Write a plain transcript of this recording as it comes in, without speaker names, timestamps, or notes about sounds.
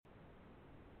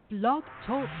Blog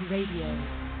Talk Radio.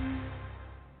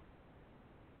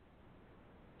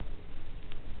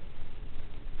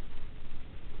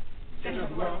 Center of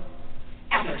the world,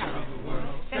 Africa.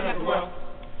 Center of the world,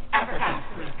 Africa.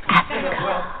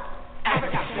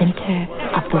 Center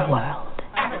of the world,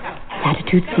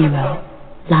 Latitude 0,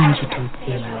 longitude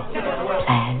 0,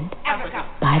 planned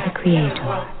by the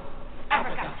Creator.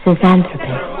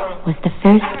 Zinjanthropus was the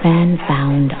first man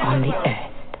found on the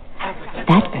earth.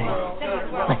 That earth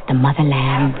was the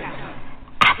motherland,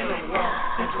 Africa.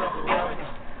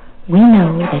 We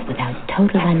know that without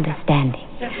total understanding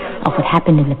of what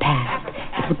happened in the past,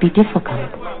 it would be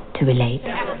difficult to relate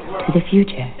to the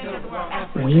future.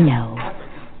 We know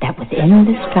that within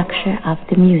the structure of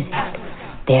the music,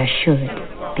 there should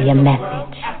be a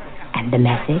message, and the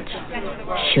message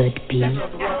should be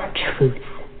truth.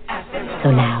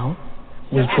 So now,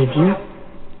 we give you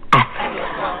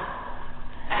Africa,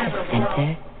 the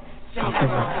center of the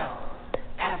world.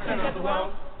 Center of the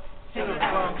world, center of the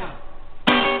world.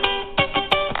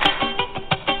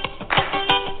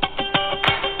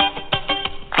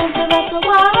 Center of the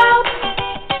world,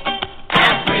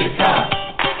 Africa.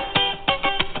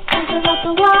 center of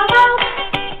the world,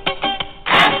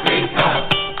 Africa.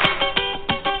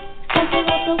 center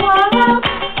of the world,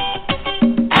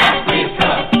 Africa.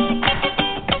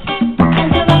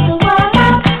 center of the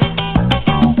world,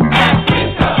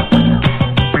 Africa.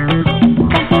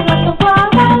 center of the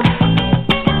world,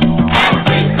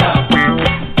 Africa.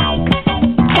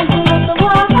 center of the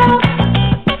world,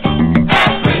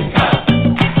 Africa.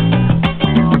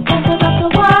 center of the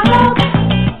world,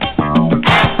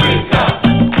 Africa.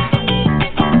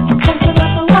 center of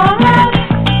the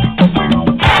world,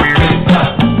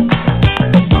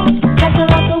 center of the world, center of the world, center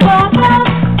of the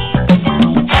world.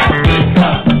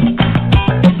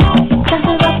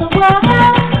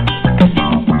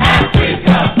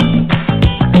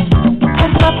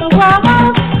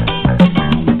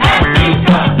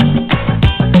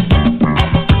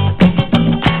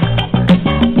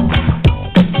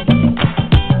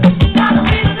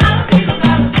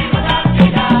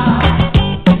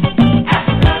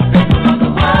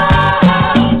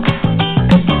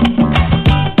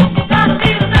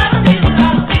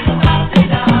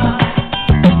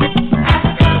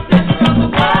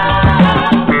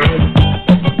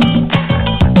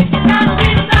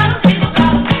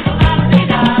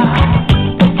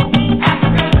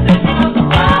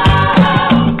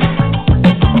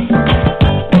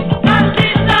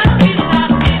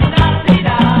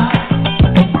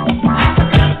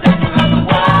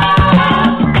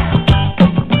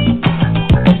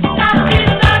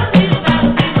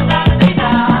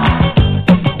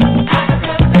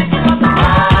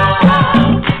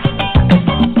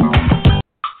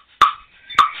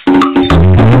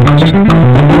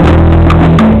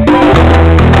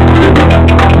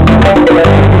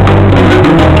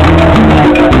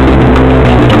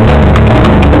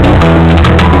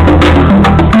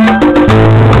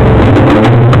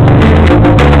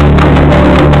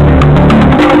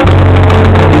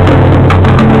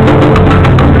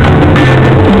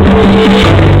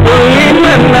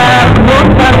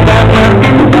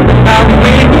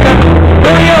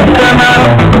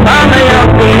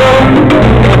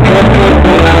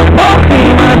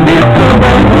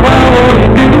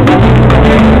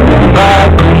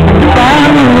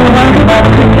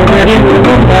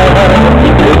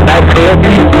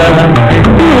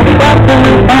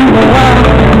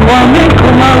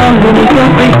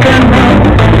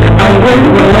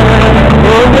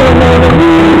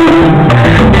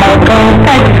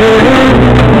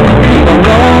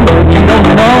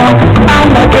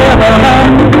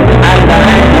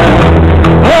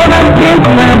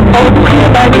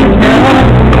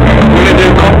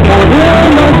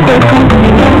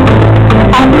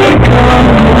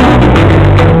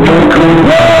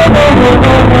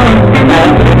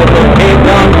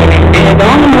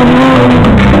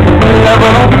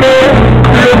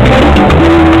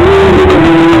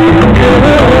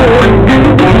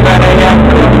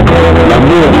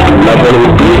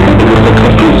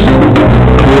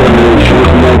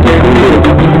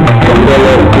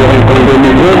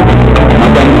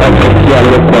 Madame Patricia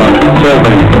Lecoq,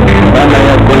 servant, Dana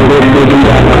Yakonde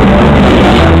Kudindana,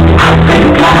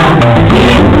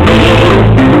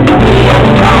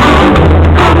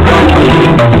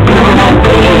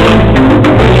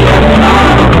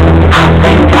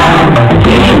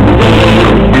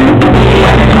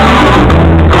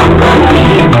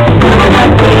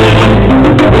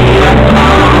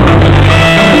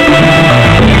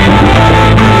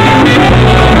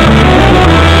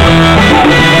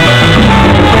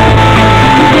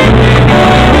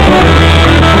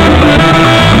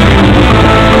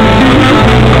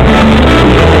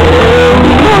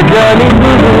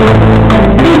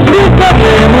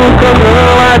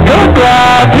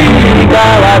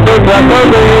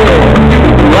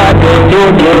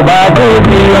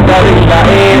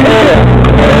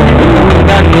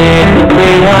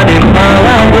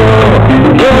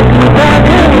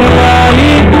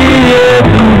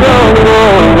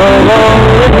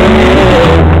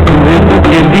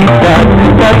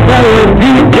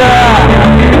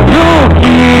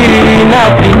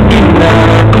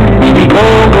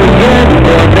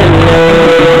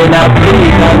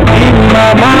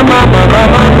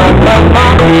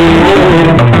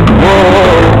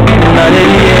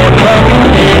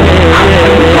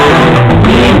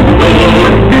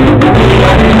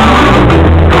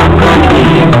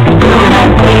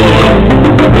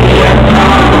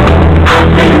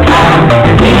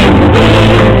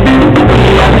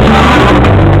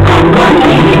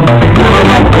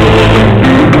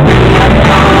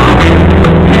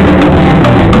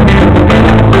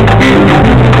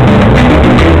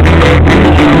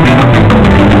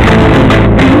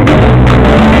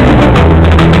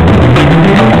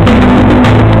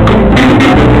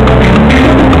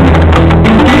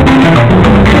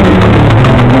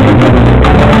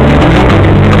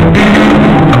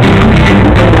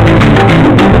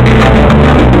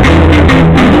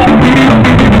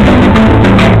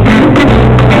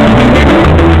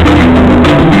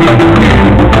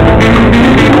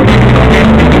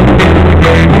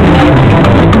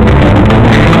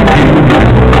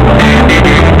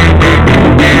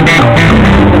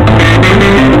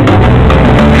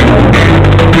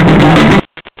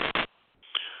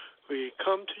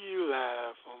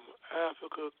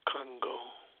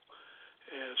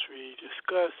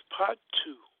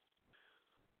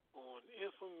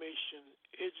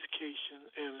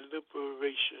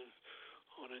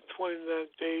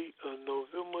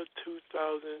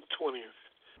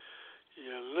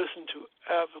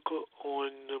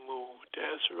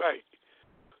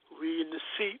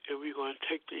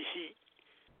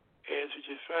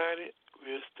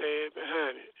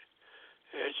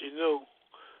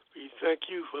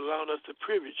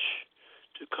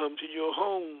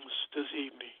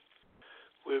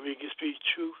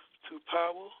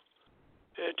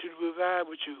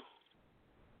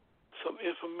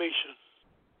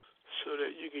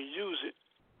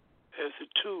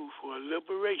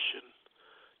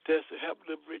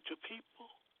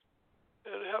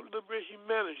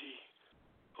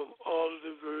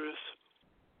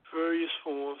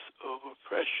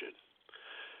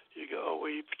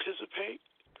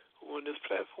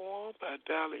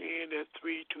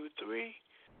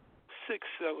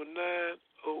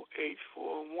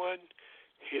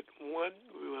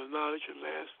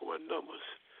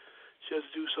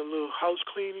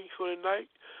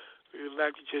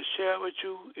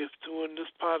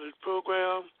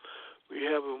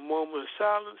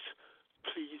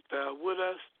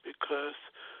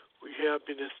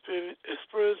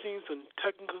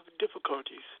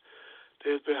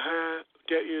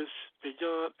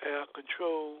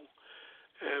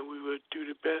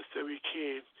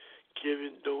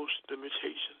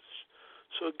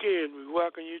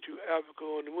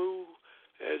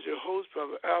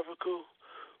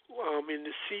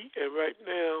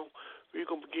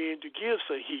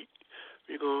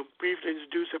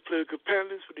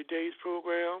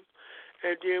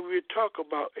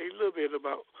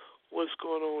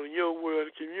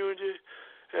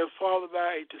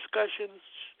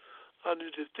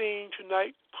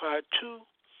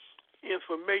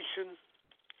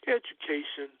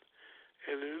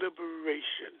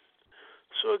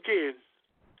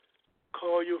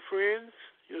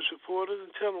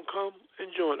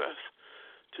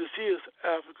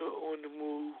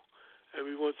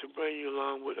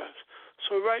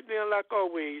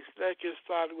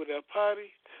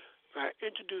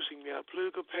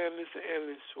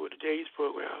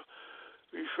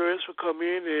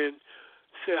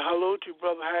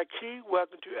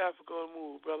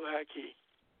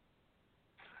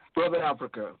 Brother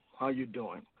Africa, how you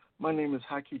doing? My name is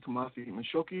Haki Kamafi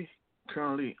Mishoki.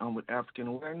 Currently, I'm with African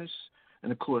Awareness,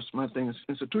 and of course, my thing is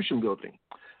institution building.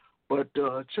 But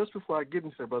just before I get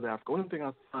into that, Brother Africa, one thing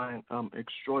I find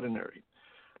extraordinary,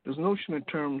 this notion in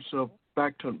terms of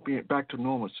back to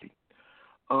normalcy.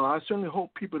 I certainly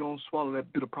hope people don't swallow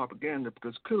that bit of propaganda,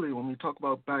 because clearly, when we talk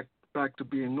about back to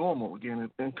being normal again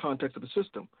in context of the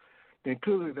system, then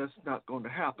clearly that's not going to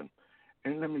happen.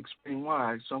 And let me explain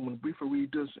why. So I'm going to briefly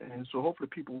read this, and so hopefully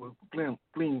people will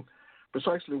glean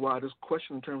precisely why this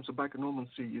question in terms of back to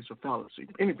normalcy is a fallacy.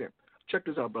 Anyway, check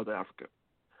this out, Brother Africa.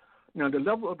 Now, the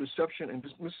level of deception and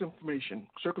misinformation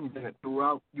circumvented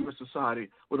throughout U.S. society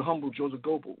with the humble Joseph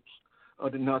Goebbels,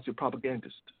 the Nazi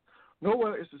propagandist.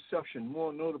 Nowhere is deception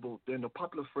more notable than the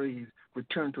popular phrase,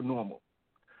 return to normal.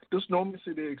 This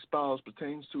normacy they espouse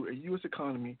pertains to a U.S.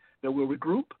 economy that will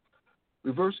regroup,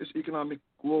 reverse its economic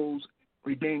woes,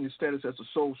 regain its status as the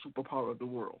sole superpower of the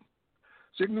world.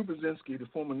 Zbigniew Brzezinski, the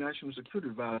former National Security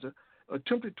Advisor,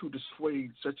 attempted to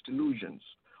dissuade such delusions,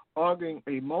 arguing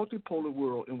a multipolar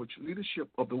world in which leadership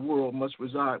of the world must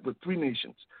reside with three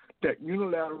nations, that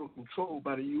unilateral control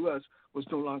by the U.S. was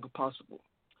no longer possible.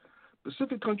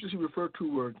 Specific countries he referred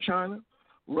to were China,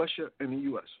 Russia, and the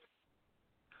U.S.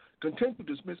 Content to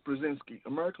dismiss Brzezinski,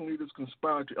 American leaders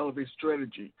conspired to elevate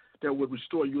strategy that would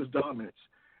restore U.S. dominance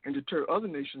and deter other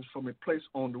nations from a place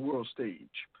on the world stage.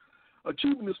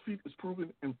 Achieving this feat is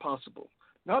proven impossible,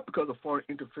 not because of foreign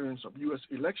interference of U.S.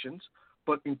 elections,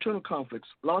 but internal conflicts,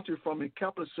 largely from a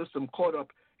capitalist system caught up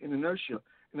in inertia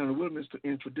and unwillingness to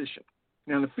end tradition.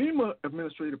 Now, the FEMA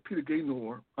Administrator Peter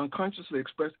Gaynor unconsciously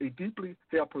expressed a deeply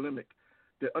held polemic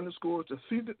that underscores the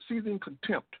seething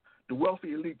contempt the wealthy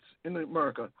elites in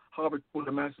America harbor for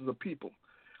the masses of people,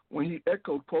 when he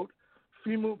echoed, quote,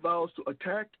 FEMA vows to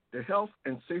attack the health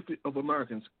and safety of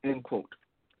Americans, end quote.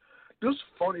 This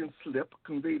Freudian slip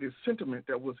conveyed a sentiment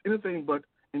that was anything but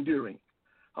endearing.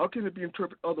 How can it be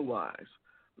interpreted otherwise?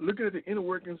 Looking at the inner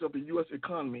workings of the U.S.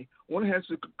 economy, one has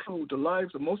to conclude the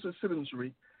lives of most of the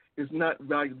citizenry is not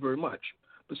valued very much.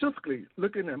 Specifically,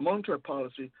 looking at monetary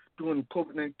policy during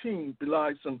COVID-19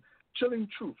 belies some chilling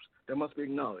truths that must be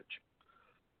acknowledged.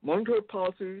 Monetary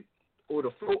policy, or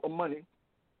the flow of money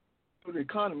through the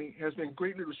economy, has been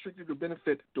greatly restricted to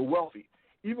benefit the wealthy,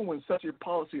 even when such a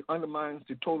policy undermines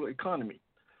the total economy.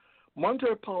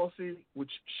 Monetary policy,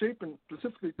 which shaping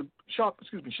specifically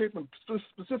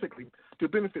to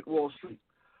benefit Wall Street,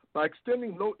 by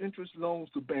extending low-interest loans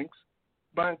to banks,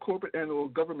 buying corporate and/or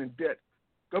government debt,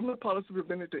 government policy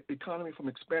prevented the economy from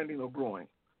expanding or growing.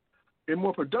 A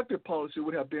more productive policy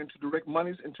would have been to direct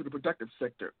monies into the productive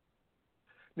sector.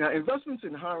 Now, investments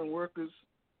in hiring workers,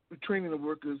 training of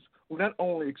workers, will not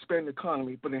only expand the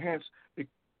economy, but enhance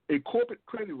a corporate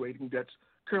credit rating that's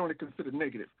currently considered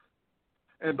negative.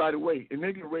 And by the way, a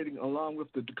negative rating, along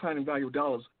with the declining value of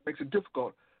dollars, makes it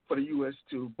difficult for the U.S.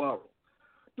 to borrow.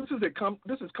 This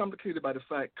is complicated by the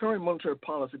fact current monetary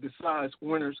policy decides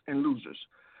winners and losers.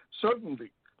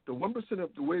 Certainly, the 1% of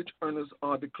the wage earners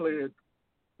are declared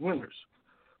winners,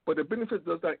 but the benefit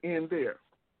does not end there.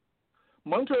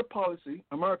 Monetary policy,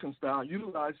 American style,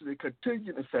 utilizes a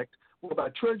contagion effect whereby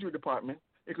Treasury Department,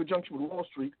 in conjunction with Wall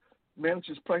Street,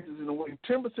 manages prices in a way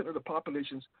 10% of the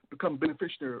populations become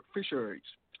beneficiaries.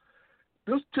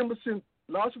 This 10%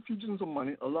 large infusions of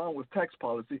money, along with tax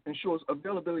policy, ensures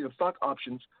availability of stock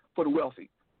options for the wealthy.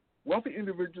 Wealthy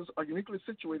individuals are uniquely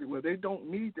situated where they don't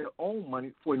need their own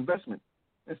money for investment.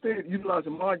 Instead,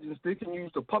 utilizing margins, they can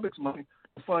use the public's money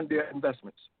to fund their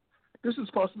investments. This is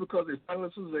possible because of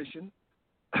financialization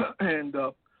and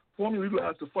formula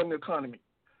utilized to fund the economy.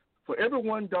 For every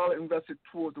 $1 invested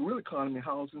towards the real economy,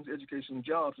 housing, education,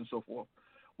 jobs, and so forth,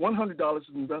 $100 is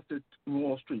invested in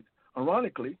Wall Street.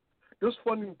 Ironically, this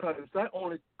funding pattern not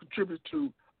only contributes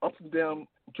to ups and downs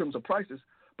in terms of prices,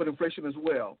 but inflation as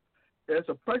well. As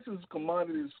the prices of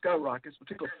commodities skyrockets,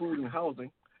 particularly food and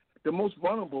housing, the most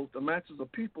vulnerable, the masses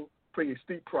of people, pay a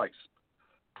steep price.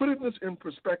 Putting this in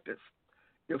perspective,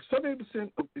 if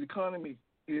 70% of the economy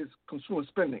is consumer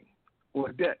spending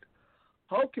or debt,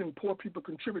 how can poor people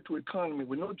contribute to an economy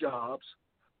with no jobs,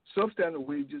 substandard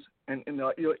wages, and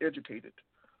are ill-educated?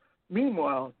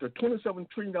 Meanwhile, the $27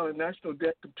 trillion national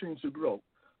debt continues to grow.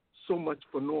 So much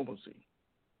for normalcy.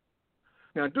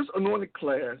 Now, this anointed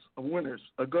class of winners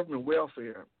of government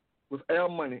welfare with our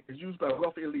money is used by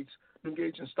wealthy elites to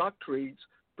engage in stock trades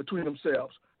between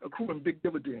themselves, accruing big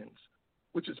dividends,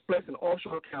 which is placed in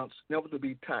offshore accounts never to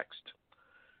be taxed.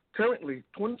 Currently,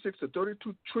 $26 to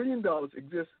 $32 trillion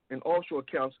exists in offshore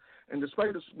accounts, and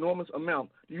despite this enormous amount,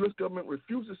 the U.S. government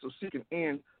refuses to seek an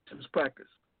end to this practice.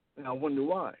 And I wonder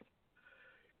why.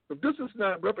 If this is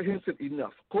not reprehensible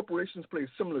enough, corporations play a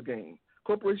similar game.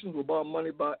 Corporations will borrow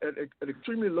money at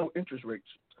extremely low interest rates.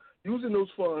 Using those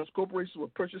funds, corporations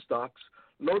will purchase stocks,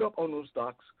 load up on those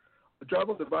stocks, drive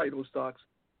up the value of those stocks,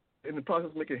 in the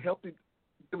process making healthy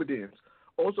dividends,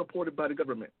 all supported by the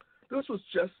government. This is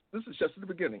just the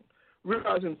beginning.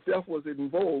 Realizing theft was in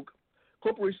vogue,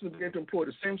 corporations began to employ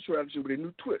the same strategy with a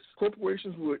new twist.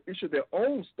 Corporations would issue their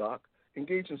own stock,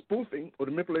 engage in spoofing or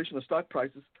the manipulation of stock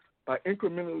prices by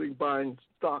incrementally buying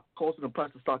stock, causing the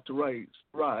price of stock to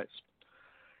rise.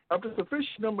 After a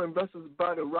sufficient number of investors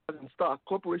buy the rising stock,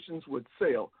 corporations would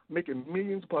sell, making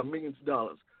millions upon millions of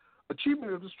dollars.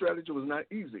 Achievement of this strategy was not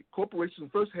easy. Corporations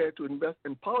first had to invest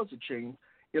in policy change,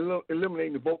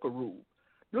 eliminating the Volcker rule.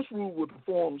 This rule would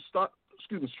perform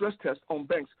stress tests on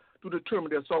banks to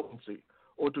determine their solvency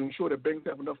or to ensure that banks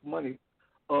have enough money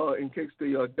in case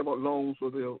they give out loans or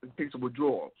in case of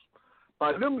withdrawals.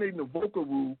 By eliminating the Volcker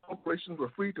Rule, corporations were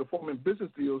free to form in business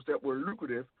deals that were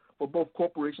lucrative for both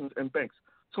corporations and banks,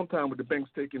 sometimes with the banks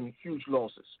taking huge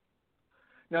losses.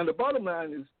 Now, the bottom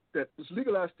line is that this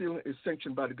legalized stealing is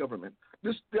sanctioned by the government.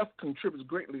 This theft contributes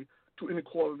greatly to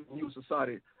inequality in U.S.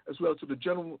 society, as well as to the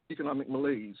general economic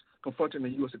malaise confronting the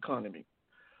U.S. economy.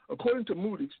 According to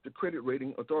Moody's, the credit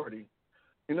rating authority,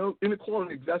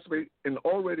 inequality exacerbates an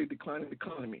already declining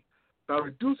economy. By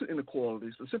reducing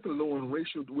inequality, specifically lowering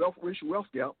racial wealth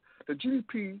gap, the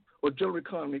GDP or general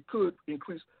economy could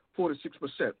increase 4 to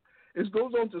 6%. It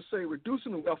goes on to say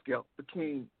reducing the wealth gap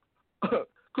between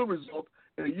could result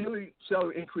in a yearly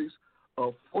salary increase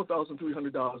of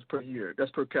 $4,300 per year.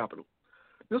 That's per capita.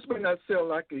 This may not sound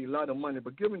like a lot of money,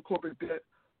 but given corporate debt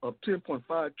of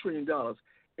 $10.5 trillion,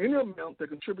 any amount that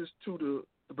contributes to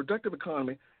the productive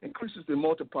economy increases the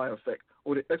multiplier effect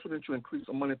or the exponential increase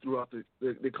of money throughout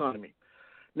the economy.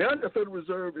 Now the Federal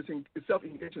Reserve is itself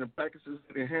engaging in practices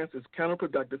that enhance its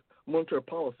counterproductive monetary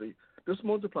policy. This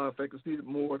multiplier effect is needed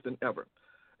more than ever.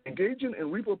 Engaging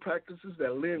in repo practices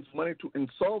that lends money to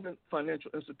insolvent financial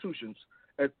institutions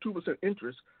at 2%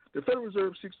 interest, the Federal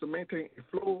Reserve seeks to maintain a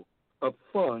flow of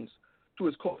funds to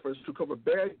its coffers to cover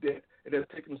bad debt it has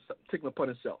taken upon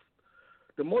itself.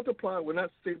 The multiplier will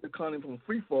not save the economy from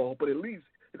free fall, but at least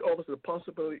it offers the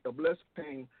possibility of less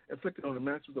pain inflicted on the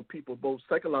masses of people, both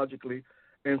psychologically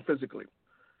and physically.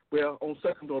 Well, on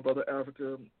second thought, Brother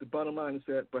Africa, the bottom line is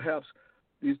that perhaps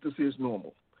this is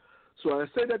normal. So I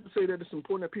say that to say that it's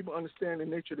important that people understand the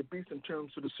nature of the beast in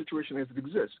terms of the situation as it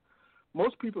exists.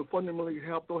 Most people fundamentally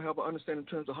don't have an understanding in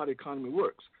terms of how the economy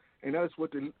works, and that is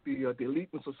what the elite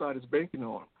in society is banking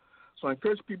on. So I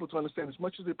encourage people to understand as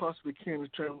much as they possibly can in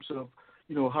terms of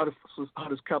how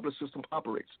this capitalist system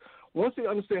operates. Once they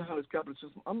understand how this capitalist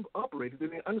system operates,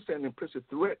 then they understand the implicit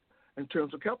threat in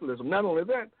terms of capitalism. Not only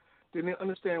that, then they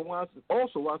understand why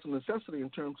it's a necessity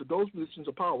in terms of those positions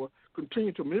of power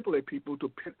continue to manipulate people to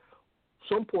pit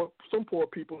some poor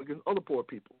people against other poor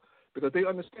people. Because they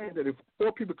understand that if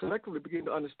poor people collectively begin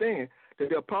to understand that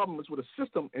their problem is with a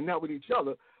system and not with each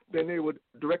other, then they would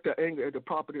direct their anger at the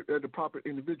proper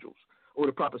individuals or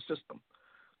the proper system.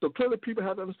 So clearly people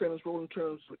have to understand this role in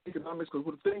terms of economics,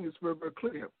 because the thing is very, very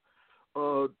clear.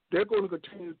 They're going to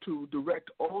continue to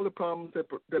direct all the problems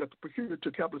that are peculiar to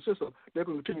the capitalist system. They're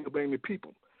going to continue to blame the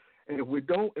people. And if we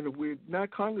don't, and if we're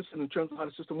not cognizant in terms of how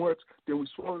the system works, then we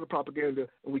swallow the propaganda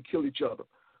and we kill each other.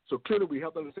 So clearly we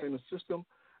have to understand the system.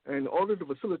 And in order to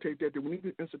facilitate that, we need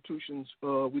the institutions,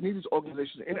 we need these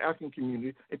organizations in the African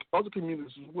community and other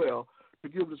communities as well to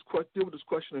deal with this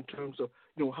question in terms of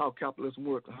how capitalism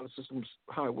works and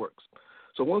how it works.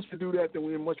 So once we do that, then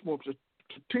we're in much more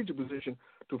strategic position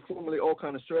to formulate all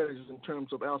kinds of strategies in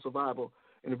terms of our survival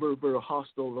in a very, very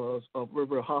hostile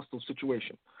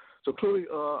situation. So clearly,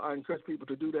 I encourage people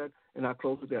to do that, and I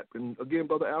close with that. And again,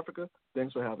 Brother Africa,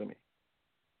 thanks for having me.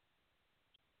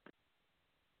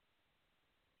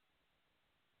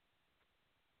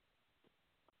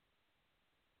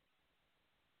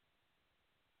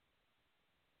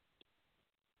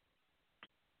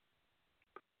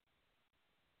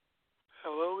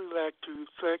 Hello, we'd like to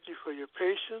thank you for your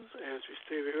patience. As we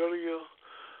stated earlier,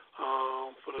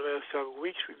 for the last several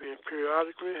weeks, we've been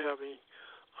periodically having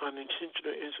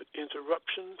unintentional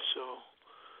interruptions, so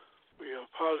we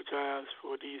apologize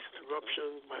for these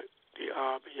interruptions, but they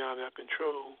are beyond our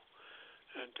control,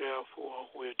 and therefore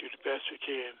we'll do the best we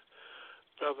can.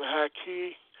 Brother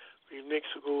Haki, we next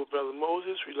will go with Brother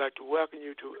Moses. We'd like to welcome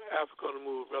you to Africa on the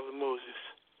Move, Brother Moses.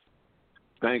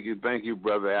 Thank you,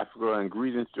 Brother Africa, and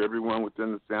greetings to everyone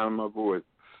within the sound of my voice,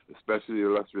 especially the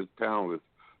illustrious panelists.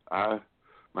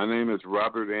 My name is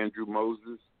Robert Andrew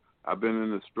Moses. I've been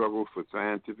in the struggle for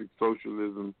scientific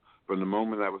socialism from the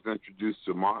moment I was introduced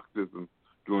to Marxism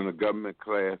during a government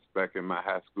class back in my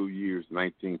high school years,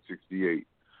 1968.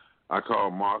 I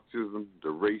call Marxism the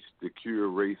race to cure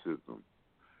racism.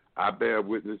 I bear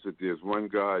witness that there's one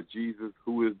God, Jesus,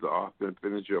 who is the author and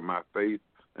finisher of my faith,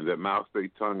 and that Mao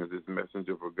Zedong is his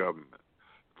messenger for government.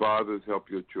 Fathers, help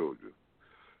your children.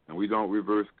 And we don't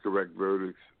reverse correct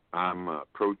verdicts. I'm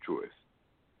pro-choice.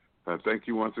 Thank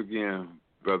you once again,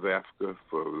 Brother Africa,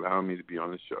 for allowing me to be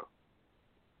on the show.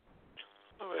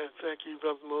 All right, thank you,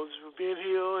 Brother Moses, for being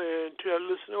here. And to our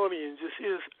listening audience, this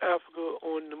is Africa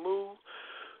on the Move.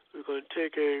 We're going to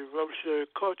take a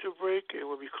revolutionary culture break, and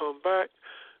when we come back,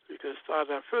 we can start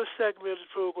our first segment of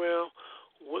the program,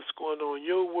 what's going on in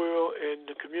your world and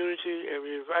the community, and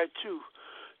we invite you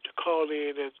to call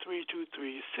in at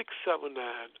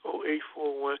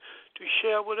 323-679-0841 to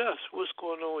share with us what's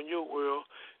going on in your world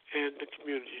and the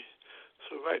community.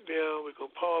 So right now, we're going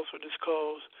to pause for this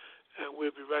cause, and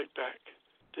we'll be right back.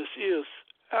 This is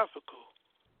Africa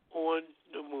on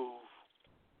the Move.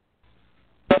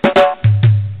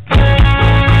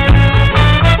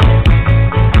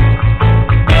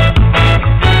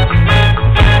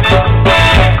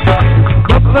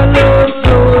 Buffalo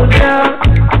soldier,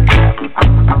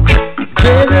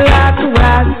 dreaded like a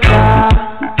white star.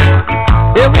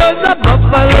 There was a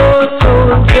buffalo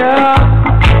soldier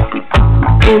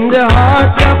in the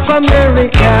heart of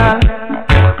America,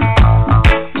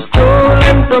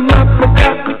 stolen from Africa,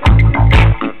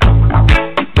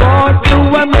 brought to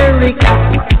America,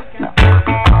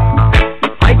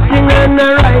 fighting an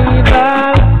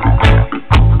arrival,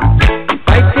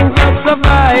 fighting for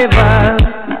survival.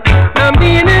 I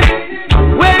mean it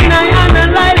when I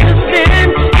analyze the sin.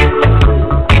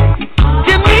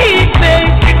 To me it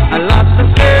makes a lot of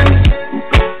sense.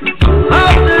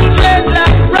 How to tread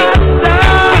like Rasta,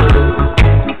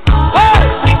 oh,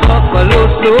 buffalo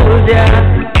soldier,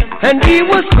 and he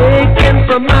was taken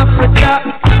from Africa,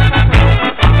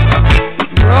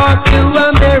 brought to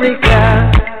America,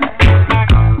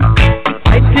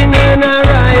 fighting an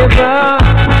arrival,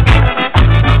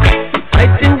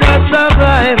 fighting for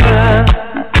survival.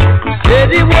 Said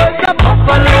he was a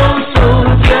buffalo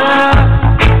soldier,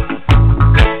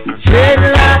 dread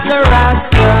like a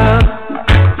Rasta,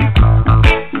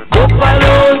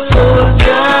 buffalo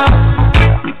soldier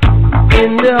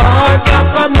in the heart of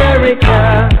America.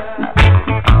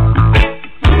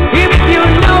 If you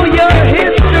know your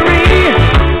history,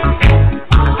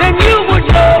 then you would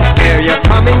know where you're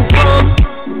coming from.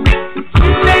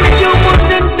 Then you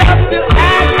wouldn't have to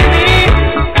ask me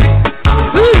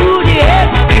who the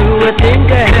heck you would think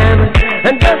I am.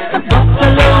 And just a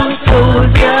buffalo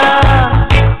soldier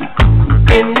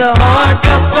in the heart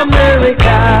of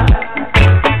America,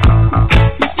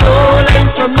 stolen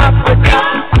from Africa,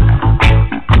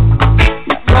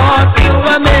 brought to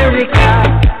America.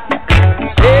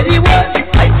 Said he was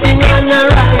fighting on the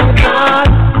right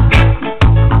side,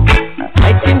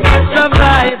 fighting for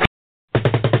survival.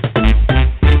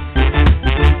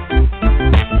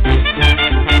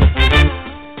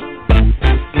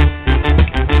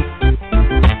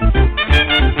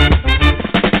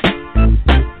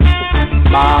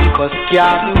 Marcus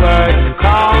Garvey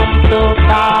come to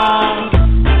town.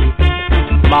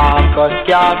 Marcus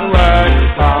Garvey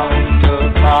come to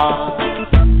town.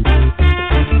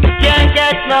 Can't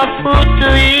get no food to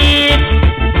eat.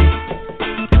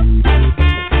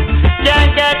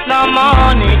 Can't get no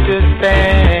money to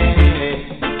spend.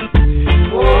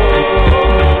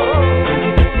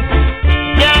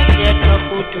 Can't get no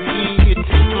food to eat.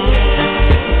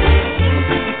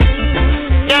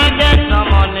 Can't get no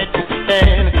money to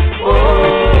spend.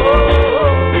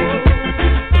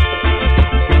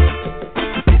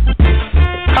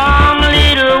 Come,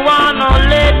 little one, oh,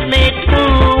 let me do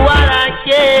what I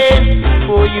can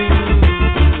for you,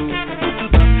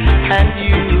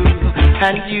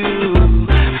 and you,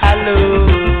 hello.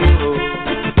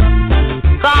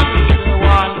 Come, little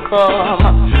one,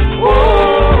 come, oh,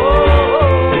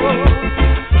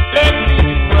 let me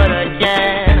do what I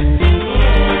can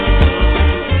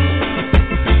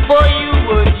for you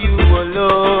and you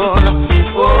alone.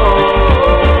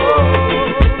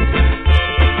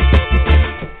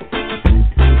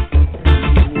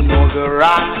 You know the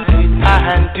right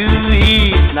and do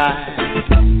it night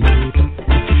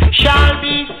shall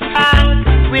be thanked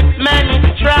with many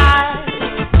strides,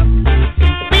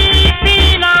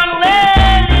 weeping and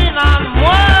wailing and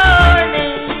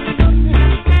mourning.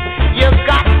 You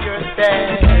got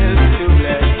yourself to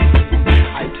bless.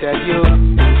 I tell you,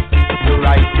 to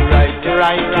right.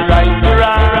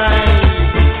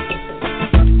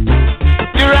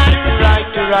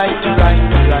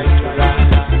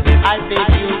 I beg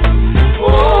you,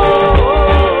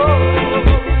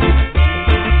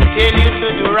 tell you to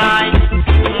do right.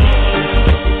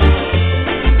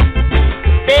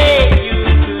 Beg you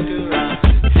to do right.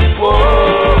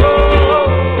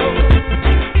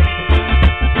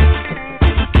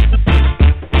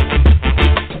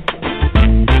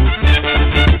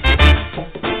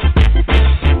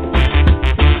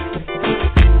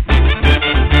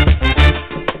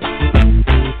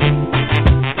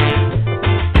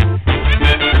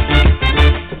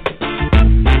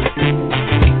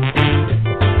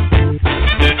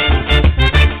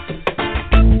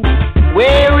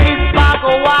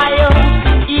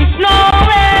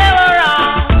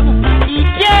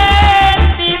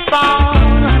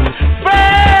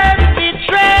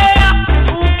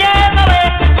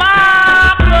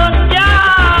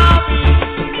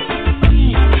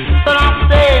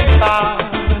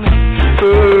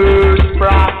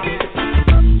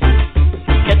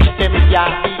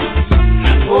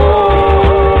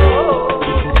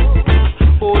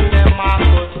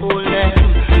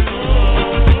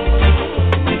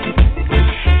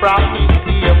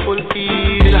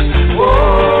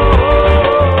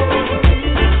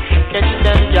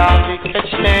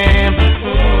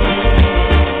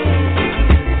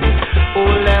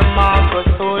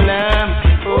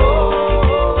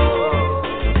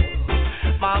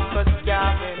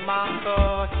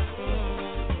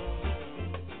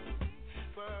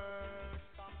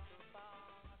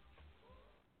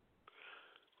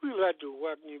 We'd like to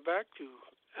welcome you back to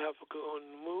Africa on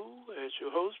the Move as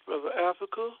your host, Brother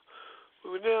Africa.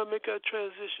 We will now make our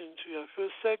transition to our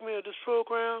first segment of this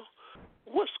program.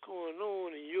 What's going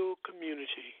on in your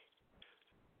community?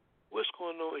 What's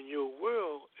going on in your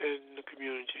world and in the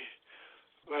community?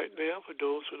 Right now, for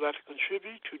those who would like to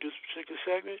contribute to this particular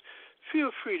segment, feel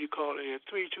free to call in at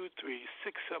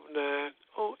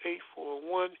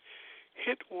 323-679-0841.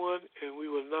 Hit 1, and we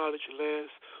will acknowledge your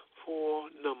last 4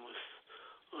 numbers.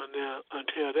 Now,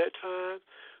 until that time,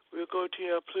 we'll go to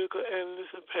our political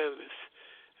analysts and panelists,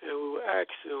 and we will ask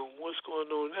them what's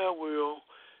going on in our world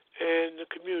and the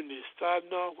community, starting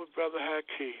off with Brother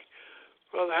Haki.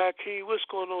 Brother Haki, what's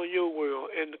going on in your world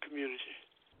and the community?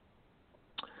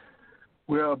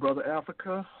 Well, Brother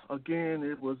Africa, again,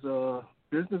 it was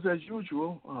business as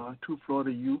usual. 2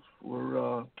 Florida youth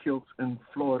were killed in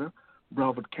Florida,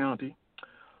 Broward County,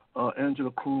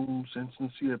 Angela Crooms and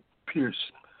Sincere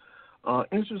Pierce.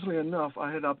 Interestingly enough,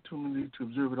 I had the opportunity to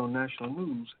observe it on national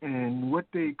news, and what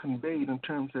they conveyed in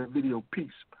terms of that video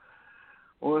piece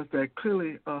was that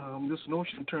clearly this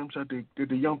notion in terms of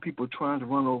the young people trying to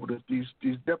run over these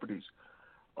deputies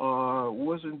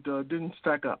didn't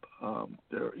stack up.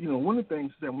 One of the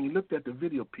things that when you looked at the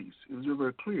video piece, it was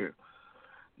very clear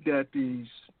that the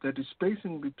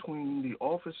spacing between the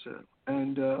officer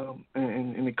and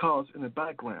the cars in the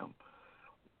background.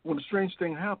 When a strange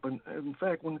thing happened, in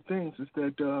fact, one of the things is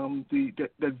that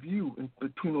that view in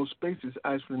between those spaces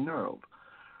actually narrowed,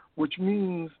 which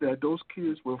means that those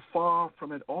kids were far from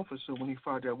that officer when he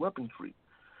fired that weaponry.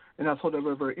 And I thought that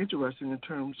was very interesting in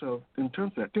terms of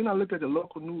that. Then I looked at the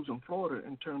local news in Florida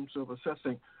in terms of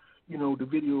assessing, the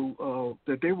video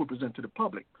that they would present to the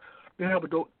public. They have a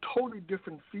totally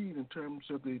different feed in terms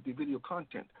of the video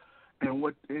content,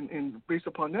 and based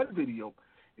upon that video,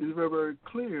 it's very, very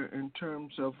clear in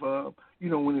terms of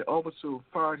when the officer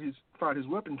fired his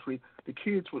weaponry, the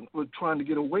kids were trying to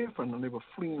get away from them. They were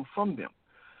fleeing from them.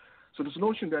 So this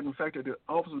notion that, in fact, that the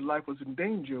officer's life was in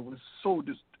danger was so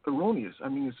erroneous. I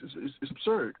mean, it's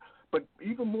absurd. But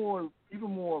even more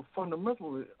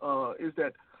fundamental is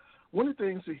that one of the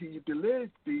things that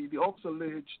the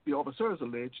officers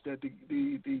alleged that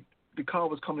the car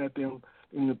was coming at them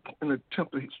in an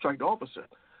attempt to strike the officer.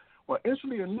 Well,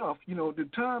 interestingly enough, the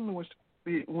time in which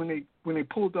when they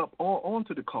pulled up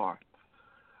onto the car,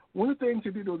 one of the things they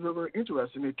did was very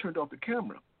interesting. They turned off the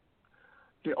camera.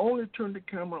 They only turned the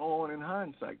camera on in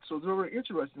hindsight, so it's very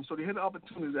interesting. So they had the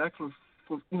opportunity to actually,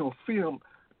 film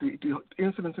the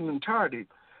incidents in entirety.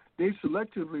 They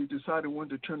selectively decided when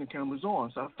to turn the cameras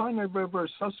on. So I find that very, very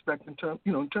suspect in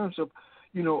terms of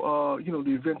the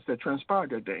events that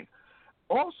transpired that day.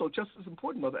 Also, just as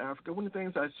important, Mother Africa, one of the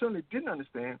things I certainly didn't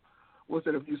understand was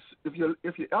that if your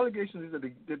allegation is that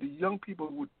the young people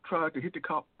would try to hit the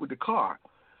cop with the car,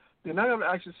 then I have to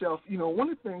ask yourself, one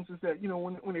of the things is that,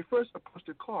 when they first approached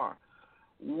the car,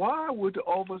 why would the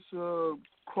officer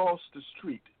cross the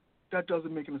street? That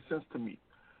doesn't make any sense to me.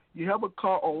 You have a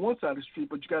car on one side of the street,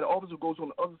 but you got an officer who goes on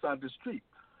the other side of the street.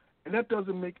 And that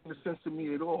doesn't make any sense to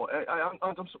me at all. I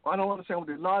don't understand what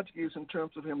the logic is in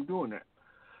terms of him doing that.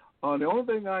 The only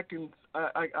thing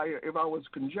if I was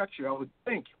conjecture, I would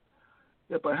think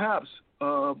that perhaps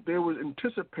they were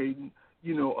anticipating,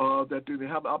 that they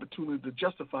have the opportunity to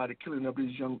justify the killing of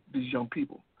these young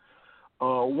people.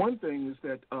 One thing is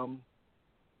that, and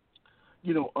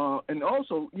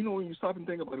also, when you stop and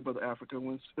think about it, Brother Africa,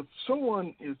 if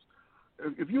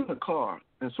you're in a car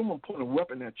and someone pulling a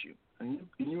weapon at you and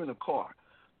you're in a car,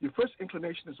 your first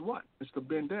inclination is what? It's to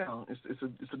bend down. It's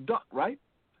a duck, right?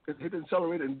 It's hit the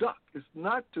accelerator and duck. It's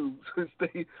not to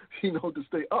stay, to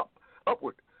stay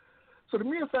upward. So the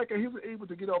mere fact that he was able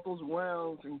to get off those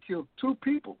rounds and kill 2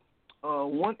 people,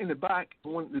 one in the back,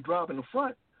 one the driver in the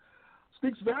front,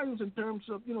 speaks volumes in terms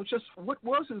of just what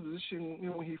was his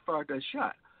position when he fired that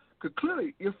shot. Because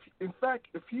clearly, if the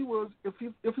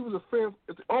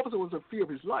officer was afraid of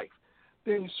his life,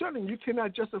 then certainly you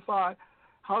cannot justify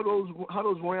how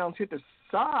those rounds hit the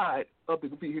side of the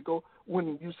vehicle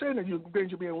when you're saying that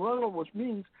you're being run over, which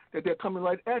means that they're coming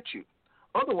right at you.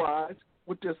 Otherwise,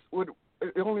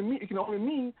 it can only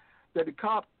mean that the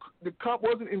cop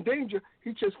wasn't in danger.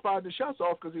 He just fired the shots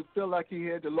off because he felt like he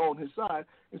had the law on his side,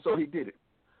 and so he did it.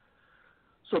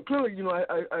 So clearly,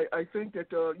 I think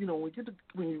that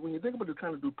when you think about the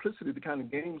kind of duplicity, the kind of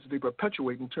games they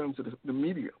perpetuate in terms of the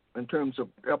media, in terms of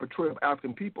the portrayal of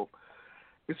African people,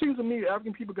 it seems to me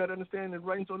African people got to understand the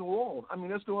writings on the wall. I mean,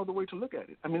 that's no other way to look at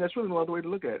it. That's really no other way to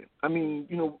look at it.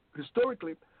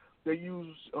 Historically, they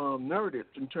use narratives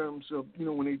in terms of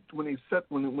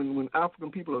when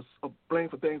African people are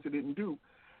blamed for things they didn't do,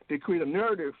 they create a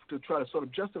narrative to try to sort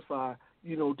of justify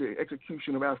the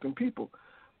execution of African people.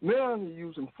 Now you're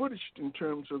using footage in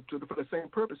terms of for the same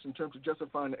purpose in terms of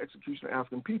justifying the execution of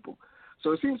African people.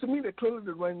 So it seems to me that clearly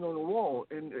the writing on the wall,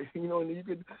 and and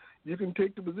you can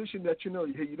take the position that you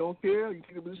don't care. You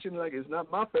take the position like it's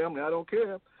not my family, I don't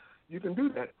care. You can do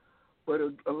that, but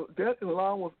that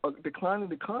along with a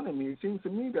declining economy, it seems to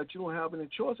me that you don't have any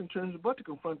choice in terms of but to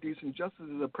confront these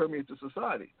injustices that permeate the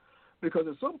society, because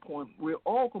at some point we're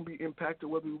all going to be impacted,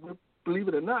 whether we believe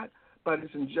it or not, by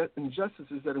these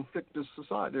injustices that impact the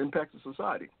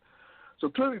society. So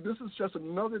clearly, this is just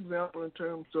another example in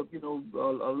terms of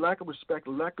a lack of respect,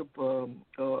 a lack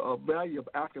of value of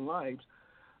African lives,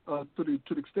 to the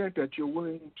extent that you're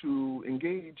willing to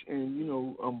engage in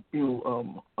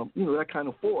that kind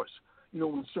of force,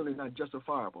 when it's certainly not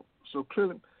justifiable. So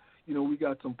clearly, we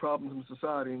got some problems in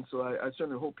society, and so I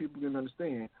certainly hope people can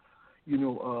understand.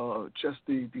 Just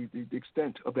the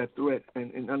extent of that threat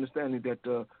and understanding that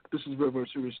this is very, very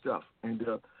serious stuff. And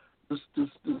this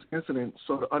incident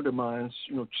sort of undermines,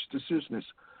 the seriousness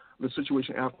of the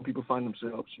situation African people find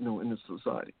themselves, in this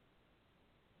society.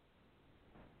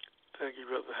 Thank you,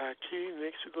 Brother Hakeem.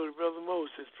 Next we go to Brother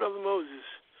Moses. Brother Moses,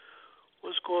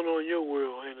 what's going on in your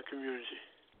world and the community?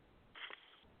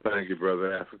 Thank you,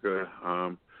 Brother Africa.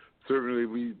 Certainly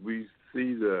we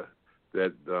see that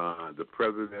the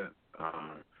president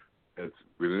has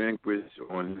relinquished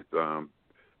on his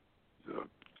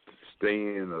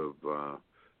staying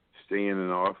in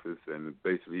office, and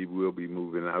basically he will be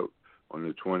moving out on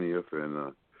the 20th,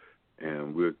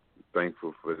 and we're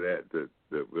thankful for that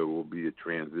there will be a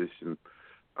transition.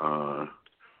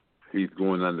 He's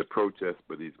going under protest,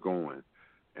 but he's going,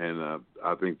 and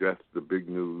I think that's the big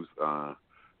news.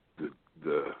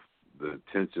 The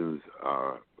tensions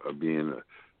are being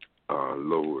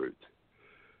lowered.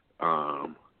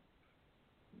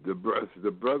 The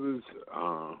brothers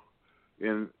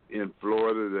in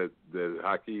Florida that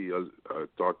Haki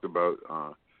talked about,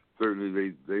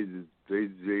 certainly they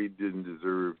didn't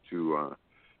deserve to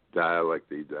die like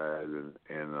they died,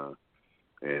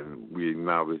 and we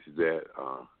acknowledge that.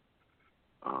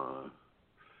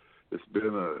 It's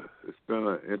been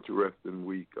an interesting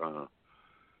week.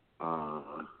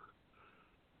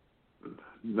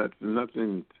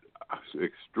 Nothing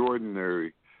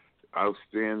extraordinary,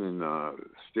 outstanding,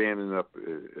 standing up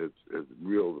as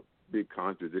real big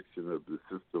contradiction of the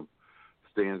system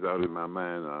stands out in my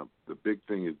mind. The big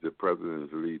thing is the president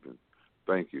is leaving.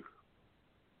 Thank you.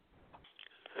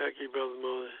 Thank you, Brother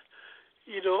Moses.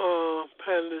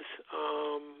 Panelists,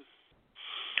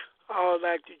 I would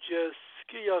like to just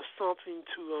give y'all something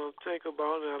to think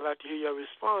about, and I'd like to hear your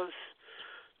response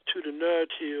to the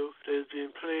narrative that's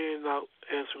been playing out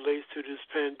as relates to this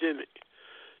pandemic,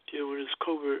 deal with this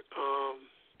COVID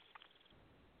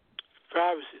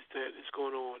viruses that is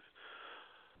going on.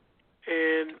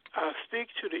 And I speak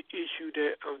to the issue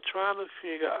that I'm trying to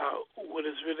figure out what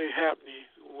is really happening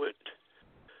with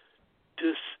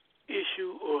this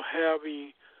issue of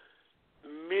having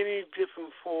many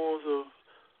different forms of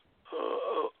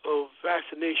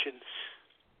vaccinations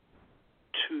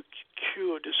to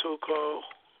cure the so-called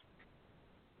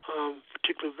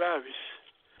particular virus.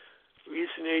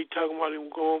 Recently, talking about them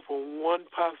going from one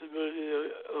possibility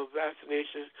of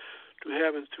vaccination to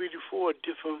having 3 to 4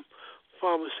 different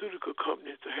pharmaceutical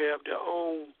companies to have their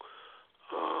own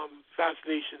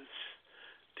vaccinations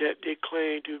that they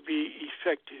claim to be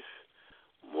effective.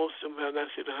 Most of them have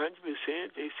not said 100%.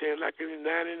 They say like in the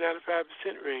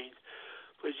 90-95% range.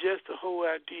 But just the whole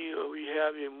idea of we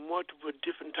having multiple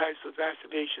different types of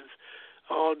vaccinations,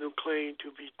 all of them claim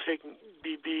to be some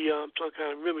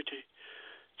kind of remedy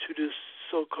to this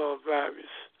so-called virus.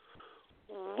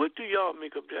 What do y'all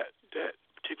make of that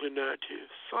particular narrative?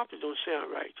 Something don't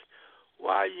sound right.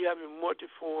 Why are you having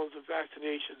multiple forms of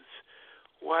vaccinations?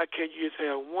 Why can't you just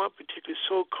have one particular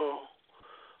so-called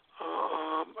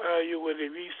area where they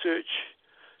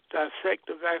dissect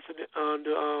the viruses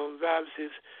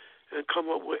and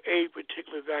come up with a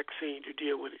particular vaccine to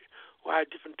deal with it? Why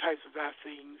different types of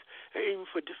vaccines, and even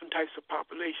for different types of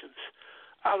populations?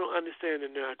 I don't understand the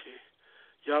narrative.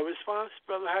 Y'all response,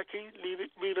 Brother Hakeem?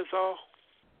 Lead us all.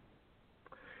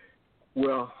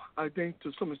 Well, I think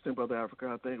to some extent, Brother Africa,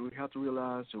 I think we have to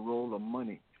realize the role of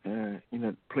money the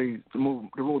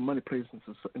role money plays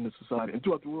in the society and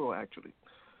throughout the world. Actually,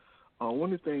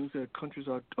 one of the things that countries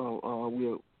are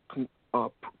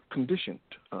conditioned,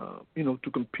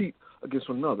 to compete against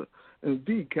one another. And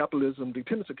indeed, capitalism, the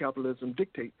tenets of capitalism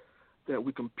dictate that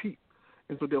we compete.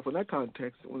 And so, therefore, in that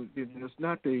context, it's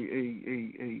not a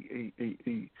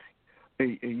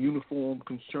uniform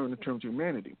concern in terms of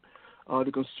humanity.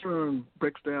 The concern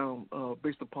breaks down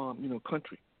based upon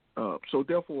country. So,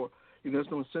 therefore, there's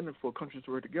no incentive for countries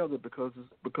to work together because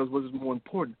what is more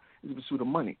important is the pursuit of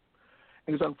money.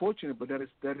 And it's unfortunate, but that is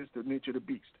the nature of the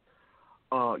beast.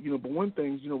 But one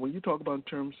thing, when you talk about in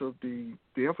terms of the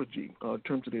effigy, in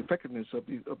terms of the effectiveness of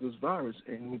this virus,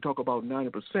 and we talk about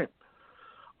 90%,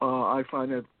 I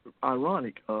find that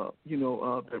ironic. That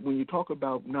when you talk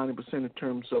about 90% in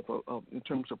terms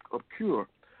of cure,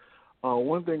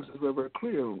 one thing is very, very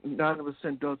clear: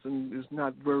 90% is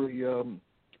not very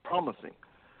promising.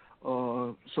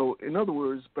 So, in other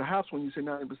words, perhaps when you say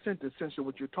 90%, essentially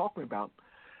what you're talking about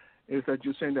is that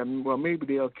you're saying that, well, maybe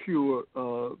they'll cure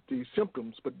the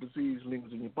symptoms, but disease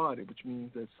lingers in your body, which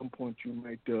means that at some point you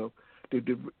might the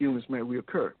illness might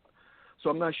reoccur. So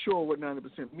I'm not sure what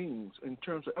 90% means. In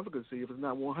terms of efficacy, if it's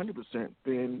not 100%,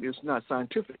 then it's not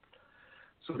scientific.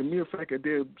 So the mere fact that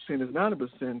they're saying it's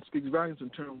 90% speaks volumes in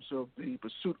terms of the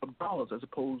pursuit of dollars as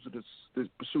opposed to the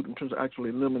pursuit in terms of actually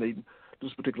eliminating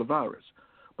this particular virus.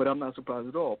 But I'm not surprised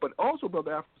at all. But also,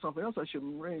 Brother Africa, something else I should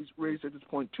raise at this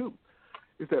point, too,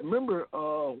 is that remember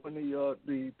when the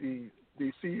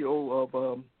CEO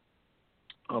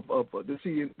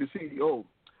the CEO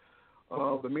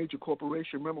of the major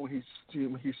corporation, remember when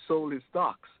he sold his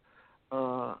stocks,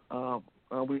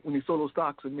 when he sold those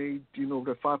stocks and made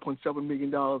that $5.7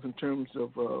 million in terms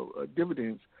of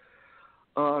dividends.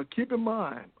 Keep in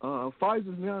mind,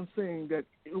 Pfizer is now saying that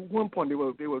at one point they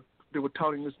were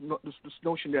touting this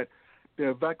notion that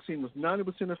their vaccine was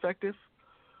 90% effective.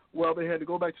 Well, they had to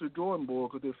go back to the drawing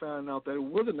board because they found out that it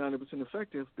wasn't 90%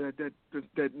 effective. That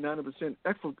 90%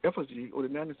 efficacy or the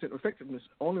 90% effectiveness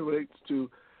only relates to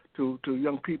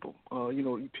young people,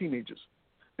 teenagers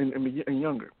and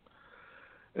younger.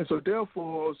 And so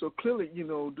therefore, clearly,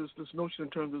 this notion in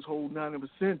terms of this whole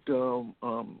 90%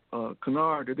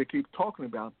 canard that they keep talking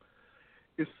about,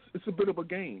 it's a bit of a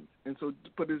game. And so,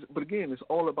 but again, it's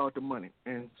all about the money.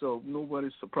 And so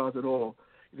nobody's surprised at all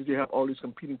that you have all these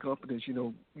competing companies,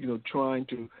 trying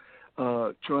to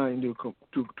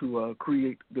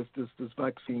create this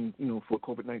vaccine, for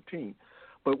COVID-19.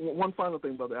 But one final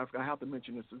thing, Brother Africa, I have to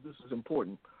mention this. This is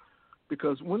important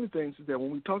because one of the things is that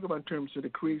when we talk about in terms of the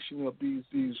creation of these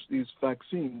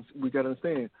vaccines, we got to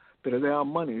understand that it's our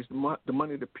money, it's the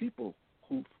money of the people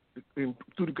who,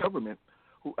 through the government,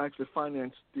 who actually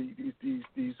finance this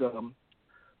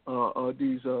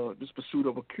pursuit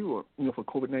of a cure, for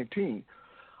COVID-19.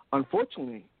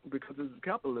 Unfortunately, because this is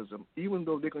capitalism, even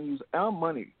though they can use our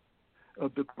money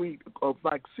to create a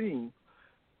vaccine,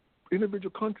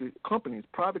 individual companies,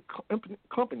 private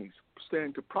companies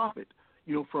stand to profit,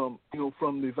 from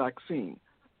the vaccine.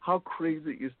 How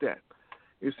crazy is that?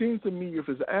 It seems to me if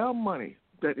it's our money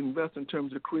that invests in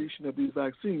terms of the creation of these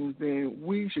vaccines, then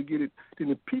we should get it. Then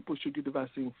the people should get the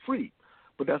vaccine free.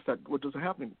 But that's not what doesn't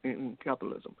happen in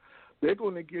capitalism. They're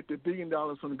going to get the $1 billion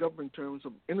from the government in terms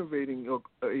of innovating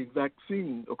a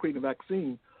vaccine or creating a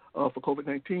vaccine for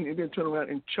COVID-19, and then turn around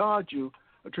and charge you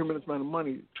a tremendous amount of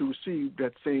money to receive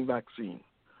that same vaccine.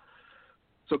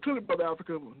 So clearly, Brother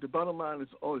Africa, the bottom line is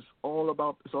all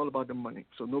about the money.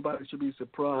 So nobody should be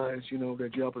surprised, that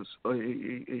you have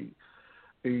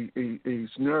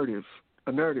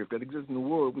a narrative that exists in the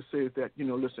world which says that,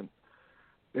 listen,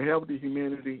 the health of the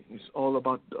humanity is all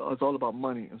about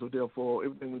money, and so therefore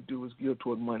everything we do is geared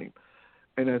toward money.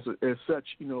 And as such,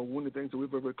 one of the things that we're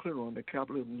very, very clear on, that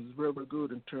capitalism is very, very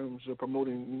good in terms of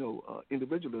promoting,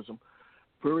 individualism,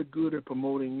 very good at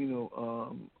promoting,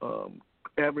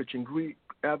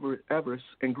 avarice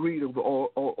and greed over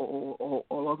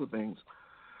all other things.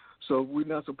 So we're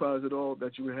not surprised at all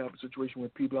that you would have a situation where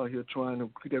people out here trying to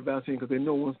create that vaccine because they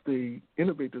know once they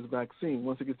innovate this vaccine,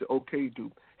 once it gets the okay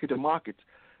to hit the markets,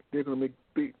 they're going to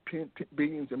make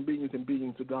billions and billions and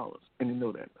billions of dollars, and they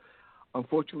know that.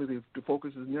 Unfortunately, the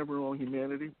focus is never on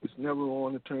humanity. It's never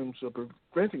on in terms of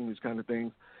preventing these kind of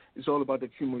things. It's all about the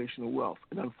accumulation of wealth.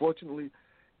 And unfortunately,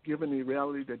 given the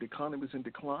reality that the economy is in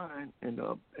decline and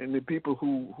the people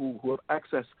who have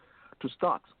access to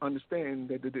stocks understand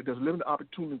that there's limited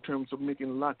opportunity in terms of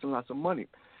making lots and lots of money.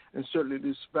 And certainly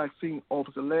this vaccine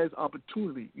offers a last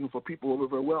opportunity, for people who are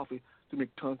very wealthy to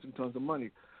make tons and tons of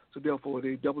money. So therefore,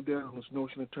 they double down on this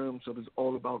notion in terms of it's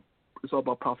all about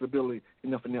profitability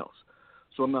and nothing else.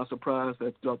 So I'm not surprised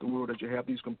that throughout the world that you have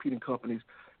these competing companies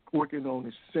working on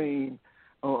the same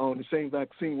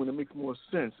vaccine when it makes more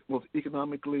sense, both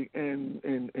economically and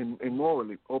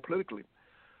morally or politically,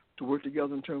 to work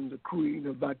together in terms of creating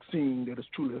a vaccine that is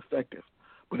truly effective.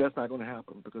 But that's not going to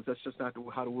happen because that's just not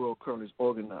how the world currently is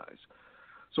organized.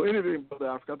 So anyway, Brother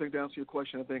Africa, I think to answer your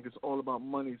question, I think it's all about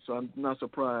money. So I'm not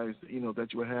surprised, that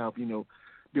you would have,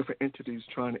 different entities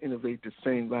trying to innovate the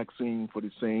same vaccine for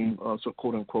the same,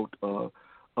 quote unquote,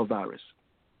 a virus.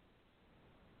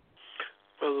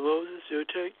 Brother Moses, your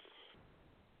take?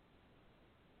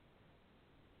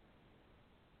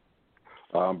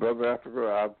 Brother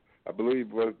Africa, I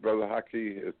believe what Brother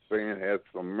Haki is saying has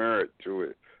some merit to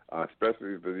it,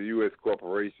 especially for the U.S.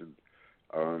 corporations.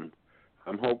 I'm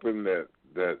hoping that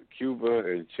Cuba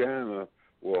and China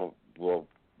will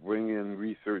bring in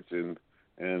research and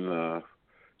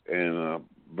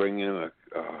bring in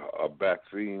a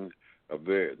vaccine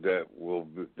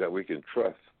that we can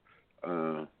trust.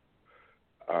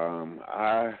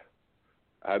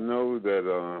 I know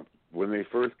that when they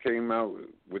first came out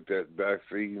with that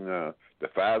vaccine, the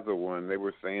Pfizer one, they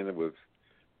were saying it was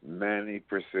 90%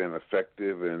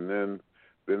 effective, and then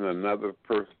another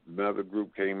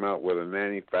group came out with a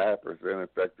 95%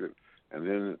 effective, and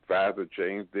then Pfizer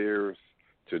changed theirs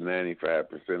to 95%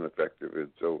 effective.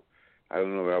 And so I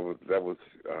don't know, that was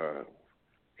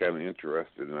kind of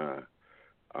interesting. I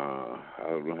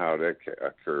don't know how that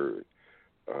occurred.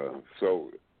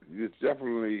 So it's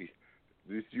definitely,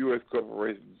 these U.S.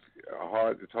 corporations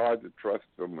it's hard to trust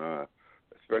them,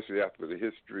 especially after the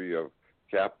history of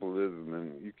capitalism,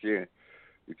 and you can't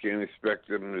expect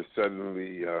them to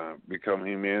suddenly become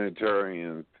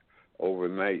humanitarians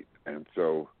overnight. And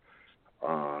so,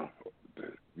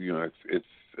 it's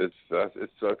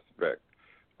suspect.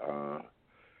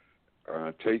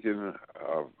 Taking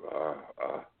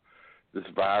this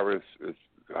virus,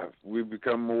 we've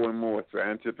become more and more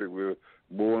scientific. We're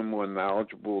more and more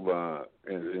knowledgeable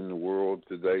in the world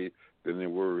today than they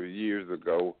were years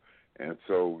ago. And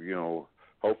so,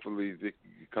 hopefully they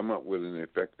can come up with an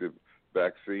effective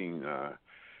vaccine.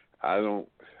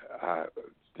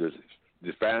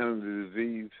 Defining the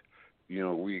disease,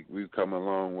 we've come a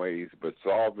long ways, but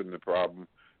solving the problem,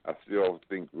 I still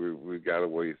think we've got a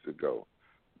ways to go.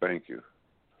 Thank you.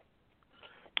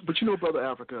 But Brother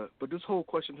Africa, this whole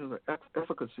question of the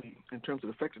efficacy in terms of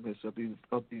effectiveness of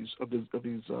these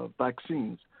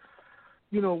vaccines,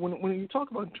 when you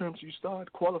talk about in terms, you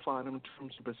start qualifying them in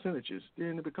terms of percentages,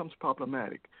 then it becomes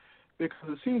problematic, because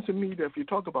it seems to me that if you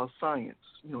talk about science,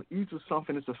 either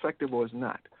something is effective or it's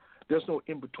not. There's no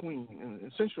in between, and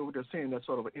essentially what they're saying, that's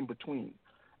sort of an in between,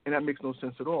 and that makes no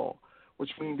sense at all.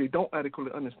 Which means they don't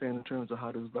adequately understand in terms of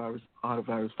how the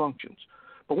virus functions.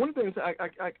 But one of the things I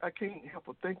can't help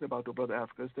but thinking about, though, Brother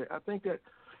Africa, is that I think that,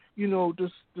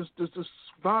 this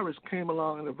virus came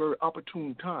along at a very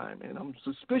opportune time, and I'm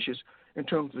suspicious in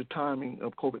terms of the timing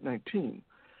of COVID-19.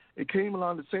 It came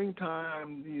along the same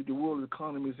time the world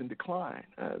economy is in decline.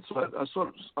 So I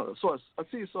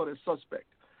see it sort of suspect.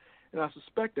 And I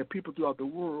suspect that people throughout the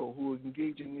world who are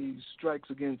engaging these strikes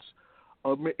against,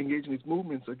 engaging these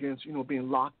movements against, being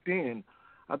locked in,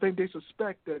 I think they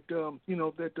suspect that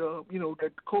that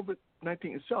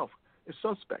COVID-19 itself is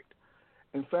suspect.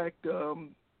 In fact,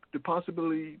 the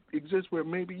possibility exists where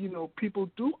maybe people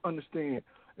do understand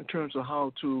in terms of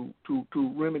how to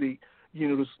remedy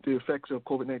the effects of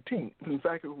COVID-19. In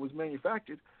fact, if it was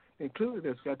manufactured, then clearly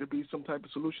there's got to be some type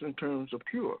of solution in terms of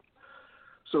cure.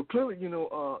 So clearly, I'm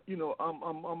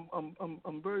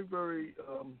very, very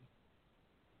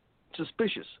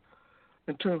suspicious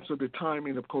in terms of the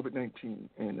timing of COVID-19,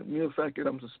 and the mere fact that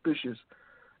I'm suspicious,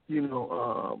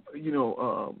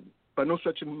 by no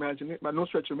stretch of imagination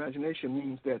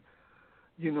means that,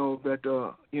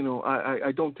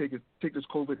 I don't take this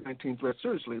COVID-19 threat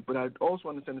seriously. But I also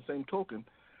understand the same token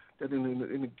that in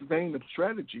the vein of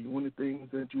strategy, one of the things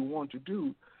that you want to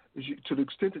do is, to the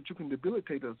extent that you can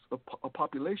debilitate a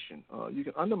population, you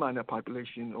can undermine that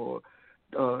population or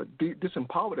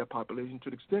disempower that population. To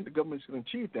the extent the government can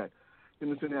achieve that, then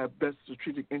it's in their best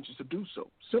strategic interest to do so.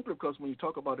 Simply because when you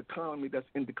talk about an economy that's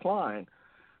in decline,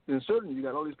 then certainly you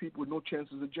got all these people with no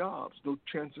chances of jobs, no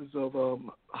chances of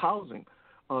housing,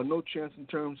 no chance in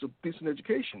terms of decent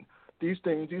education. These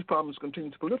problems continue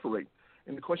to proliferate.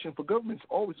 And the question for government is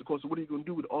always, of course, what are you going to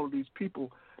do with all of these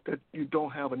people that you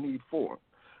don't have a need for?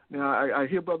 Now, I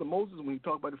hear Brother Moses when he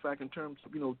talk about the fact in terms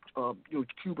of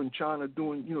Cuba and China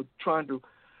doing, trying to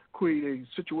create a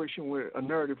situation where a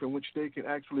narrative in which they can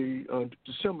actually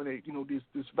disseminate,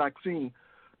 this vaccine,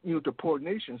 to poor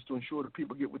nations to ensure that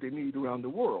people get what they need around the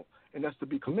world, and that's to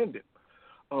be commended.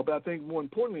 But I think more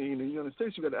importantly, in the United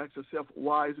States, you got to ask yourself,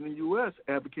 why is in the U.S.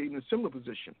 advocating a similar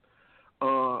position?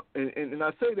 And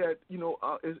I say that,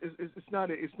 it's not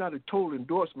a total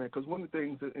endorsement, because one of the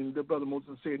things that Brother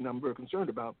Moses said, and I'm very concerned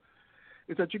about,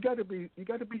 is that you got to be.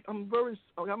 I'm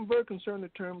very concerned in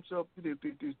terms of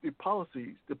the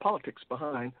policies, the politics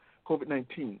behind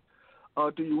COVID-19.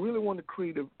 Do you really want to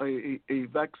create a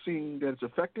vaccine that is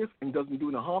effective and doesn't do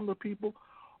no harm to people,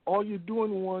 or you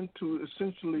doing one to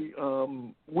essentially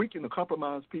weaken or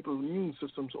compromise people's immune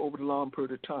systems over the long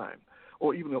period of time?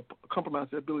 or even compromise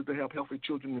their ability to have healthy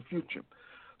children in the future.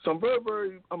 So I'm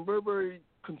very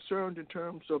concerned in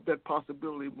terms of that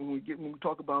possibility when we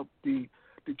talk about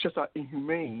just how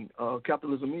inhumane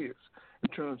capitalism is in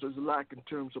terms of the lack in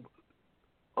terms of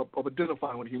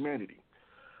identifying with humanity.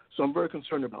 So I'm very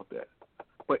concerned about that.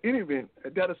 But in any event,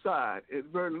 that aside, at the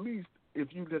very least,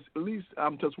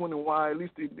 I'm just wondering why at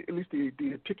least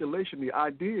the articulation, the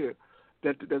idea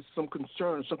that there's some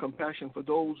concern, some compassion for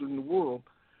those in the world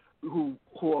who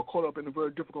are caught up in a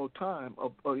very difficult time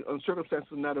of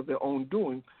circumstances not of their own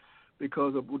doing,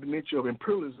 because of the nature of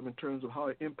imperialism in terms of how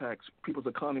it impacts people's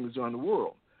economies around the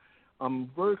world. I'm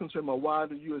very concerned about why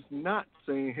the U.S. not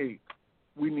saying, hey,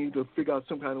 we need to figure out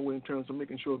some kind of way in terms of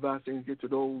making sure vaccines get to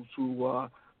those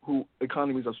who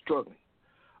economies are struggling.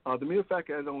 The mere fact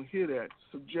that I don't hear that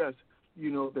suggests,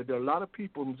 that there are a lot of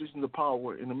people in positions of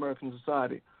power in American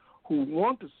society who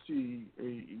want to see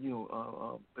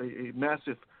a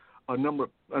massive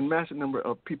number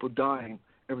of people dying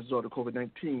as a result of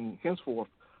COVID-19. Henceforth,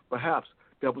 perhaps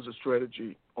that was a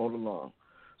strategy all along.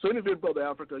 So in the event, Brother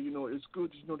Africa, it's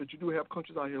good to know that you do have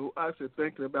countries out here who are actually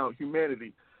thinking about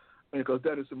humanity, because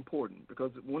that is important.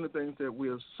 Because one of the things that we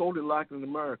are sorely lacking in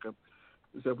America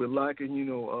is that we're lacking,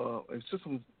 a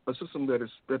system that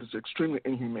is extremely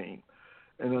inhumane.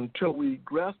 And until we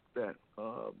grasp that,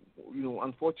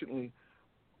 unfortunately,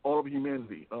 all of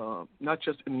humanity, not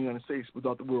just in the United States, but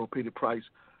throughout the world, pay the price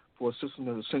for a system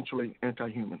that is essentially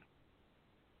anti-human.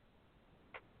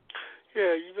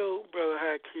 Yeah, Brother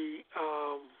Haki,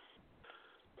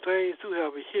 things do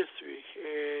have a history,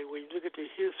 and when you look at the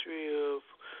history of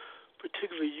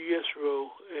particularly U.S.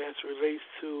 role as it relates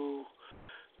to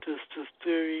this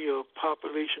theory of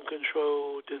population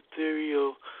control, this theory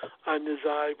of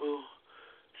undesirable,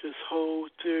 this whole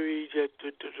theory that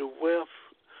the wealth,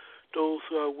 those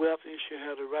who are wealthy should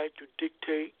have the right to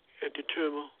dictate and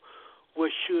determine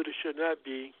what should or should not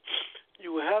be,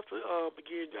 you will have to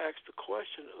begin to ask the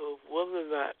question of whether or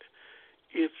not,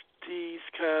 if these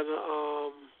kind of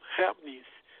happenings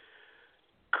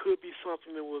could be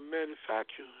something that was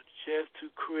manufactured just to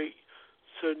create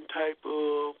certain type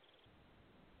of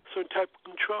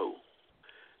control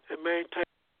and maintain.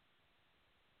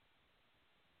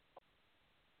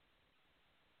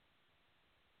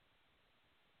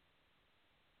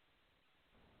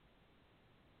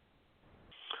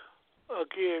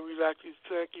 Again, we'd like to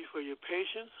thank you for your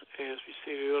patience. As we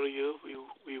said earlier,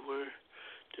 we were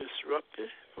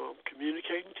disrupted from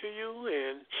communicating to you,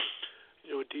 and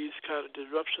these kind of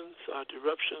disruptions are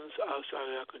disruptions outside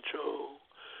of our control.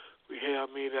 We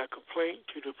have made our complaint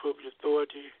to the appropriate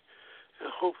authority,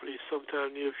 and hopefully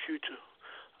sometime near future,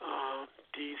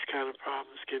 these kind of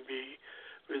problems can be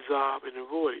resolved and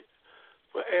avoided.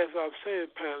 But as I'm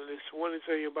saying, panelists, one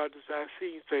thing about this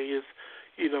vaccine thing is,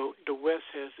 the West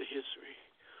has a history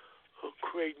of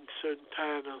creating certain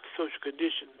kind of social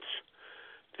conditions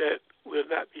that will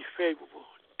not be favorable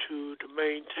to the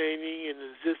maintaining and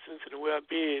existence and the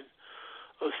well-being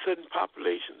of certain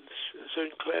populations,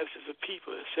 certain classes of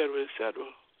people, et cetera, et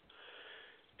cetera.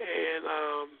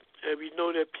 And we know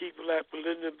that people like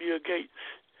Melinda and Bill Gates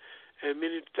and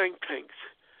many think tanks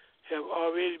have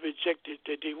already rejected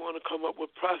that they want to come up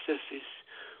with processes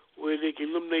where they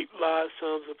can eliminate large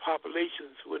sums of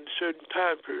populations within a certain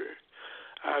time period.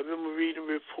 I remember reading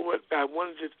a report by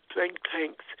one of the think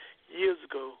tanks years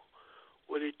ago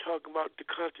where they talk about the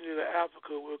continent of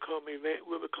Africa will become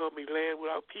a land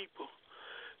without people,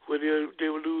 where they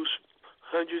will lose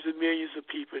hundreds of millions of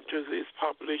people in terms of its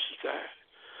population size.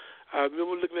 I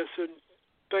remember looking at certain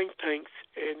think tanks,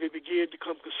 and they began to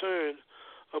become concerned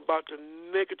about the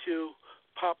negative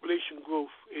population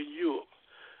growth in Europe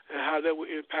and how that will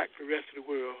impact the rest of the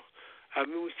world. I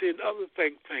remember seeing other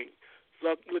think tanks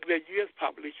looking at U.S.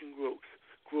 population growth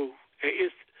and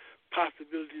its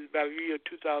possibilities by the year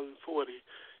 2040.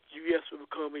 U.S. will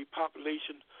become a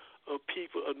population of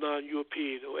people of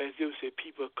non-European, or as they would say,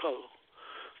 people of color.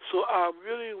 So I'm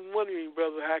really wondering,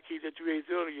 Brother Haki, that you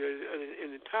raised earlier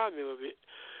in the timing of it,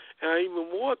 and I'm even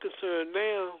more concerned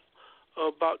now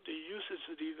about the usage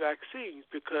of these vaccines,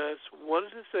 because one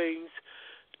of the things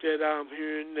that I'm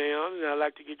hearing now, and I'd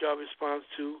like to get your response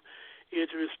to, is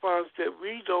the response that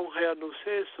we don't have no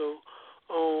say-so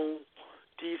on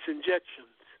these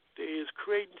injections. There is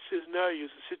creating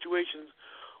scenarios and situations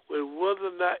where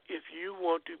whether or not if you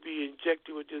want to be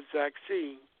injected with this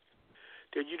vaccine,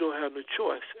 that you don't have no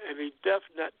choice. And they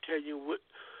definitely not tell you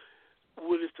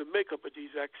what is the makeup of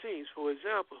these vaccines. For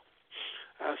example,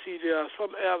 I see there are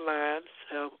some airlines,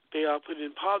 they are putting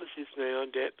in policies now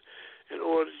that in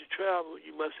order to travel,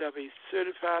 you must have a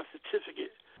certified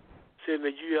certificate saying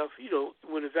that you have,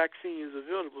 when the vaccine is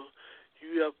available,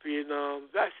 you have been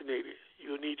vaccinated.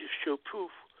 You'll need to show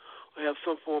proof or have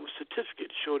some form of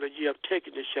certificate to show that you have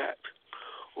taken the shot,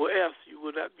 or else you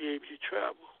will not be able to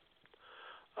travel.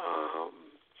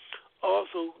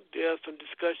 Also, there are some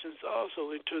discussions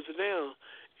also in terms of now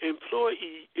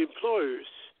employers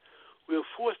will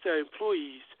force their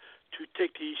employees to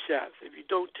take these shots. If you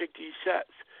don't take these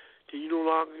shots, then you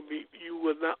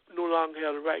will no longer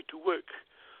have the right to work.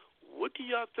 What do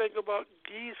y'all think about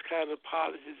these kind of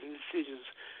policies and decisions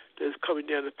that's coming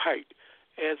down the pipe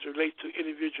as it relates to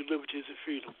individual liberties and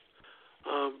freedom?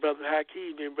 Brother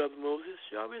Hakeem and Brother Moses,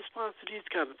 y'all respond to these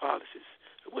kind of policies.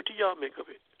 What do y'all make of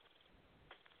it?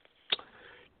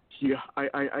 Yeah,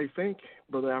 I think,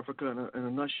 Brother Africa, in a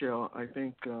nutshell, I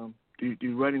think the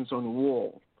writing's on the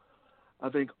wall. I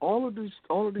think all of these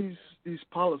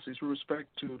policies with respect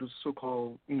to the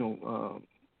so-called,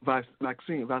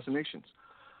 vaccinations,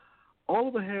 all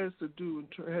of it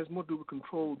has more to do with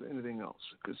control than anything else.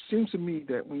 Because it seems to me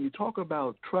that when you talk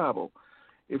about travel,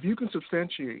 if you can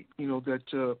substantiate, that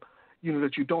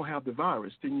you don't have the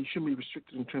virus, then you shouldn't be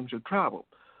restricted in terms of travel.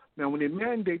 Now, when they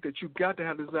mandate that you've got to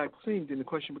have this vaccine, then the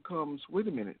question becomes, wait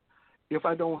a minute, if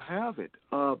I don't have it,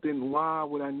 then why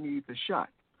would I need the shot?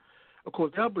 Of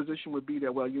course, their position would be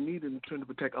that, well, you need it in turn to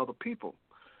protect other people.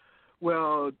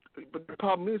 Well, but the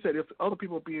problem is that if other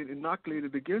people are being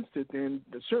inoculated against it, then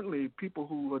certainly people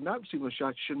who are not receiving a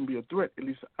shot shouldn't be a threat, at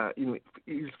least,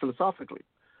 philosophically.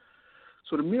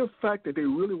 So the mere fact that they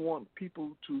really want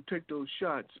people to take those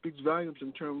shots speaks volumes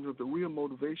in terms of the real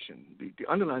motivation, the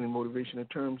underlying motivation in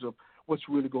terms of what's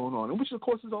really going on, and which, of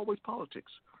course, is always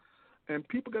politics. And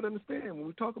people got to understand, when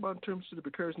we talk about in terms of the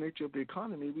precarious nature of the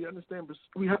economy, people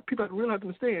have to really have to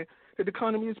understand that the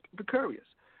economy is precarious.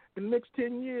 In the next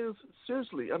 10 years,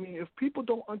 seriously, I mean, if people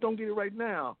don't get it right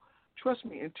now, trust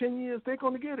me, in 10 years, they're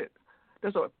going to get it.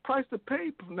 There's a price to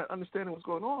pay for not understanding what's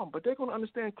going on, but they're going to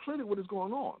understand clearly what is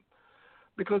going on.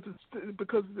 Because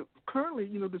currently,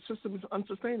 the system is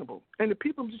unsustainable. And the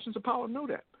people in positions of power know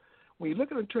that. When you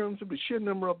look at it in terms of the sheer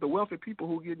number of the wealthy people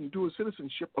who are getting dual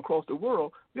citizenship across the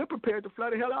world, they're prepared to fly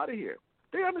the hell out of here.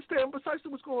 They understand precisely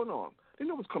what's going on. They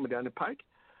know what's coming down the pike.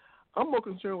 I'm more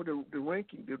concerned with the rank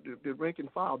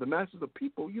and file, the masses of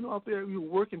people, out there,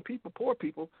 working people, poor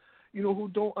people, who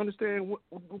don't understand what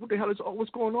the hell is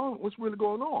what's going on, what's really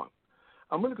going on.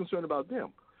 I'm really concerned about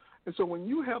them. And so when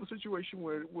you have a situation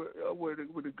where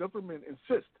the government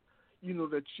insists,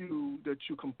 that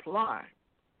you comply,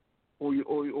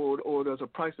 or there's a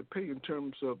price to pay in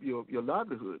terms of your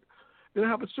livelihood, then I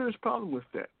have a serious problem with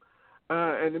that.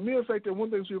 And the mere fact that one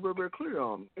thing we're very, very clear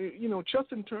on,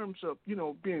 just in terms of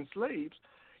being slaves,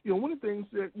 one of the things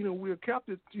that we're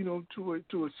captive, to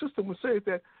a system would say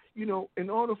that in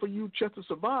order for you just to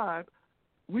survive,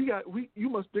 we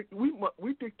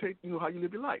dictate how you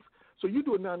live your life. So you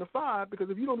do it 9 to 5, because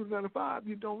if you don't do 9 to 5,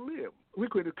 you don't live. We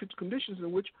create conditions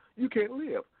in which you can't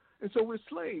live. And so we're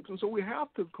slaves, and so we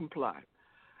have to comply.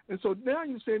 And so now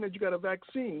you're saying that you got a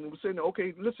vaccine, and we're saying,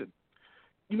 okay, listen,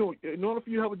 in order for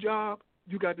you to have a job,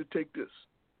 you got to take this.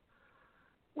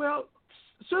 Well,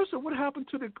 seriously, what happened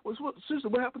to the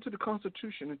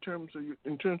Constitution in terms of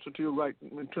your right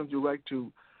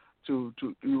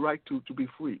to be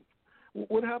free?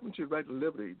 What happened to your right to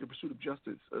liberty, the pursuit of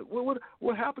justice?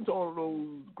 What happened to all of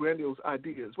those grandiose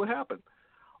ideas? What happened?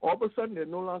 All of a sudden, they're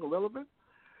no longer relevant.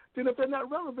 Then, if they're not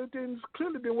relevant, then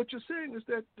clearly, what you're saying is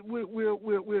that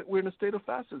we're in a state of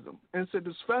fascism, and so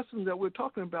this fascism that we're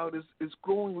talking about is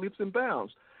growing leaps and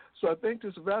bounds. So I think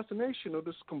this vaccination or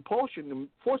this compulsion to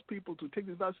force people to take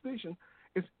this vaccination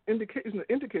is an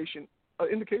indication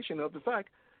of the fact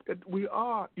that we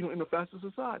are, in a fascist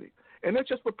society, and that's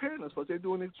just preparing us for it. They're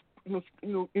doing it,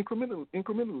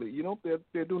 incrementally.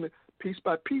 They're doing it piece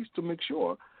by piece to make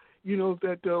sure,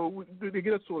 that they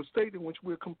get us to a state in which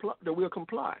we'll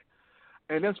comply,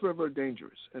 and that's very, very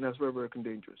dangerous, and that's very, very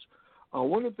dangerous.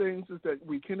 One of the things is that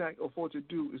we cannot afford to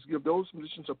do is give those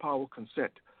positions of power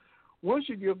consent. Once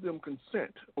you give them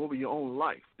consent over your own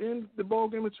life, then the ball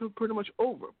game is pretty much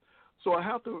over. So I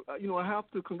have to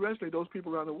congratulate those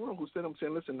people around the world who said, I'm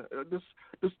saying, listen,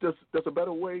 there's a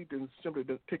better way than simply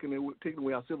taking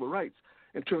away our civil rights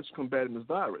in terms of combating this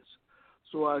virus.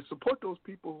 So I support those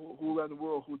people who around the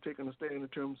world who take a stand in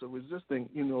terms of resisting,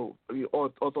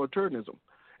 authoritarianism,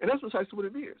 and that's precisely what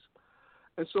it is.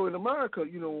 And so in America,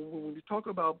 when you talk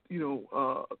about,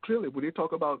 clearly when they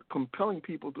talk about compelling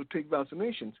people to take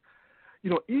vaccinations,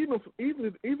 even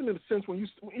in the sense when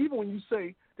you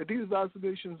say that these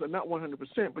vaccinations are not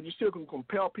 100%, but you still can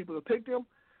compel people to take them,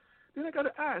 then I got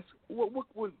to ask, what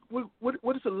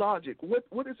is the logic?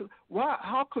 What is it? Why?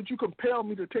 How could you compel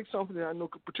me to take something that I know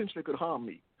potentially could harm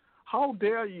me? How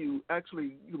dare you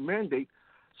actually mandate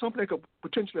something that could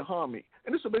potentially harm me?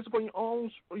 And this is based upon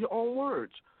your own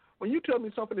words. When you tell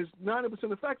me something is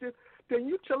 90% effective, then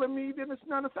you're telling me that it's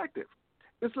not effective.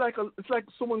 It's like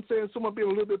someone saying someone being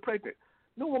a little bit pregnant.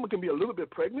 No woman can be a little bit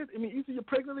pregnant. I mean, either you're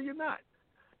pregnant or you're not.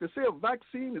 To say a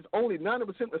vaccine is only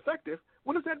 90% effective,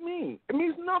 what does that mean? It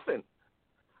means nothing.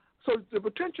 So the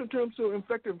potential in terms of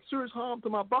inflicting serious harm to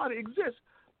my body exists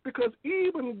because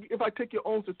even if I take your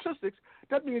own statistics,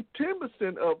 that means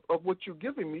 10% of what you're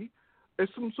giving me is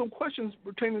some questions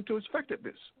pertaining to its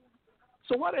effectiveness.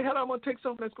 So why the hell am I going to take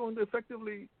something that's going to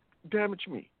effectively damage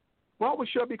me? Why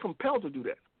should I be compelled to do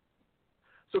that?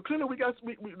 So clearly we got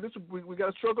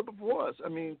a struggle before us. I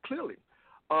mean, clearly.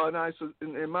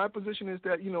 And my position is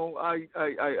that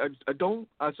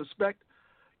I suspect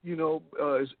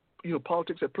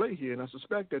politics at play here, and I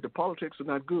suspect that the politics are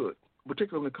not good,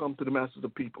 particularly when it comes to the masses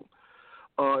of people.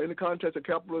 In the context of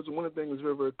capitalism, one of the things is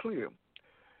very, very clear.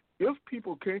 If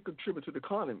people can't contribute to the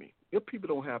economy, if people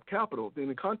don't have capital, then in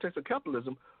the context of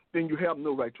capitalism, then you have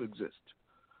no right to exist.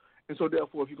 And so,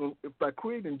 therefore, if by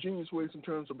creating ingenious ways in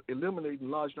terms of eliminating a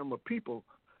large number of people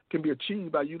can be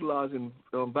achieved by utilizing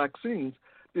vaccines,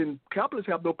 then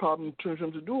capitalists have no problem in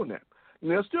terms of doing that.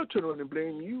 And they'll still turn around and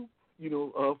blame you,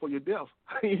 for your death,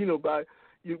 by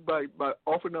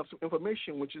offering up some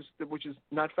information which is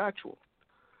not factual.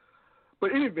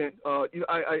 But in any event,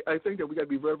 I think that we got to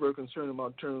be very, very concerned about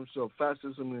in terms of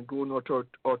fascism and growing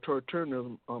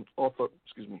authoritarianism. I'm so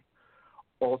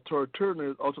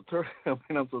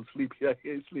sleepy. I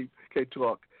can't sleep. Can't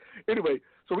talk. Anyway,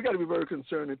 so we got to be very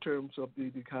concerned in terms of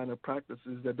the kind of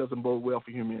practices that doesn't bode well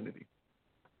for humanity.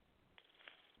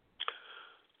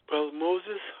 Brother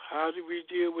Moses, how do we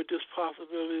deal with this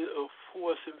possibility of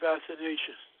forcing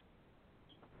vaccination?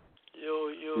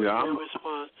 Your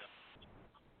response.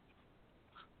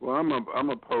 Well, I'm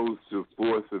opposed to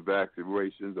forced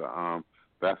vaccinations.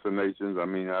 I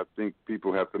mean, I think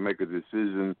people have to make a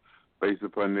decision based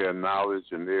upon their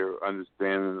knowledge and their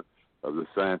understanding of the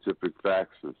scientific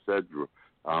facts, etc.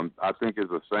 I think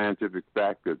it's a scientific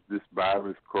fact that this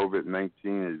virus,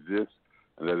 COVID-19, exists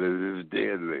and that it is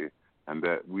deadly, and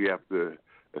that we have to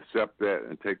accept that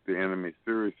and take the enemy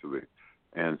seriously.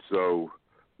 And so,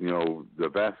 the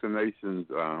vaccinations,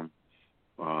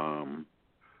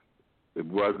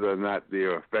 whether or not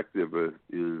they're effective is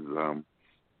an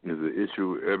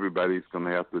issue everybody's going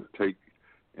to have to take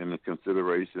into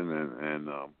consideration and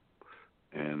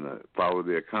follow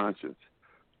their conscience.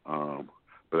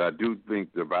 But I do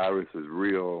think the virus is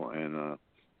real, and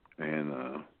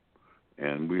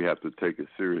we have to take it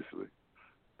seriously.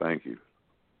 Thank you.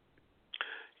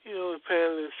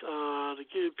 Panelists, to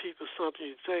give people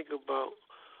something to think about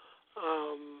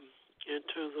in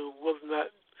terms of whether or not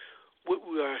what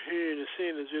we are hearing and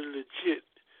seeing is really legit,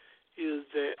 is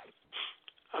that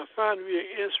I find it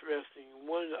really interesting.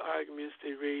 One of the arguments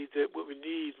they raised that what we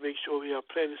need is make sure we have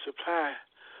plenty of supply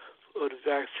of the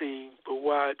vaccine, but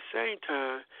while at the same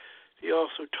time they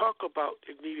also talk about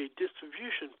they need a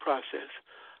distribution process,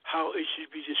 how it should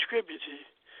be distributed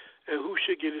and who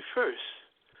should get it first.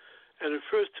 And the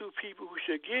first two people who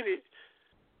should get it,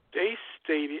 they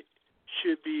stated,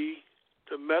 should be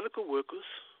the medical workers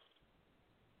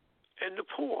and the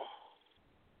poor.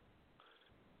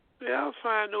 I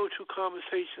find those two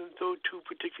conversations, those two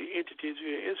particular entities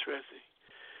very interesting.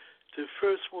 The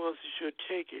first ones that should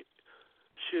take it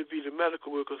should be the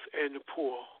medical workers and the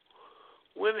poor.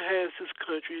 When has this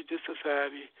country, this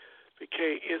society,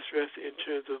 became interested in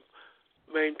terms of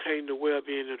maintaining the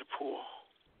well-being of the poor?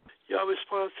 Y'all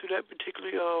response to that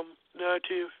particular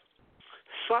narrative?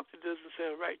 Something doesn't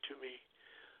sound right to me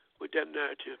with that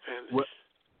narrative, panelists.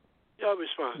 Y'all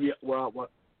response. Yeah, well,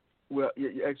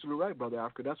 you're absolutely right, Brother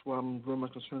Africa. That's why I'm very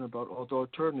much concerned about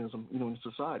authoritarianism, in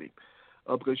society,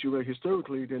 because you're right.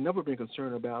 Historically, they've never been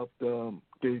concerned about the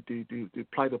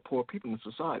plight of poor people in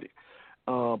society.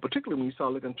 Particularly when you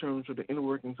start looking in terms of the inner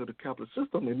workings of the capitalist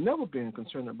system, they've never been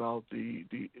concerned about the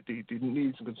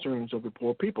needs and concerns of the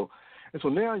poor people. And so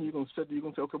now you're going to say, okay,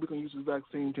 we're going to use this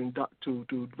vaccine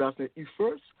to vaccinate you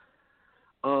first.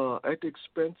 At the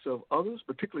expense of others,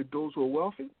 particularly those who are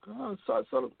wealthy, I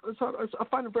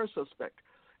find it very suspect.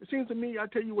 It seems to me, I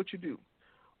tell you what you do.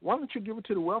 Why don't you give it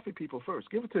to the wealthy people first?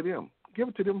 Give it to them. Give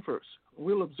it to them first.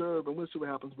 We'll observe and we'll see what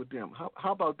happens with them.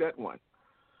 How about that one?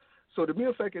 So the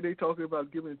mere fact that they're talking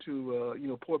about giving it to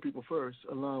poor people first,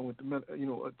 along with the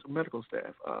medical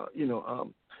staff,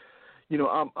 I'm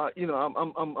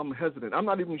hesitant. I'm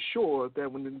not even sure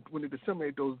that when they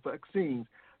disseminate those vaccines,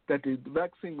 that the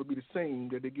vaccine would be the same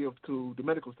that they give to the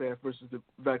medical staff versus the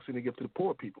vaccine they give to the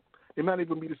poor people. They might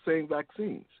even be the same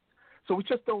vaccines. So we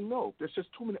just don't know. There's just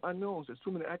too many unknowns. There's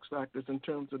too many X factors in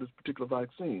terms of this particular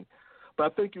vaccine.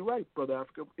 But I think you're right, Brother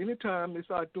Africa. Anytime they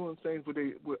start doing things where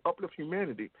they will uplift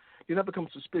humanity, you never become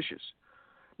suspicious.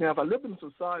 Now, if I lived in a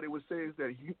society which says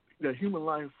that human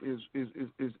life is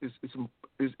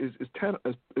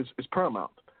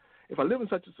paramount, if I live in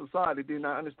such a society, then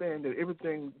I understand that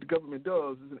everything the government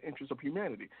does is in the interest of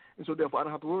humanity, and so therefore I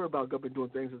don't have to worry about government doing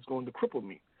things that's going to cripple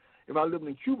me. If I live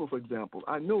in Cuba, for example,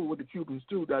 I know what the Cubans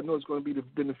do. That I know it's going to be the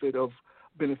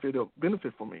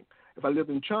benefit for me. If I live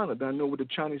in China, then I know what the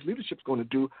Chinese leadership is going to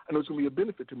do. I know it's going to be a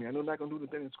benefit to me. I know I'm not going to do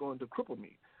the thing that's going to cripple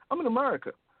me. I'm in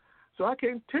America, so I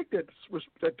can't take that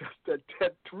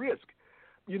risk.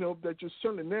 That you're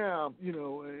certainly now, in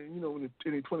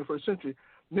the 21st century.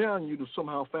 Now you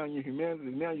somehow found your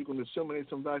humanity. Now you're going to disseminate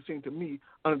some vaccine to me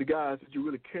under the guise that you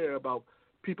really care about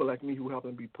people like me who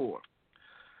happen to be poor.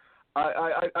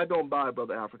 I don't buy it,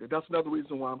 Brother Africa. That's another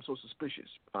reason why I'm so suspicious.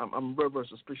 I'm very, very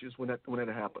suspicious when that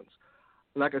happens.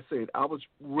 Like I said, I was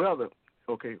rather,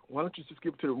 okay, why don't you just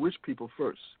give it to the rich people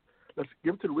first? Let's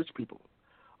give it to the rich people.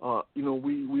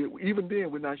 We even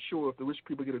then we're not sure if the rich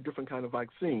people get a different kind of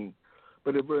vaccine,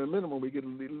 but at very minimum we get at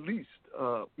least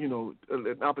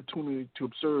an opportunity to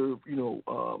observe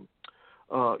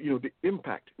the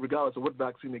impact, regardless of what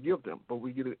vaccine they give them. But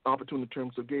we get an opportunity in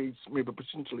terms of gauge maybe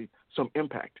potentially some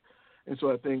impact. And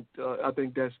so I think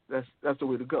that's the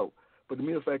way to go. But the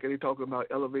mere fact that they're talking about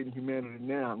elevating humanity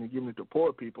now and giving it to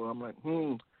poor people, I'm like,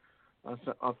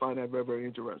 I find that very, very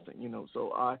interesting.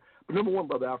 But number one,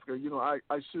 Brother Africa,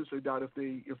 I seriously doubt if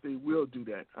they will do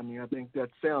that. I mean, I think that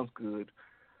sounds good.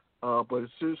 But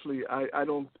seriously, I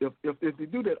don't. If they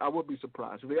do that, I would be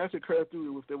surprised. If they actually carry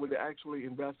through, if they would actually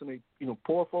vaccinate,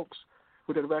 poor folks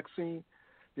with that vaccine,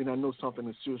 then I know something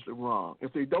is seriously wrong.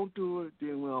 If they don't do it,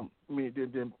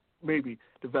 then maybe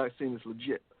the vaccine is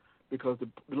legit, because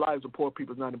the lives of poor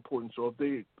people is not important. So if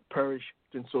they perish,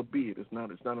 then so be it. It's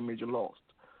not a major loss.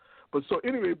 But so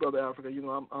anyway, Brother Africa,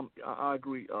 I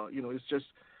agree. It's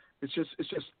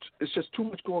just too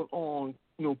much going on,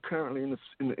 currently in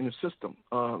the system,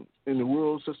 in the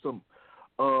world system,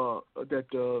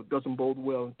 that doesn't bode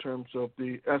well in terms of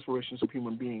the aspirations of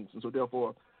human beings. And so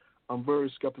therefore, I'm very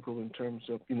skeptical in terms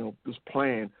of, this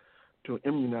plan to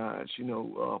immunize,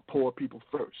 poor people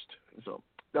first. And so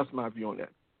that's my view on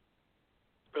that.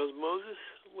 Brother Moses,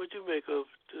 what do you make of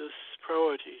this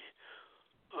priority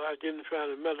of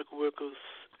identifying the medical workers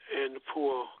and the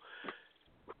poor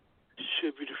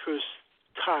should be the first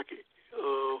target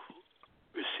of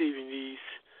receiving these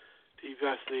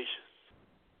vaccinations?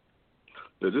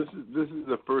 This is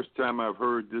the first time I've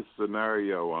heard this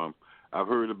scenario. I've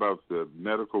heard about the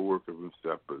medical workers and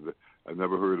stuff, but I've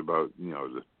never heard about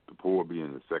the poor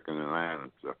being the second in line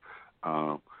and stuff.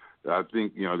 I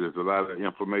think there's a lot of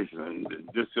information and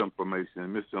disinformation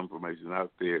and misinformation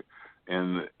out there,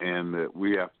 and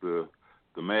we have to.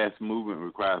 The mass movement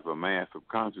requires a mass of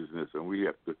consciousness, and we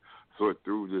have to sort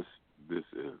through this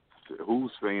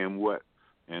who's saying what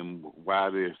and why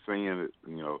they're saying it,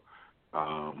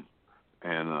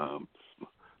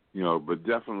 but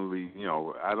definitely,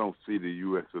 I don't see the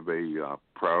U.S. of A.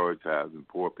 prioritizing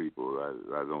poor people.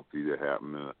 I don't see that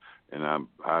happening, and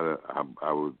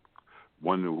I would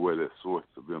wonder where the source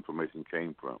of information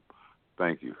came from.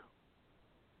 Thank you.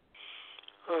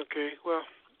 Okay, well,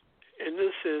 in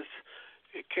this sense,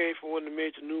 it came from one of the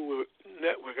major news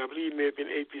networks. I believe it may have been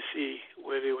ABC,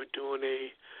 where they were doing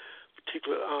a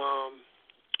particular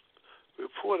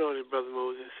report on it, Brother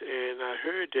Moses, and I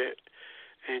heard that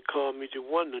and caused me to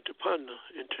wonder, to ponder,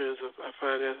 in terms of, I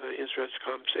find that an interesting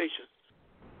conversation.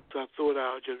 So I thought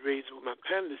I would just raise it with my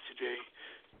panelists today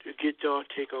to get y'all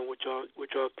take on what y'all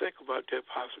think about that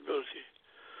possibility.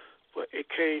 But it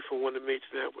came from one of the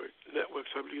major networks,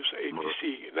 I believe it was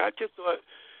ABC. And I just thought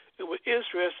it was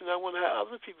interesting. I wonder how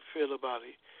other people feel about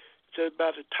it, just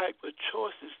about the type of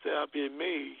choices that are being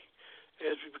made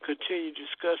as we continue to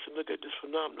discuss and look at this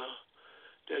phenomenon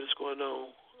that is going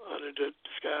on under the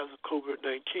disguise of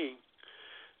COVID-19.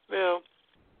 Now,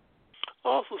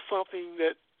 also something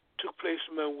that took place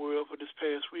in my world for this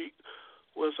past week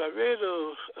was I read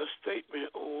a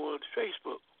statement on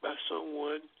Facebook by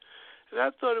someone, and I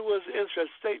thought it was an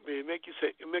interesting statement. It make you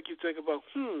think about,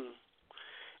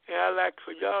 And I'd like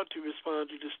for y'all to respond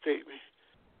to this statement.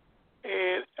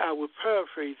 And I would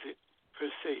paraphrase it per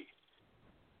se.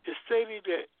 It stated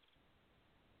that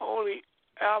only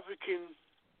African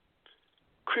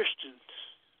Christians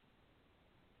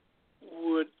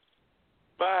would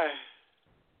buy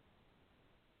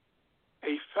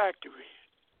a factory,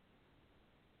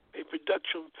 a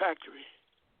production factory,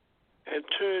 and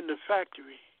turn the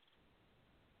factory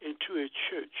into a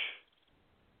church,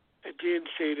 and then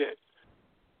say that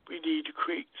we need to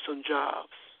create some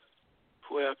jobs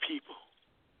for our people.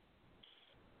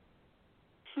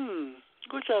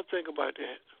 What y'all think about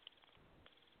that?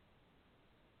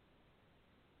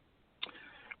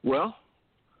 Well,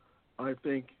 I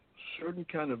think certain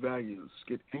kind of values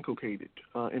get inculcated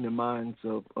in the minds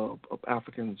of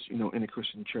Africans, in the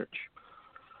Christian church.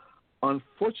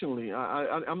 Unfortunately,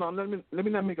 let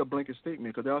me not make a blanket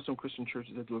statement, because there are some Christian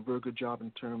churches that do a very good job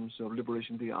in terms of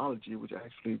liberation theology, which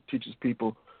actually teaches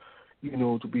people,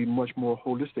 to be much more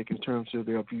holistic in terms of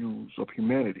their views of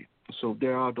humanity. So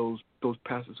there are those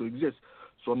pastors who exist.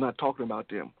 So I'm not talking about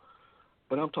them,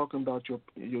 but I'm talking about your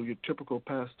typical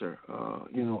pastor,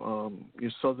 your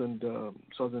southern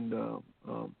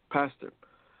pastor,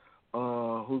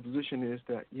 whose position is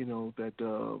that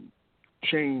that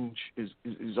change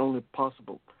is only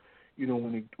possible,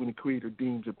 when the Creator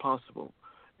deems it possible,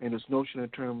 and this notion in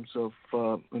terms of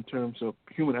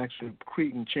human actually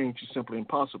creating change is simply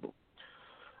impossible.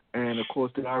 And of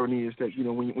course, the irony is that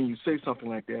when you say something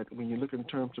like that, when you look in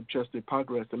terms of just the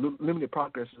progress, the limited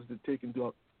progresses that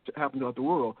happen throughout the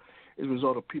world, is a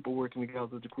result of people working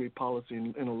together to create policy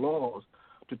and laws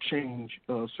to change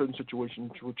certain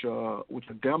situations which are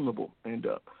damnable. And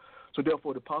so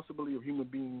therefore, the possibility of human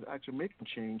beings actually making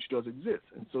change does exist.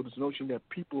 And so this notion that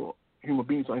human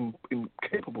beings are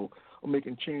incapable of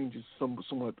making change is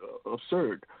somewhat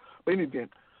absurd. But in any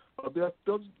event, there are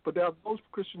those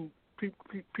Christian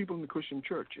people in the Christian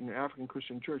church, in the African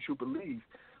Christian church, who believe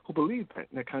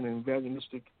that kind of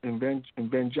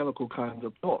evangelical kind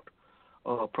of thought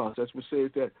process, which says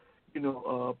that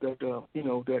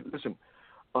listen,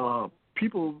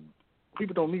 people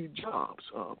don't need jobs.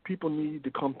 People need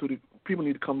to come to the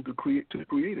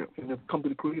Creator, and if come to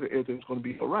the Creator, everything's going to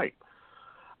be all right.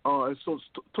 And so it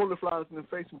totally flies in the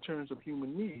face in terms of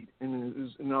human need, and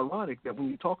it's ironic that when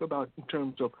you talk about in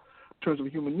terms of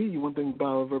human need, one thing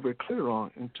Bible very, very clear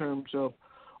on in terms of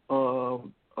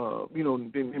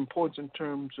the importance in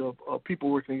terms of people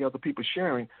working together, people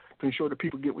sharing to ensure that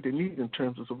people get what they need in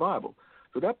terms of survival.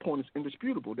 So that point is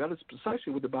indisputable. That is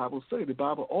precisely what the Bible says. The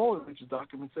Bible, all religious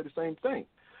documents say the same thing.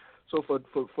 So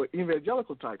for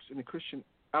evangelical types in the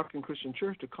African Christian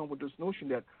church to come with this notion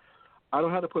that I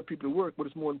don't have to put people to work, but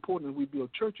it's more important that we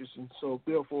build churches, and so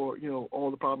therefore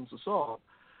all the problems are solved,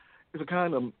 is a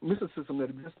kind of mysticism that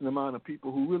exists in the mind of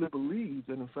people who really believe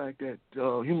that, in fact, that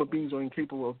human beings are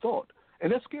incapable of thought.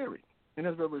 And that's scary. And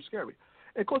that's very, very scary.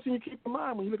 And, of course, you keep in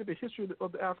mind when you look at the history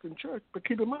of the African church, but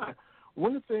keep in mind,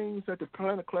 one of the things that the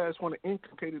planet class want to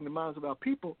inculcate in the minds of our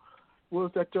people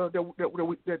was that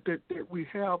we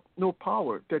have no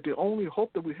power, that the only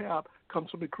hope that we have comes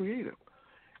from the Creator.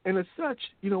 And as such,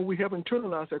 we have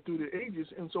internalized that through the ages,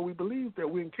 and so we believe that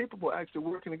we're incapable of actually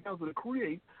working together to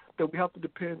create, that we have to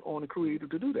depend on the Creator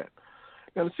to do that.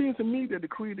 Now, it seems to me that the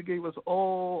Creator gave us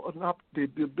all the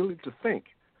ability to think.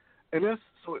 And that's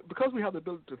so because we have the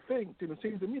ability to think, then it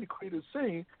seems to me the Creator is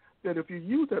saying that if you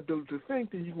use that ability to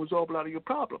think, then you can resolve a lot of your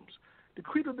problems. The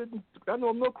Creator didn't, I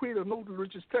know no Creator, no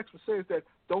religious text that says that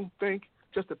don't think,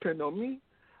 just depend on me.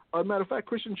 As a matter of fact,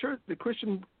 Christian church, the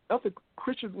Christian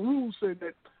rules say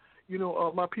that,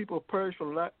 my people perish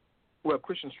from lack. Well,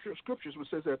 Christian scriptures which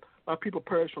says that my people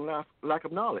perish from lack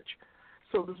of knowledge.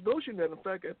 So this notion that, in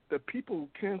fact, that people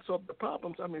can't solve the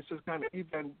problems, it's just kind of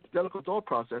evangelical thought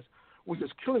process, which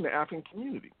is killing the African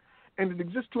community. And it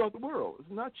exists throughout the world. It's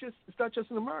not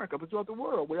just in America, but throughout the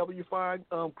world. Wherever you find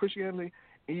Christianity,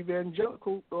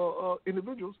 evangelical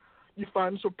individuals, you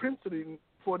find this propensity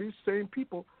for these same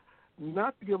people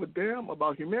not to give a damn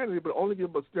about humanity, but only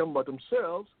give a damn about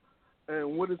themselves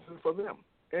and what is it for them.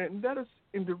 And that is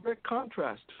in direct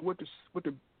contrast to what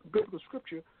the biblical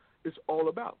scripture is all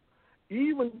about.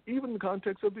 Even in the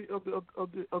context of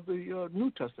the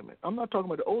New Testament. I'm not talking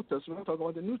about the Old Testament. I'm talking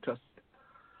about the New Testament.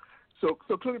 So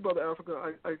clearly, Brother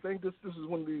Africa, I think this is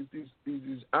one of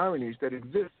these ironies that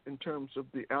exist in terms of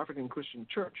the African Christian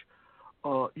church.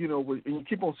 And you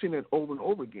keep on seeing it over and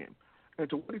over again. And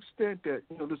to what extent that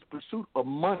this pursuit of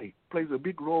money plays a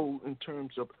big role in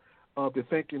terms of the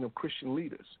thinking of Christian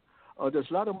leaders. There's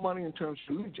a lot of money in terms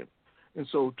of religion. And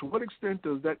so to what extent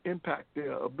does that impact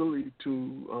their ability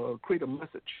to create a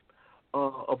message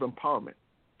of empowerment?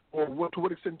 Or to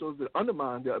what extent does it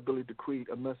undermine their ability to create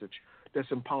a message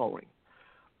that's empowering?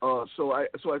 So I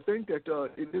think that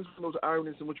it is one of those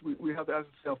ironies in which we have to ask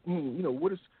ourselves,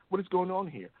 what is going on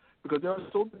here? Because there are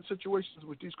so many situations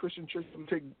with these Christian churches who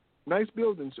take nice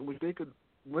buildings in which they could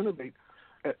renovate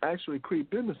and actually create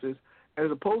businesses, as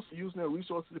opposed to using their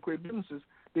resources to create businesses,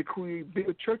 they create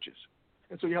bigger churches.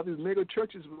 And so you have these mega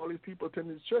churches with all these people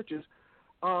attending these churches,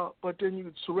 but then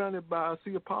you're surrounded by a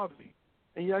sea of poverty.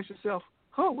 And you ask yourself,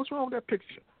 what's wrong with that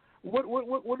picture?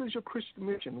 what is your Christian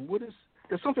mission?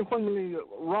 There's something fundamentally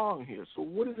wrong here. So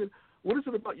what is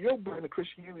it about your brand of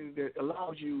Christianity that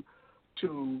allows you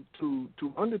to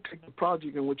undertake the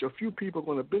project in which a few people are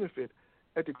going to benefit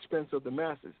at the expense of the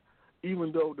masses,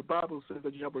 even though the Bible says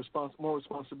that you have more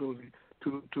responsibility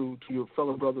to your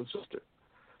fellow brother and sister?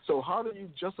 So how do you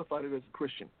justify it as a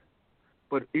Christian?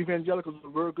 But evangelicals do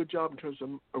a very good job in terms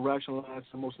of rationalizing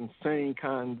the most insane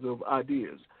kinds of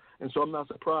ideas. And so I'm not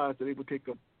surprised that they would take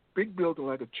a big building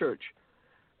like a church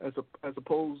as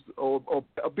opposed, or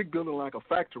a big building like a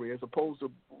factory, as opposed to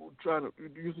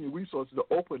using your resources to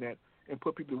open that and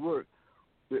put people to work.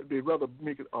 They'd rather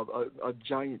make it a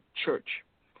giant church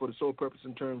for the sole purpose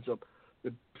in terms of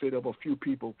the benefit of a few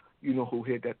people, who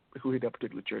head that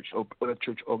particular church or that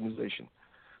church organization.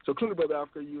 So clearly, Brother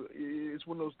Africa, it's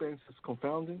one of those things that's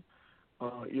confounding.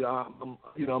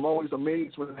 I'm always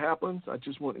amazed when it happens. I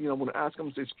just want to ask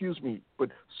them, say, excuse me,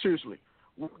 but seriously,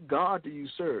 what God do you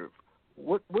serve?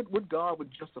 What God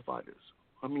would justify this?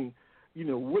 I mean,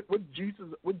 what Jesus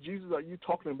are you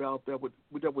talking about that would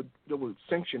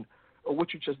sanction or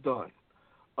what you just done?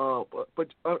 But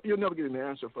you'll never get an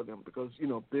answer for them because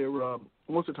they're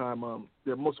most of the time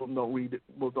most of them don't read,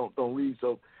 don't read,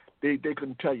 so they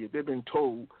couldn't tell you. They've been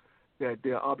told that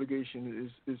their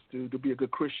obligation is to be a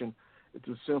good Christian,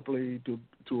 to simply to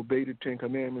obey the Ten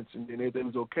Commandments, and then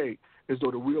everything's okay, as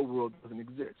though the real world doesn't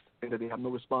exist and that they have no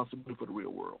responsibility for the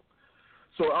real world.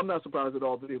 So I'm not surprised at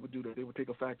all that they would do that. They would take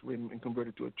a factory and convert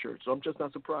it to a church. So I'm just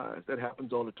not surprised. That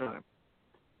happens all the time.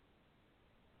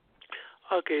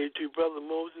 Okay, to Brother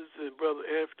Moses and Brother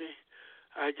Anthony,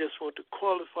 I just want to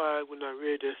qualify when I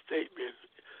read that statement.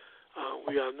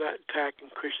 We are not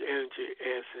attacking Christianity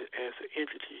as an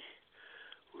entity.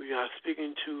 We are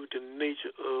speaking to the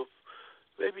nature of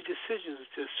maybe decisions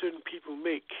that certain people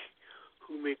make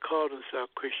who may call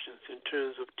themselves Christians in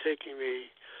terms of taking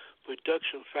a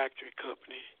production factory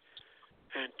company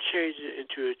and changing it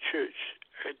into a church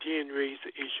and then raise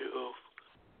the issue of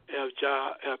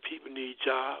our people need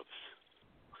jobs.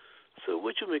 So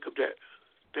what you make of that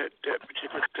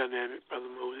particular dynamic, Brother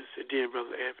Moses, and then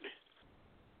Brother Anthony?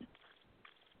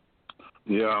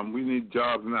 Yeah, we need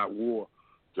jobs, not war.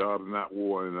 Jobs, not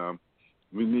war, and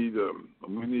we need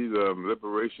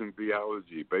liberation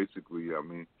theology. Basically, I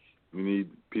mean, we need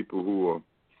people who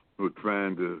are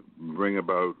trying to bring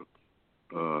about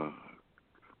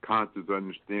conscious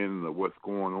understanding of what's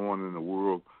going on in the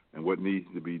world and what needs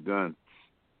to be done.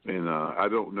 And I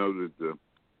don't know that the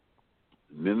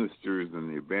ministers and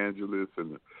the evangelists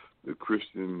and the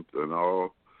Christians and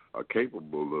all are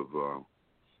capable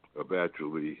of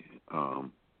actually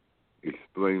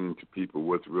explaining to people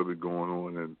what's really going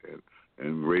on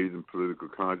and raising political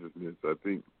consciousness. I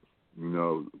think,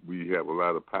 we have a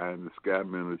lot of pie in the sky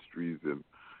ministries and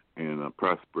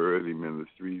prosperity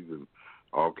ministries and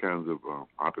all kinds of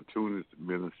opportunist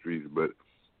ministries, but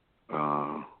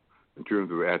in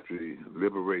terms of actually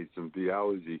liberation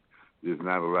theology, there's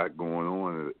not a lot going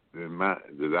on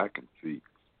that I can see.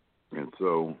 And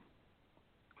so,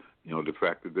 the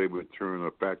fact that they would turn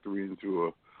a factory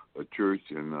into a church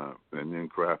and then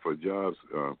cry for jobs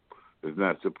is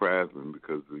not surprising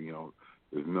because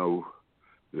there's no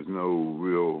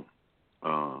real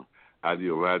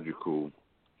ideological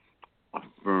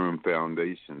firm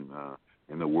foundation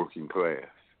in the working class.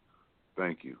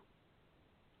 Thank you.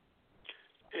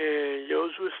 And your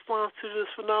response to this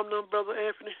phenomenon, Brother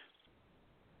Anthony?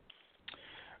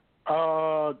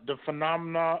 The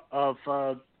phenomena of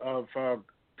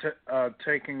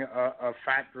taking a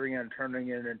factory and turning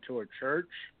it into a church.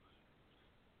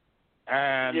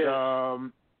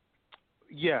 And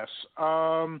yes,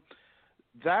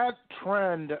 that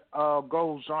trend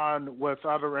goes on with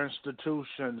other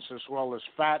institutions as well as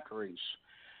factories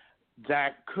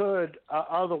that could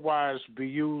otherwise be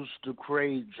used to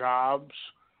create jobs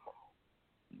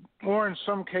or in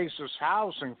some cases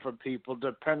housing for people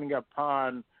depending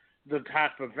upon the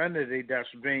type of entity that's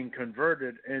being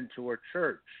converted into a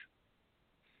church.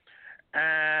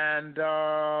 And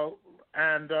the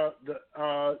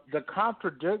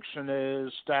contradiction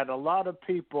is that a lot of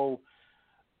people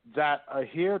that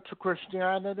adhere to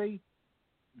Christianity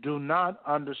do not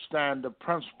understand the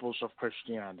principles of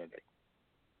Christianity.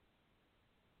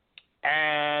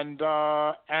 And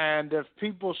if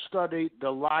people study the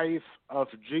life of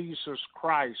Jesus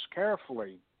Christ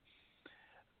carefully,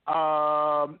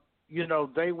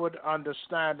 they would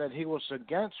understand that he was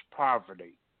against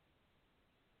poverty.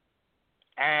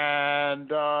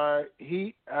 And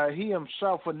he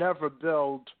himself would never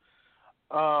build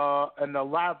an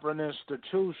elaborate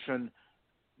institution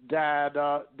that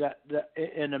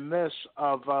in the midst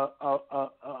of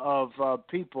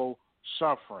people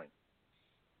suffering.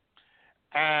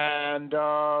 And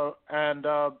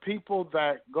people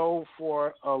that go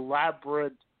for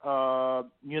elaborate,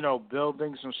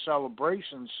 buildings and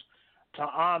celebrations to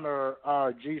honor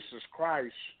Jesus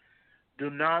Christ do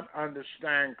not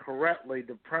understand correctly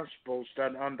the principles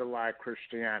that underlie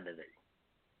Christianity,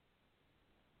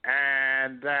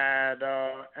 and that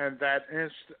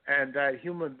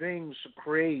human beings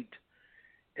create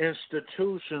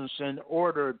institutions in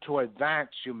order to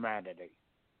advance humanity,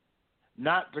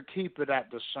 not to keep it at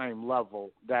the same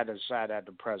level that it's at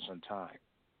the present time.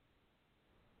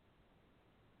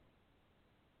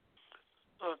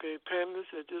 Okay,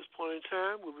 panelists, at this point in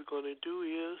time, what we're going to do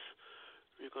is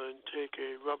we're going to take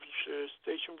a Robinson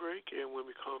station break, and when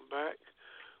we come back,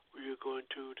 we are going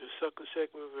to the second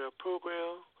segment of our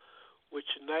program, which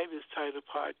tonight is titled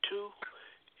Part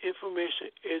 2, Information,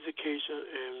 Education,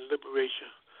 and Liberation.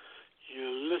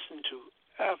 You're listening to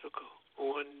Africa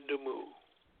on the Move.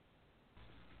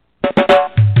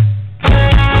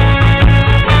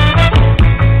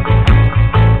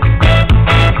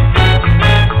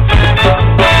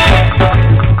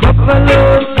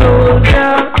 Buffalo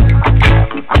soldier,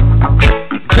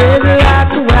 dreaded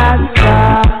like a white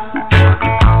star.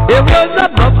 There was a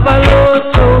buffalo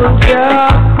soldier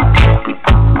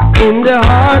in the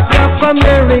heart of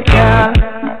America,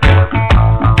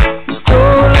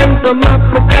 stolen from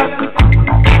Africa,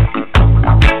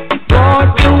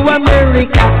 brought to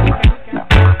America,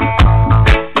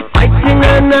 fighting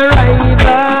an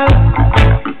arrival,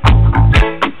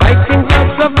 fighting for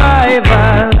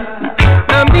survival.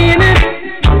 I mean it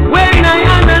when I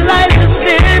analyze the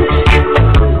sin.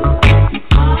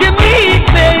 Give me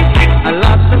faith, I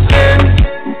lost the sin.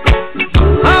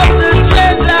 How to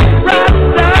tread like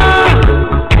Rasta.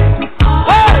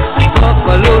 Oh,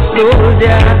 buffalo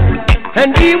soldier,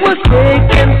 and he was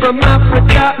taken from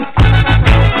Africa,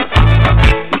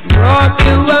 brought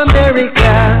to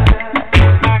America,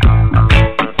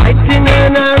 fighting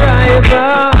an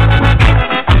arrival,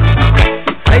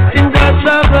 fighting for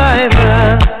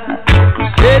survival.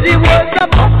 Said he was a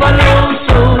buffalo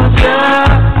soldier,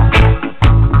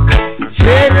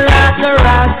 tread like a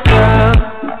Rasta.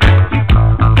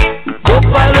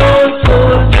 Buffalo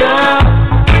soldier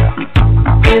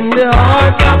in the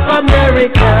heart of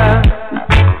America.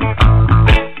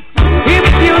 If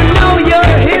you know your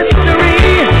history,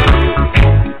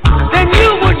 then you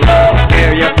would know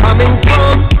where you're coming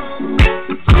from.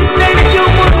 Then you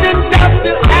wouldn't have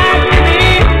to ask me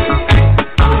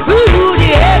who the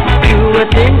heck you were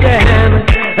thinking.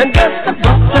 And that's the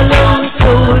buffalo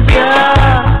soldier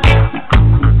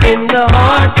in the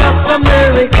heart of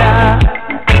America,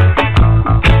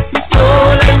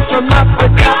 stolen from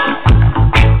Africa,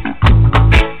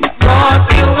 brought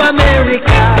to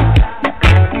America.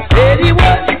 Said he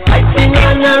was fighting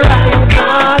on a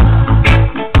rival,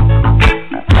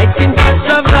 fighting for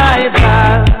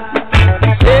survival.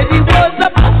 Said he was a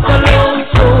buffalo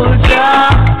soldier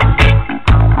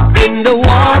in the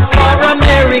war for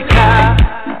America.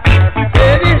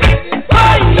 Said he,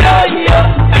 why yo yo,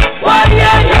 why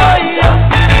yo yo yo,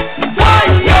 why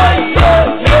yo yo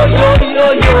yo yo yo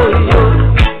yo yo,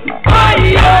 why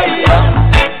yo yo,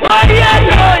 why yo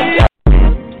yo yo.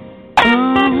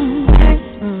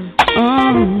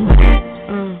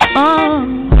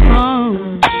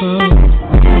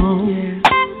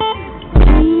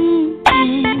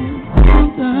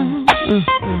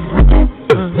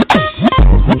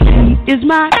 Is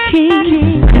my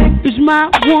king, is my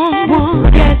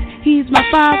one. Yes, he's my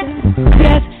father.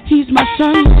 Yes, he's my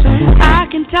son. I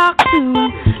can talk to him,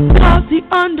 cause he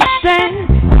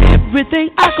understands everything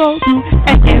I go through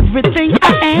and everything I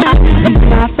am. He's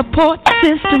my support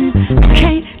system,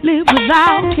 can't live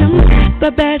without him.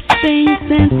 The best thing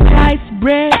since sliced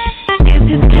bread is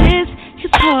his kiss,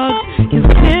 his hugs, his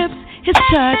lips, his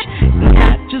touch. And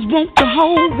I just want the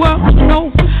whole world to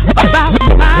know about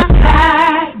my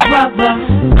black brother.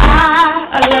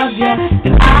 I love you,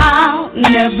 and I'll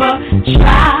never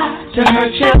try to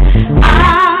hurt you.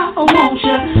 I want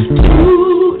you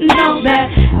to know that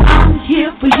I'm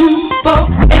here for you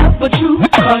forever true.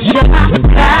 Cause you're my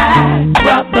black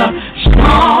brother,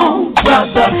 strong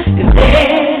brother, and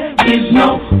there is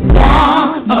no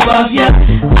one above you.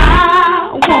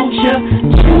 I want you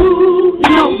to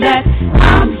know that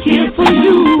I'm here for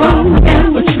you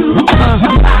forever true.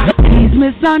 He's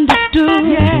misunderstood.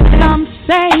 Some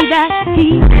say that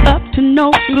he's up to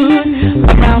no good.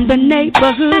 Around the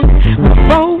neighborhood,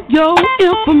 for your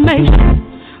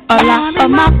information, a lot of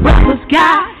my brothers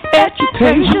got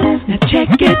education. Now check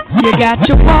it, you got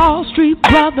your Wall Street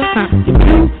brother, your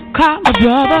blue collar,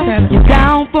 brother. You're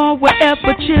down for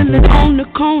whatever, chillin' on the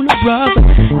corner, brother.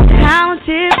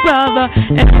 Talented brother,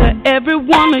 and to every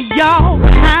one of y'all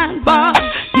behind bars,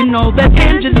 you know that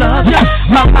Angie loves you,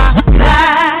 my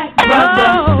black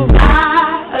brother. I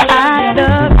love you.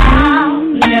 I'll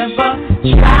never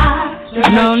try to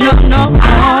hurt you. No.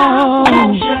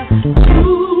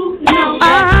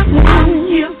 I'm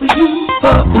here for you,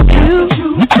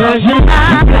 'cause you're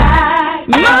my brother.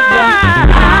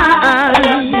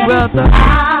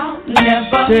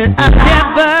 I'll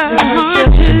never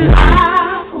hurt you.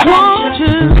 Want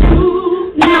you to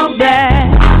know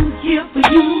that I'm here for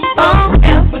you.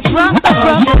 Forever,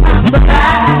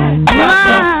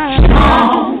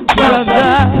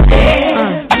 brother.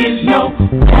 There is no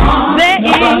one.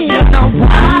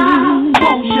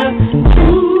 Want you to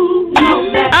know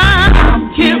that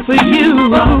I'm here for you.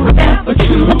 Forever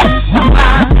true.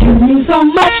 You mean so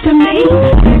much to me.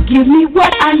 You give me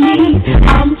what I need.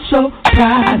 I'm so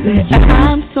proud.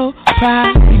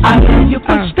 I love you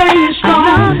for staying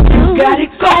strong. You got it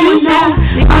going on.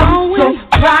 I'm so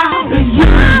proud of you.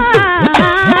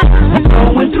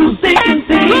 Going through thick and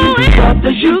thin,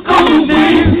 brothers, you gonna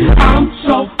win. I'm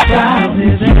so proud of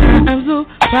you.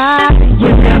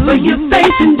 Whenever you're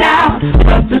facing doubt,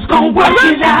 brothers gonna work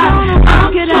it out.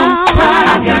 I'm so proud.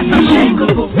 I got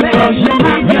unshakable faith. You're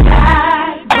my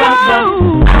brother.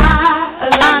 I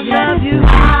love you.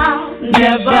 I'll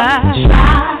never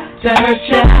try to hurt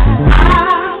you. I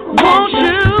want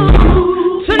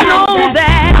you to know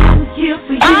that I'm here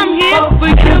for you.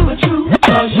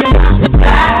 'Cause you're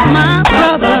my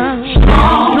brother,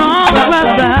 strong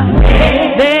brother.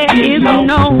 There is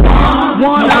no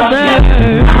one other.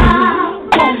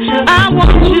 I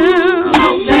want you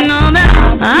to know that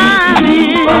I'm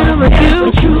here for you.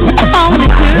 Only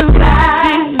you.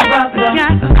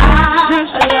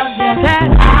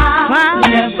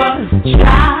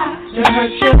 To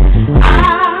hurt you, I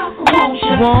want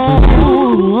you to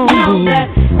know that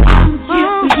I'm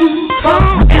here for you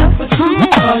forever true.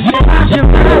 'Cause you're my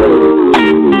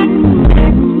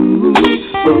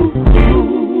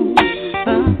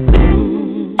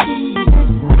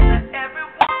every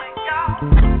one of y'all,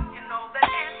 you know that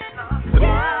it's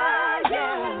love.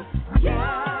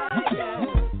 Yeah.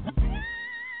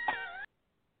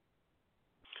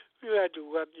 We'd like to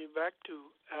welcome you back to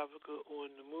Africa on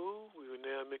the Move. We will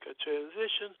now make a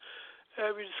transition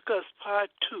as we discuss part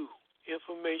 2,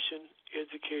 information,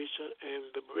 education, and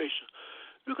liberation.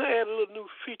 We're going to add a little new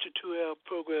feature to our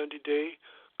program today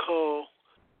called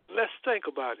Let's Think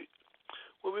About It.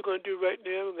 What we're going to do right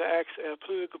now, we're going to ask our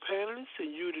political panelists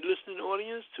and you, the listening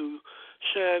audience, to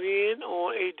chime in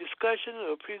on a discussion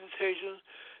or presentation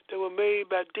that were made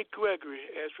by Dick Gregory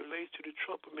as relates to the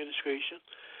Trump administration.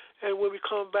 And when we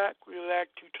come back, we'd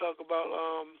like to talk about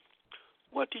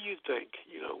what do you think?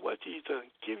 What do you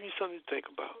think? Give you something to think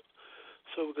about.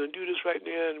 So we're going to do this right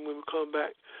now, and when we come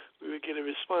back, we will get a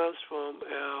response from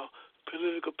our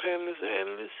political panelists and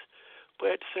analysts.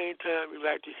 But at the same time, we'd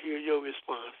like to hear your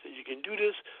response. And you can do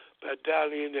this by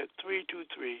dialing in at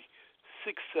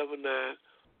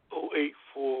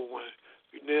 323-679-0841.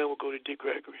 Now we'll go to Dick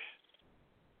Gregory.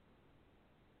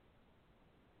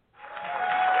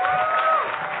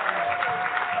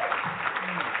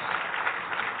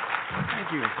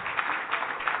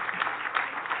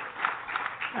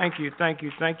 Thank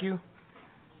you.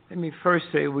 Let me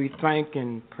first say we thank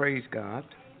and praise God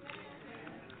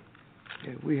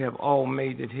that we have all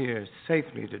made it here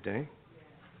safely today.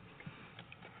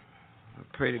 I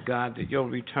pray to God that your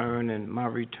return and my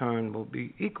return will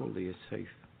be equally as safe.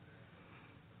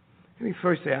 Let me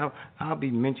first say I'll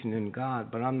be mentioning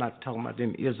God, but I'm not talking about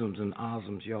them isms and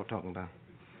osms y'all talking about.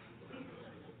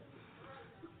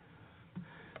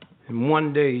 And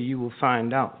one day you will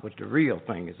find out what the real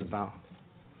thing is about.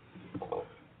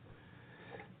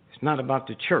 It's not about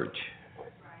the church.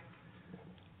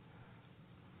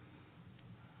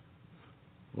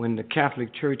 When the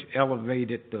Catholic Church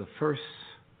elevated the first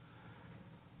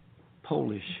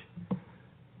Polish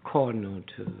cardinal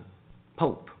to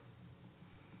Pope,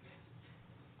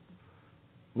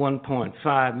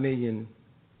 1.5 million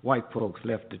white folks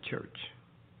left the church.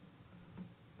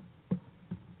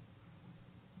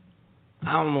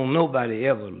 I don't know nobody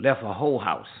ever left a whole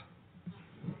house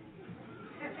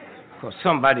because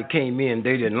somebody came in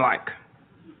they didn't like.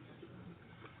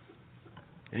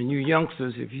 And you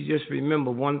youngsters, if you just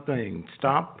remember one thing,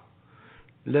 stop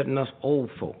letting us old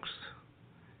folks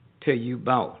tell you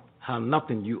about how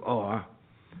nothing you are,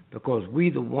 because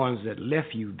we the ones that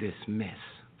left you this mess.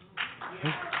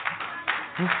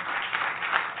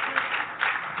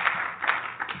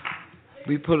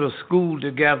 We put a school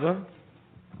together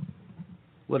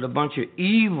with a bunch of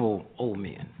evil old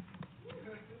men.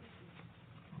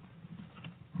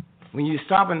 When you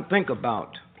stop and think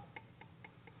about,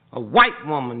 a white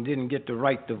woman didn't get the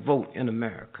right to vote in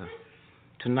America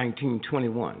to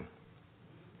 1921.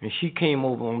 And she came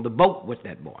over on the boat with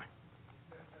that boy.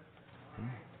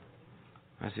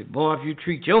 I said, boy, if you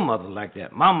treat your mother like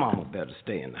that, my mama better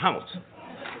stay in the house.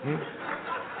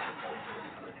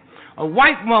 A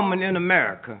white woman in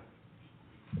America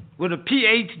with a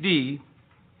PhD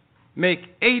make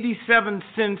 87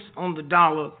 cents on the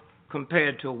dollar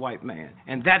compared to a white man.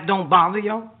 And that don't bother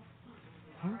y'all?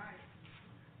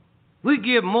 We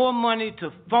give more money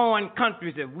to foreign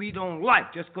countries that we don't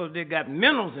like just because they got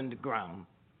minerals in the ground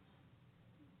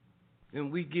than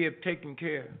we give taking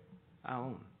care of our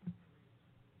own.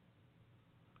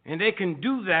 And they can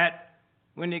do that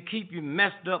when they keep you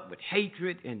messed up with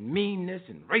hatred and meanness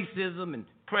and racism and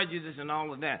prejudice and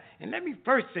all of that. And let me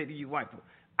first say to you white folks,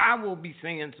 I will be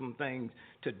saying some things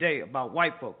today about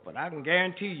white folk, but I can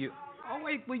guarantee you, oh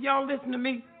wait, will y'all listen to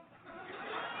me?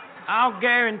 I'll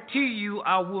guarantee you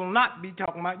I will not be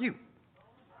talking about you.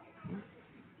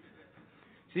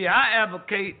 See, I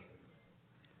advocate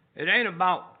it ain't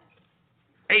about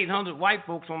 800 white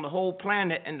folks on the whole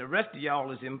planet and the rest of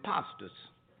y'all is imposters.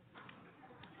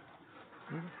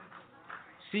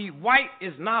 See, white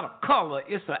is not a color,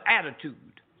 it's an attitude.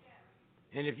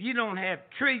 And if you don't have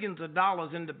trillions of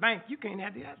dollars in the bank, you can't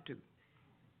have the attitude.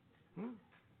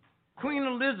 Queen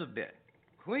Elizabeth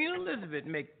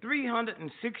make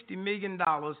 $360 million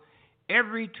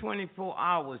every 24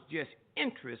 hours just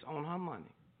interest on her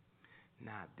money.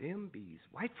 Now, them bees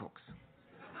white folks.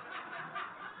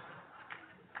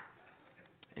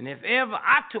 And if ever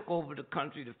I took over the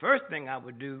country, the first thing I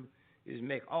would do is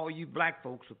make all you black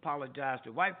folks apologize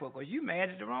to white folks because you mad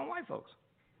at the wrong white folks.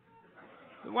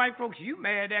 The white folks you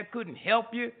mad at couldn't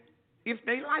help you if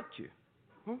they liked you.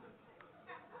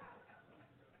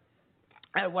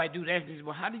 I had a white dude ask me,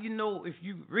 well, how do you know if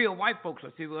you real white folks? I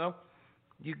said, well,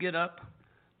 you get up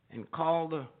and call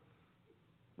the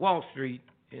Wall Street,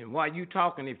 and while you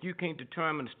talking, if you can't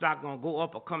determine the stock going to go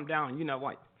up or come down, you're not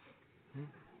white.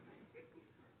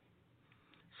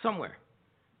 Somewhere.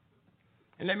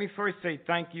 And let me first say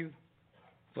thank you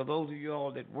for those of you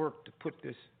all that worked to put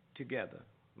this together.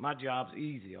 My job's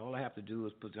easy. All I have to do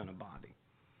is present a body.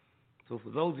 So for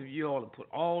those of you all that put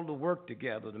all the work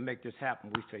together to make this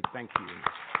happen, we say thank you. Thank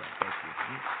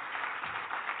you.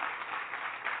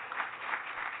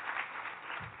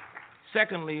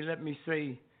 Secondly, let me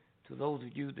say to those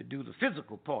of you that do the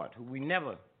physical part, who we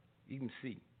never even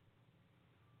see.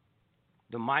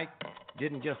 The mic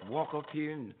didn't just walk up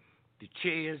here, and the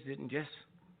chairs didn't just.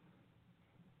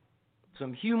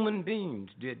 Some human beings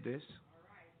did this.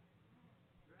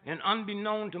 And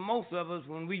unbeknown to most of us,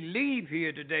 when we leave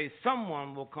here today,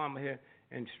 someone will come here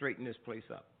and straighten this place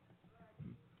up.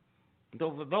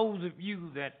 So for those of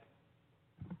you that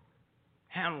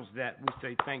handles that, we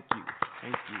say thank you,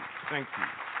 thank you, thank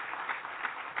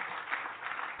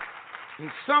you.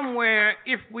 And somewhere,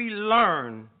 if we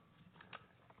learn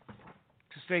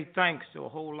to say thanks to a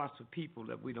whole lot of people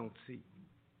that we don't see.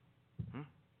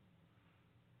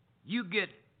 You get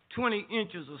 20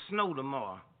 inches of snow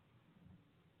tomorrow,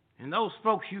 and those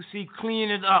folks you see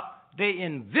clean it up, they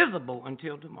invisible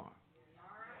until tomorrow.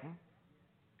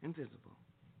 Invisible.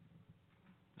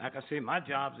 Like I said, my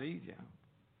job's easy.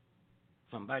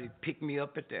 Somebody pick me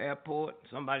up at the airport,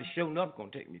 somebody showing up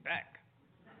gonna take me back.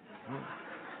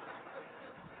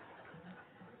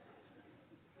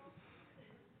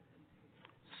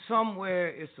 Somewhere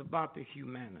it's about the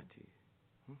humanity.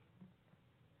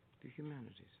 The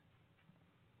humanities.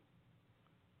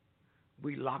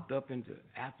 We locked up into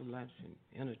Appalachian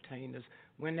entertainers.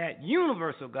 When that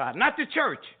universal God, not the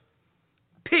church,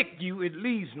 picked you, it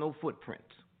leaves no footprints.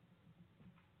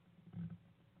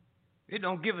 It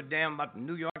don't give a damn about the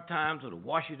New York Times or the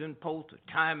Washington Post or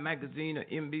Time Magazine or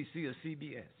NBC or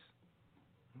CBS.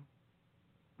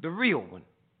 The real one.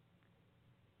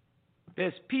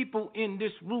 There's people in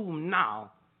this room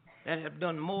now that have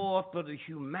done more for the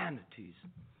humanities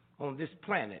on this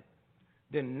planet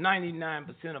than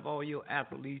 99% of all your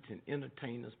athletes and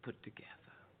entertainers put together.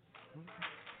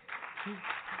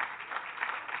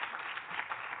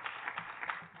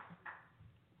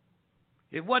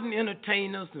 It wasn't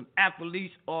entertainers and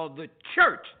athletes or the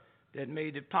church that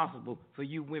made it possible for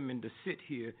you women to sit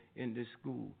here in this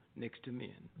school next to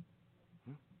men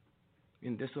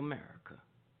in this America.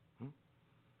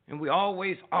 And we're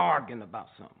always arguing about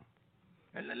something.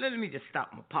 And let me just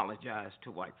stop and apologize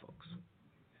to white folks.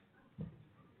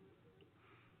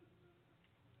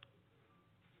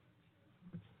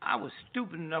 I was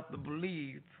stupid enough to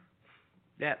believe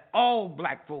that all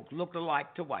black folks looked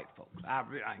alike to white folks. I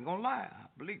ain't gonna lie, I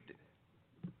believed it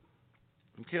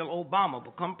until Obama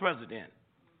become president,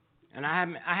 and I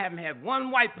haven't had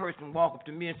one white person walk up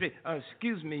to me and say,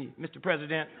 "Excuse me, Mr.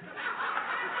 President."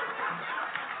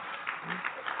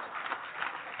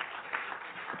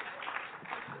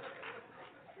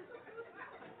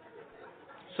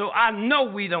 So I know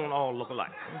we don't all look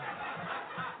alike.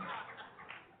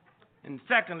 And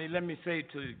secondly, let me say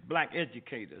to black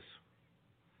educators,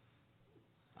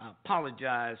 I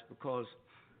apologize because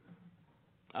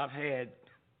I've had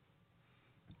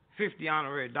 50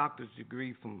 honorary doctor's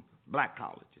degree from black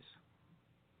colleges.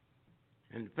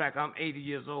 And in fact, I'm 80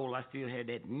 years old. I still had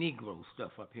that Negro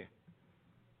stuff up here.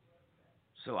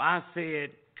 So I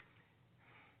said,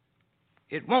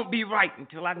 it won't be right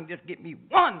until I can just get me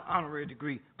one honorary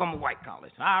degree from a white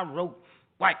college. I wrote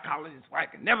white colleges where I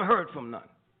could never heard from none.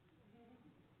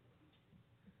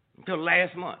 Until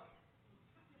last month.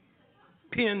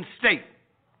 Penn State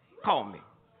called me.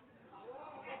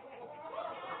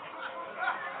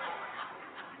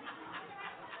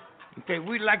 Okay,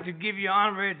 we'd like to give you an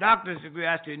honorary doctor's degree.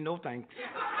 I said, no thanks.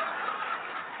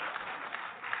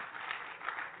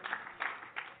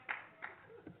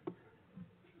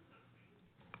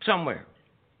 Somewhere.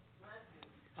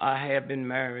 I have been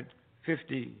married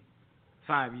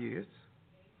 55 years.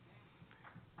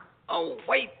 Oh,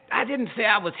 wait, I didn't say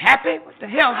I was happy. What the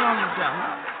hell's wrong with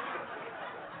y'all?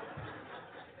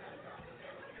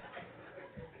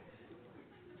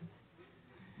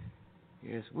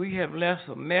 Yes, we have left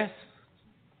a mess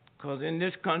because in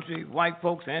this country, white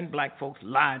folks and black folks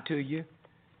lie to you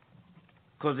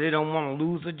because they don't want to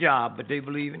lose a job, but they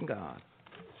believe in God.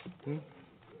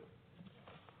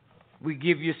 We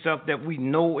give you stuff that we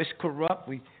know is corrupt.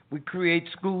 We create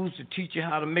schools to teach you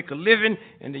how to make a living,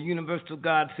 and the universal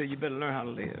God said you better learn how to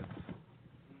live.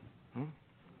 And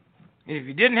if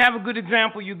you didn't have a good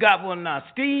example, you got one now.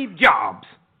 Steve Jobs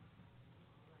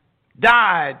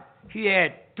died. He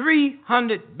had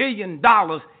 $300 billion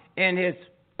in his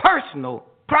personal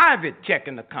private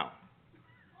checking account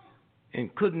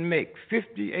and couldn't make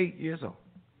 58 years old.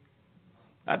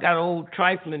 I got an old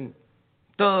trifling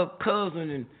thug cousin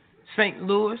in St.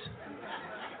 Louis.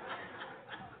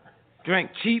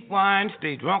 Drank cheap wine,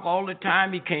 stay drunk all the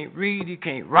time. He can't read, he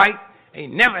can't write.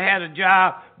 Ain't never had a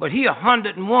job, but he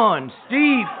 101.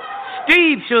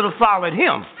 Steve should have followed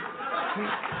him.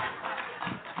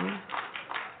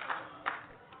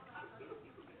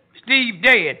 Steve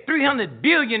dead. $300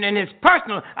 billion in his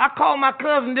personal. I called my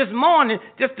cousin this morning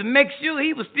just to make sure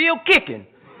he was still kicking.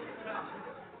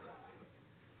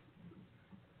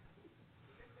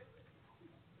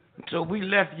 So we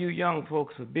left you young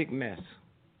folks a big mess.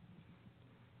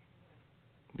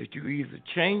 That you either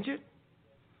change it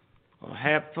or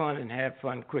have fun and have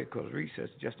fun quick because recess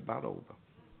is just about over.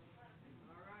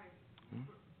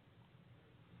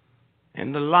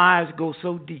 And the lies go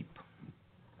so deep.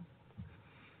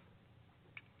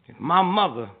 If my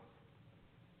mother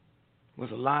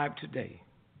was alive today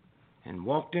and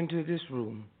walked into this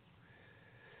room,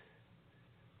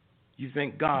 you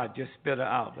think God just spit her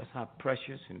out. That's how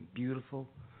precious and beautiful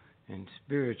and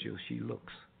spiritual she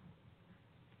looks.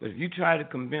 But if you try to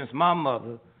convince my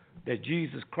mother that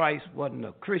Jesus Christ wasn't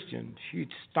a Christian, she'd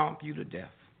stomp you to death.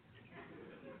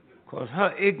 Because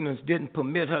her ignorance didn't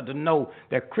permit her to know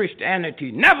that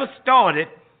Christianity never started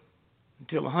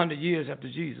until 100 years after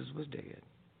Jesus was dead.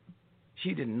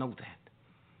 She didn't know that.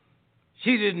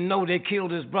 She didn't know they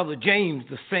killed his brother James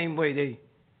the same way they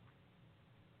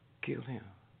killed him.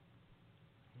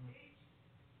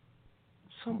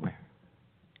 Somewhere.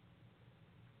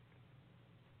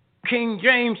 King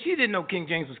James, she didn't know King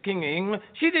James was king of England.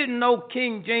 She didn't know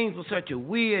King James was such a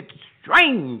weird,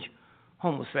 strange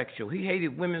homosexual. He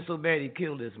hated women so bad he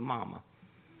killed his mama.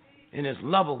 And his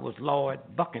lover was Lord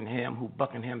Buckingham, who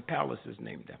Buckingham Palace is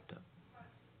named after.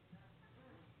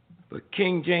 But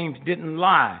King James didn't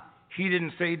lie. He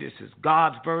didn't say this is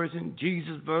God's version,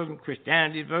 Jesus' version,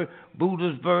 Christianity's version,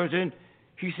 Buddha's version.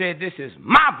 He said this is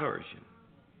my version.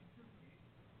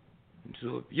 And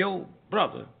so if your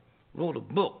brother wrote a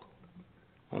book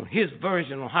on his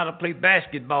version on how to play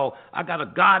basketball, I got a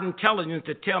God intelligence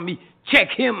to tell me, check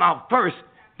him out first,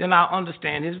 then I'll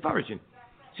understand his version.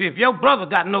 See, if your brother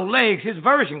got no legs, his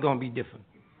version going to be different.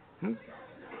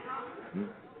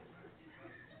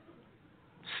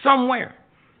 Somewhere.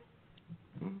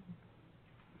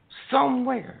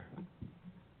 Somewhere.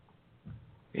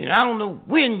 And I don't know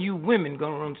when you women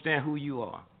going to understand who you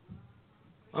are.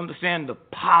 Understand the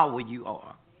power you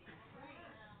are.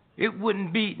 It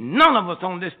wouldn't be none of us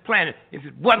on this planet if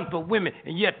it wasn't for women,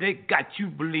 and yet they got you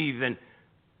believing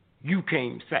you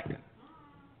came second.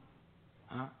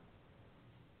 Huh?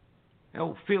 That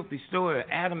old filthy story of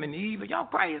Adam and Eve. Are y'all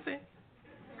crazy?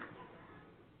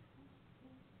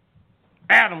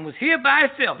 Adam was here by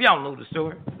himself. Y'all know the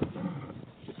story.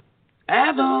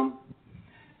 Adam.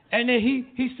 And then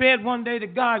he said one day to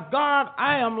God, God,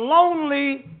 I am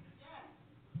lonely.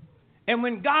 And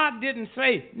when God didn't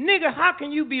say, nigga, how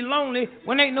can you be lonely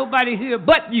when ain't nobody here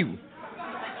but you?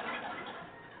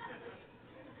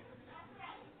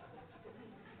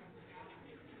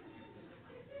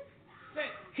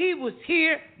 He was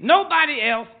here, nobody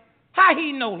else. How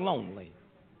he know lonely?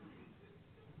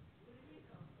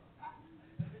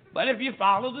 But if you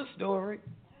follow the story,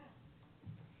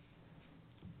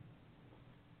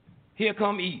 here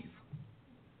come Eve.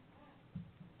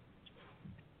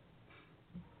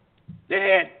 They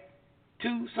had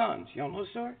 2 sons. Y'all know the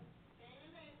story?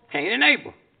 Cain and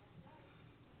Abel.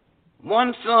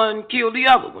 One son killed the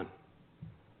other one.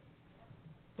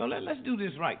 So let's do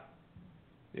this right.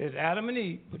 There's Adam and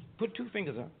Eve. Put 2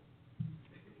 fingers up.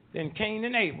 Then Cain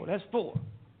and Abel. That's 4.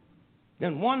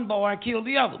 Then one boy killed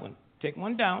the other one. Take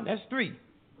one down. That's 3.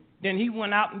 Then he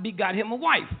went out and begot him a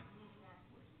wife.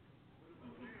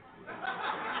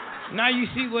 Now you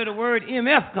see where the word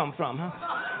MF come from, huh?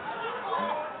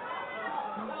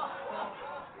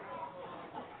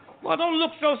 Well, don't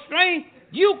look so strange.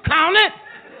 You count it.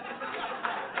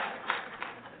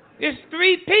 It's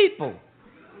 3 people.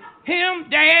 Him,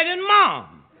 Dad, and Mom.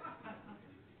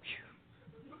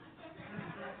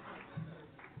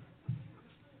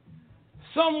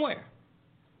 Somewhere.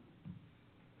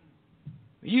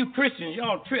 You Christians,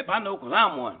 y'all trip. I know because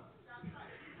I'm one.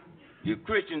 You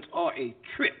Christians are a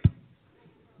trip.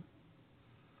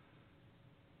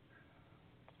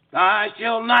 I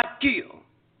shall not kill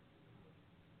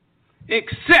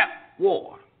except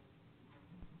war.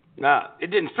 Now,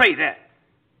 it didn't say that.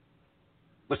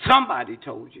 But somebody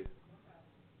told you.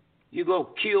 You go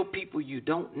kill people you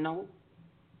don't know,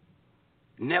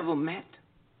 never met.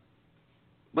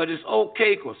 But it's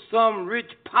okay because some rich,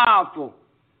 powerful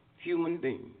human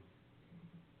being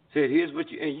said, here's what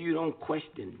you, and you don't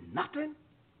question nothing?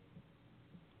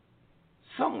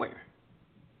 Somewhere.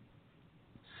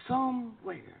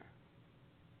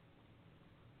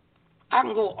 I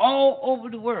can go all over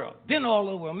the world, been all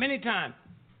over the world many times,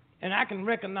 and I can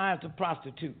recognize a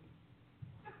prostitute.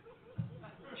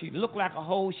 She look like a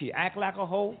hoe, she act like a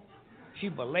hoe, she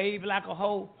behave like a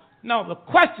hoe. No, the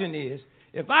question is,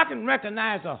 if I can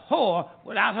recognize a whore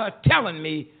without her telling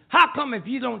me, how come if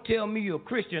you don't tell me you're a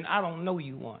Christian, I don't know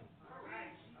you one?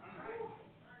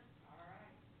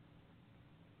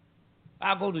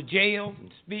 I go to jails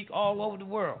and speak all over the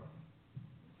world.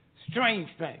 Strange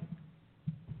thing.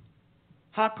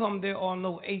 How come there are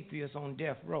no atheists on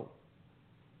death row?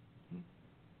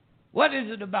 What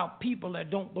is it about people that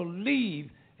don't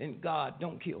believe in God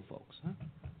don't kill folks? Huh?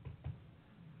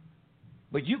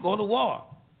 But you go to war,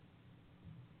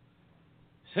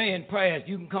 saying prayers,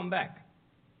 you can come back.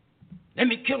 Let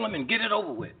me kill him and get it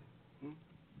over with.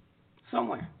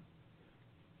 Somewhere.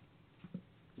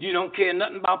 You don't care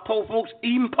nothing about poor folks.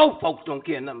 Even poor folks don't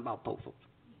care nothing about poor folks.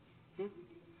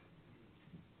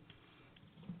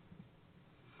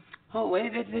 Oh,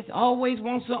 they always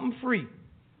want something free.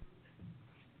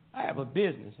 I have a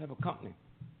business, I have a company.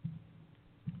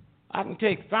 I can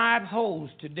take 5 hoes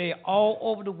today all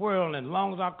over the world, and as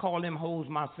long as I call them hoes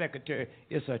my secretary,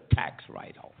 it's a tax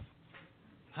write-off.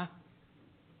 Huh?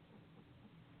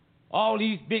 All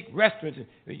these big restaurants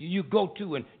you go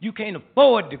to and you can't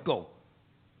afford to go.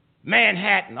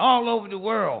 Manhattan, all over the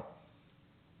world.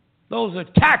 Those are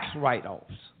tax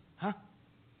write-offs. Huh?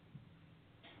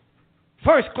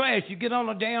 First class, you get on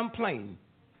a damn plane.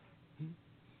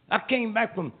 I came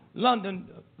back from London,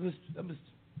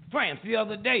 France, the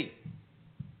other day.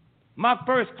 My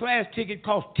first class ticket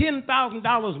cost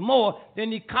 $10,000 more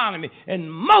than economy,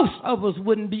 and most of us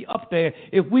wouldn't be up there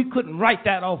if we couldn't write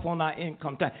that off on our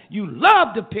income tax. You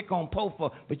love to pick on poor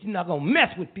folk, but you're not going to mess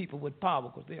with people with power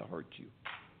because they'll hurt you.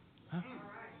 Huh?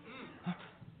 Huh?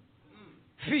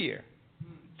 Fear.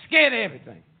 Scared of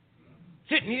everything.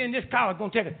 Sitting here in this college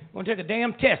going to take a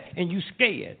damn test, and you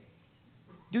scared.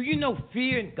 Do you know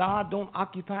fear and God don't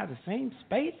occupy the same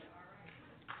space?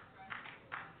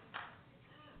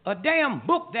 A damn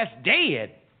book that's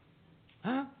dead.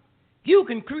 Huh? You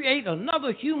can create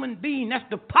another human being. That's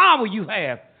the power you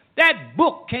have. That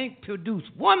book can't produce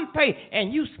one page,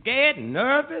 and you scared and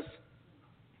nervous.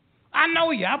 I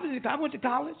know you. I went to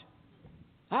college.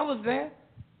 I was there.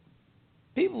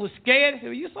 People were scared. They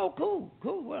said, you're so cool.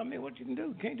 Cool. Well, I mean, what you can do?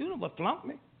 You can't do nothing but flunk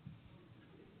me.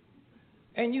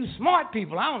 And you smart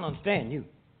people, I don't understand you.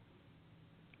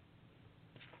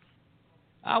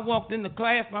 I walked into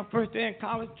class my first day in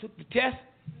college, took the test,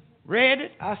 read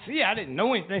it. I didn't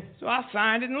know anything, so I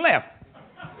signed it and left.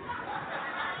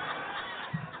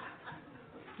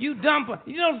 You know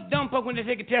those dumb folk when they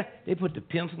take a test, they put the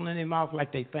pencil in their mouth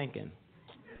like they thinking.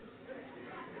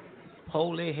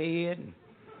 Hold their head.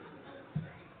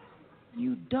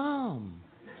 You dumb.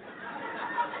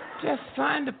 Just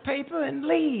sign the paper and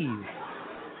leave.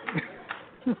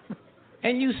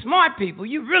 And you smart people,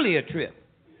 you really a trip.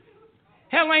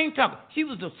 Helene Tucker, she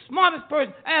was the smartest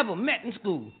person I ever met in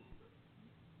school.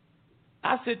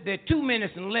 I sit there 2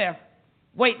 minutes and left,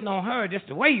 waiting on her just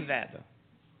to wave at her.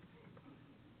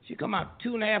 She come out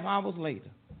 2.5 hours later.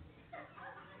 I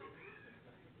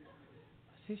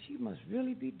said, she must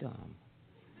really be dumb.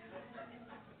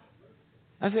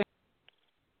 I said,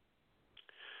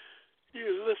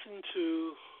 you listen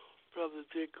to Brother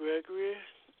Dick Gregory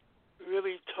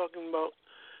really talking about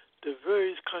the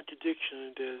various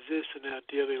contradictions that exist in our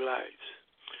daily lives.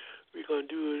 We're going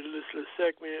to do a little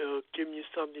segment of giving you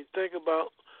something to think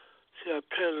about. See, our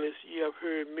panelists, you have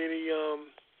heard many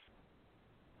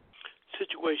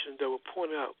situations that were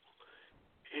pointed out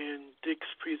in Dick's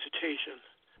presentation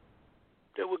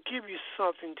that will give you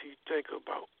something to think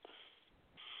about.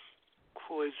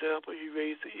 For example, he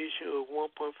raised the issue of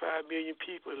 1.5 million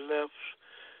people left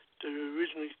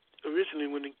originally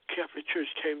when the Catholic Church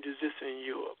came to exist in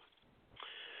Europe.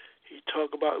 He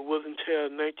talked about it wasn't until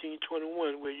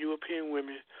 1921 where European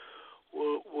women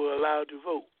were allowed to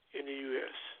vote in the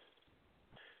U.S.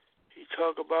 He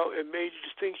talked about a major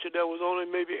distinction that was only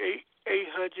maybe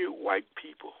 800 white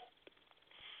people,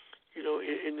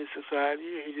 in the society.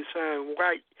 He defined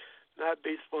white not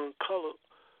based upon color,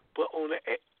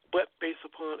 but based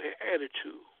upon an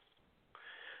attitude.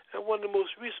 And one of the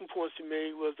most recent points he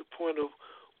made was the point of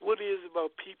what it is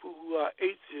about people who are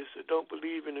atheists that don't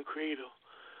believe in the Creator,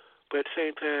 but at the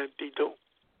same time they don't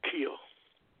kill,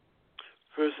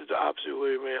 versus the opposite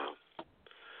way around.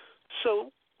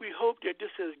 So we hope that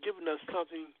this has given us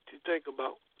something to think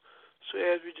about. So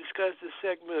as we discuss this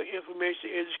segment of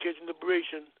information, education,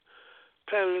 liberation,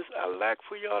 panelists, I'd like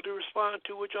for y'all to respond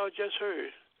to what y'all just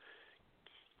heard.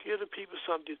 Give the people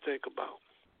something to think about.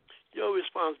 Your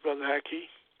response, Brother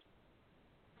Haki.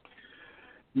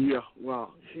 Yeah,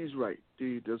 well, he's right.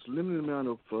 There's limited amount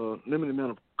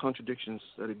of contradictions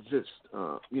that exist.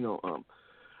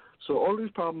 So all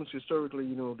these problems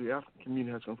historically, the African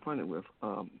community has confronted with.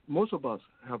 Most of us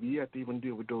have yet to even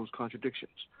deal with those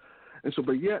contradictions, and so,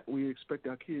 but yet we expect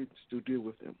our kids to deal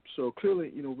with them. So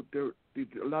clearly, there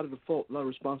a lot of the fault, a lot of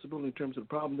responsibility in terms of the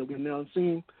problem that we're now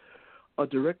seeing, a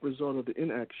direct result of the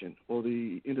inaction or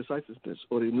the indecisiveness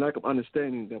or the lack of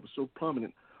understanding that was so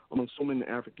prominent among so many in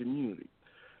the African community.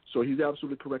 So he's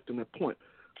absolutely correct on that point.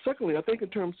 Secondly, I think in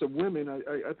terms of women,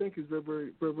 I think he's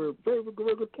very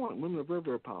good point. Women are very,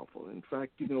 very powerful. In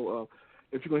fact, if you're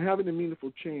going to have any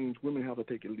meaningful change, women have to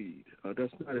take a lead.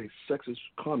 That's not a sexist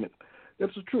comment.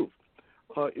 That's the truth.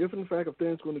 If things are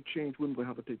going to change, women will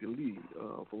have to take a lead.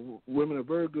 Women are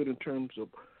very good in terms of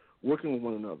working with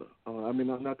one another.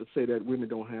 Not to say that women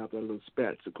don't have that little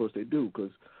spats. Of course they do,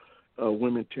 because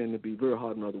women tend to be very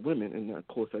hard on other women, and of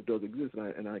course that does exist,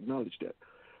 and I acknowledge that.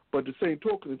 But the same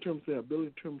token, in terms of their ability,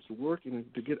 in terms of working and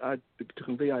to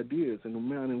convey ideas in a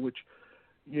manner in which,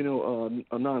 are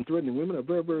non-threatening, women are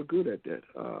very, very good at that.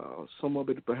 Some of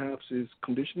it perhaps is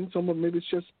conditioning. Some of it maybe it's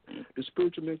just the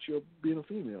spiritual nature of being a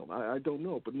female. I don't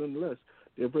know, but nonetheless,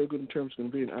 they're very good in terms of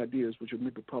conveying ideas which would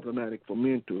make it problematic for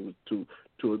men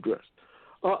to address.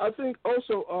 I think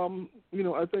also,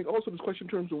 this question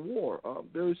in terms of war.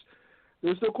 There's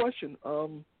no question.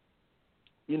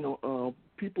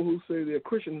 People who say they're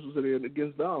Christians who say they're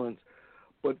against violence,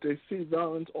 but they see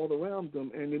violence all around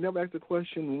them, and they never ask the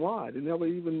question why. They never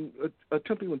even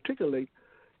attempt to articulate,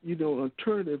 an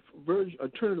alternative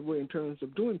way in terms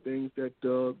of doing things that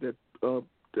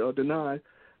deny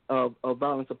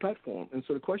violence a platform. And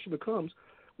so the question becomes,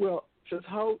 well, just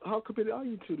how committed are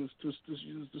you to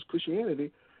this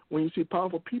Christianity when you see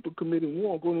powerful people committing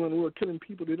war, going around the world killing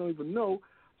people they don't even know,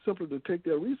 simply to take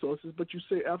their resources, but you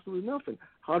say absolutely nothing.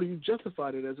 How do you justify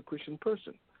that as a Christian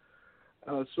person?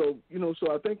 So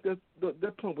I think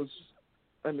that point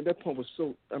was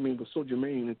so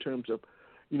germane in terms of,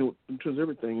 in terms of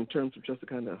everything, in terms of just the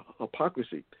kind of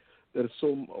hypocrisy that is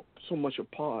so much a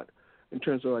part in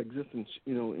terms of our existence,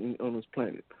 on this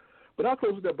planet. But I'll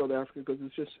close with that, Brother Africa, because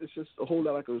it's just a whole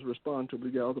lot I could respond to. We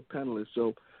got other panelists,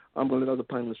 so I'm going to let other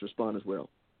panelists respond as well.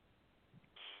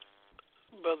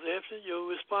 Brother Anthony, your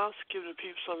response, giving the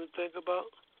people something to think about.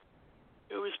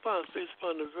 Your response based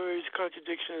upon the various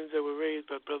contradictions that were raised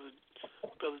by Brother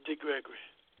Dick Gregory.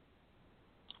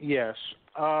 Yes.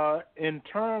 In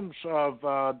terms of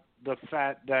the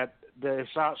fact that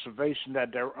there's observation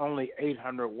that there are only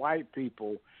 800 white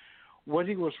people, what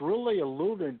he was really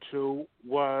alluding to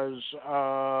was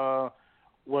not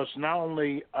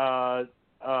only ethnicity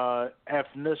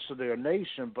or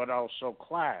nation, but also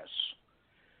class.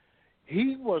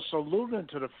 He was alluding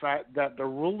to the fact that the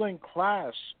ruling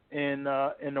class in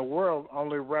the world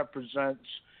only represents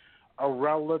a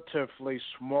relatively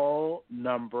small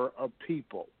number of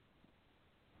people.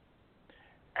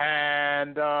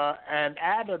 And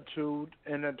attitude,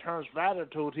 and in terms of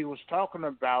attitude, he was talking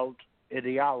about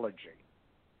ideology.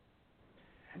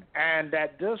 And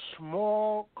that this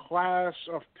small class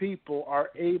of people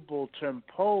are able to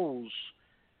impose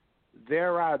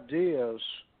their ideas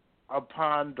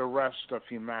upon the rest of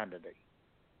humanity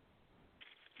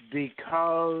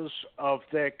because of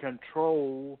their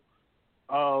control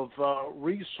of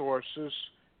resources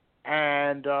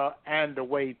and the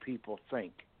way people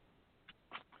think.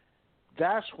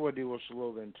 That's what he was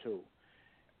alluding to.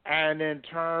 And in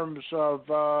terms of,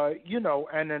 the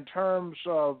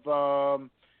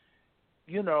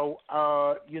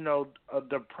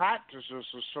practices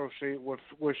associated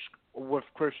with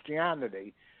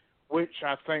Christianity, which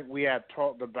I think we had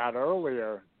talked about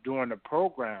earlier during the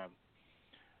program,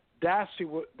 that's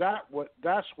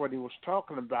what he was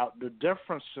talking about, the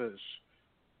differences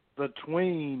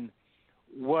between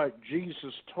what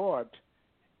Jesus taught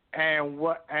and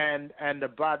the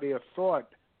body of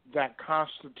thought that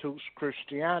constitutes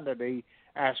Christianity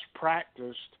as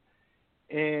practiced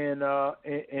in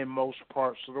most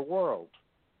parts of the world.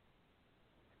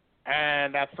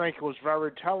 And I think it was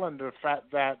very telling the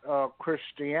fact that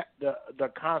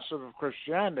the concept of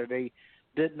Christianity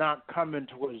did not come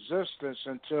into existence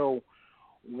until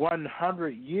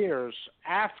 100 years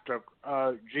after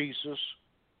Jesus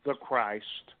the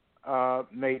Christ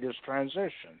made his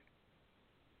transition.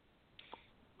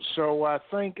 So I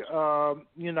think he,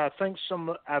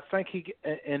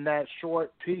 in that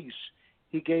short piece,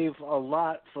 he gave a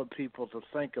lot for people to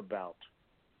think about.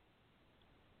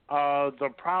 The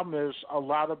problem is a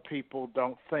lot of people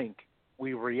don't think.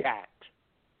 We react.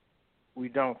 We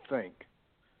don't think.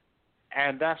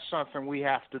 And that's something we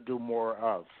have to do more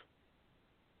of.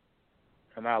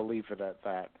 And I'll leave it at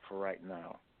that for right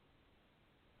now.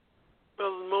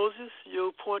 Brother Moses,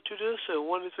 your point to this, and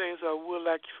one of the things I would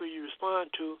like for you to respond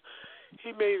to,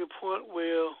 he made a point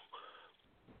where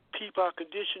people are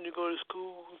conditioned to go to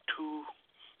school to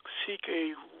seek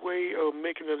a way of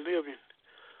making a living,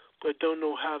 but don't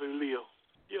know how to live.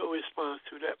 Your response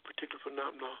to that particular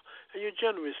phenomenon, and your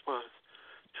general response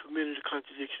to many of the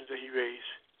contradictions that he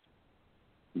raised.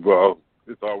 Well,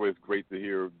 it's always great to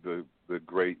hear the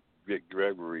great Vic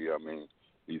Gregory. I mean,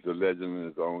 he's a legend in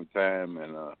his own time,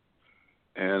 and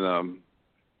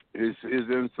his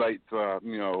insights are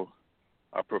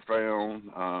profound.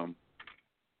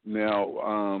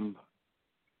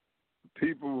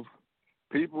 People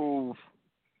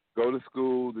go to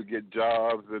school to get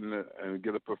jobs and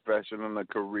get a profession and a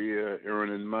career,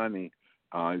 earning money.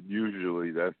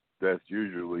 Usually, that's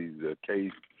usually the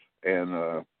case,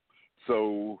 and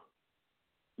so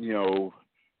the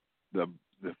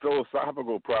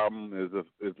philosophical problem is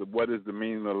what is the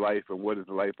meaning of life and what is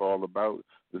life all about?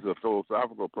 It's a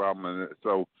philosophical problem, and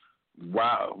so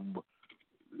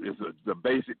the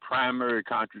basic primary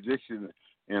contradiction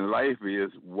in life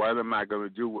is what am I going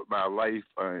to do with my life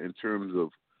in terms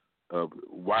of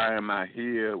why am I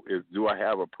here? Do I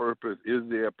have a purpose? Is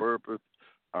there a purpose?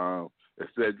 Et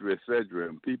cetera, et cetera.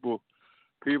 And people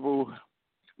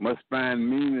must find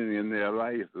meaning in their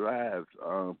lives.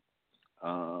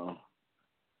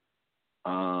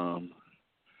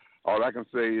 All I can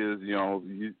say is,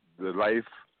 the life.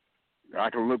 I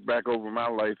can look back over my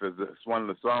life as one of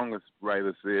the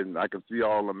songwriters said, and I can see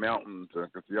all the mountains, I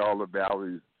can see all the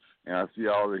valleys, and I see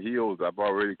all the hills I've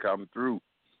already come through.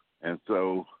 And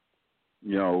so,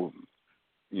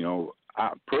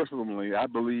 I personally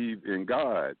believe in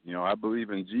God. I believe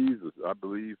in Jesus. I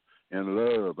believe in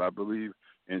love. I believe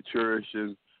in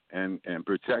cherishing and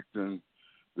protecting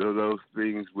those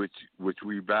things which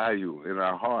we value in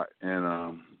our heart. And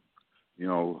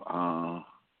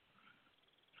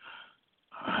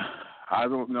I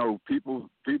don't know. People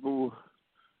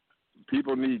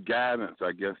need guidance,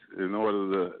 I guess, in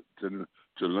order to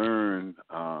learn.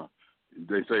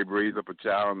 They say raise up a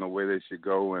child in the way they should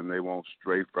go, and they won't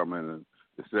stray from it, and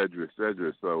et cetera, et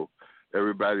cetera. So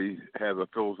everybody has a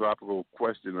philosophical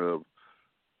question of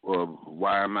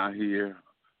why am I here,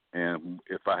 and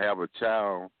if I have a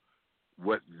child,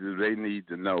 what do they need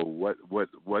to know? What do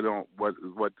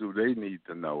they need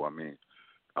to know? I mean,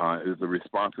 is the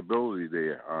responsibility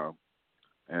there?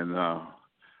 And I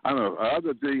don't know. The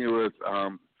other thing was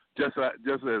just as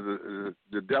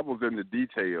the devil's in the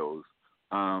details.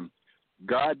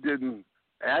 God didn't.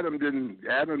 Adam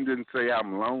didn't say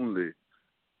I'm lonely.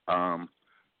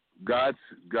 God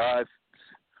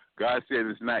said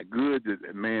it's not good that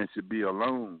a man should be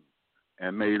alone,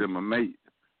 and made him a mate.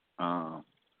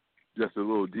 Just a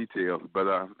little detail, but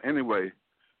anyway,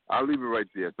 I'll leave it right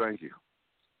there. Thank you.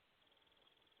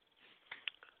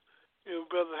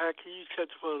 Brother Hackey, you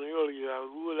touched upon it earlier. I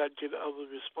would like to get other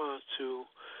response to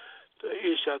the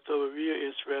issue I thought was real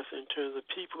interesting in terms of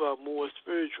people who are more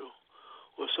spiritual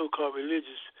or so-called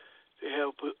religious. They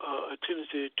have a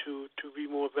tendency to be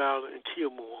more violent and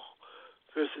kill more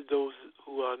versus those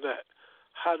who are not.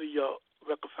 How do y'all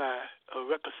reconcile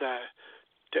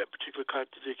that particular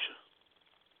contradiction?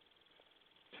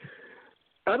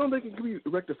 I don't think it can be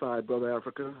rectified, Brother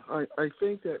Africa. I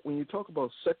think that when you talk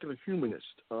about secular humanists,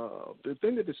 the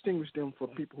thing that distinguishes them from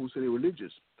people who say they're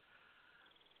religious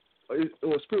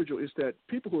or spiritual is that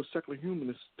people who are secular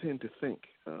humanists tend to think,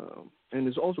 and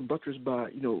it's also buttressed by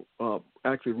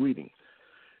actually reading,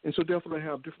 and so therefore they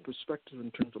have different perspectives in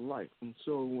terms of life. And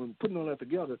so when putting all that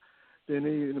together, then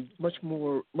they're in a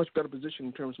much better position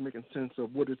in terms of making sense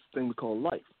of what is the thing we call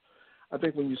life. I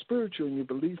think when you're spiritual and you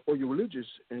believe, or you're religious,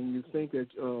 and you think that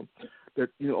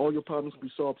all your problems can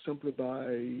be solved simply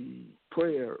by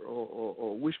prayer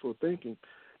or wishful thinking,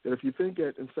 that if you think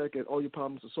that in fact that all your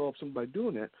problems are solved simply by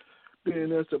doing that, then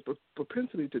there's a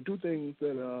propensity to do things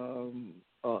that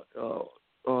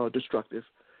are destructive,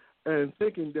 and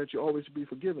thinking that you'll always be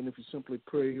forgiven if you simply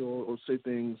pray or say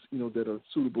things that are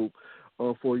suitable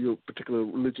for your particular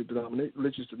religious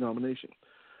denomination.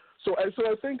 So I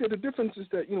think that the difference is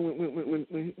that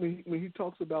when he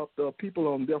talks about people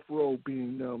on death row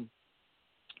being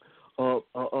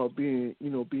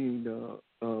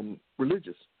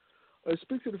religious, it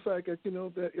speaks to the fact that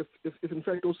that if in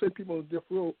fact those same people on death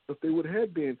row, if they would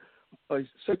have been a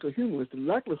secular humanist, the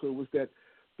likelihood was that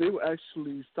they would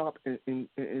actually stop and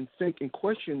think and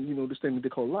question this thing that they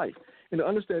call life, and to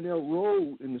understand their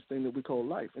role in this thing that we call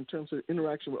life in terms of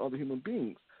interaction with other human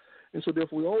beings. And so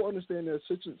therefore we all understand that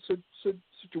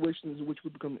situations in which we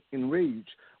become enraged,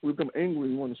 we become angry,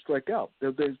 we want to strike out,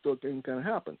 that those things kind of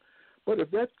happen. But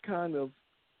if that kind of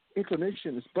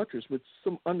inclination is buttressed with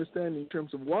some understanding in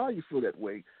terms of why you feel that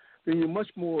way, then you're much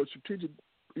more strategic.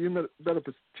 You're in a better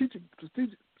strategic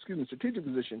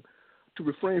position to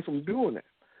refrain from doing that.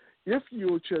 If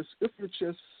you're just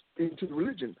into the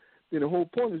religion, then the whole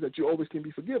point is that you always can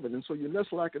be forgiven, and so you're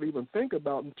less likely to even think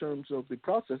about in terms of the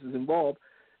processes involved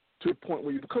to the point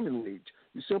where you become enraged.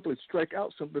 You simply strike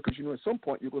out simply because at some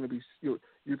point you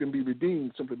can be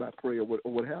redeemed simply by prayer or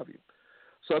what have you.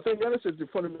 So I think that is the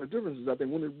fundamental differences. I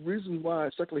think one of the reasons why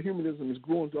secular humanism is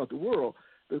growing throughout the world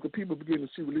is because people begin to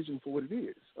see religion for what it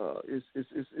is.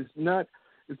 It's not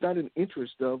an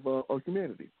interest of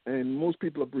humanity, and most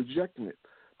people are rejecting it.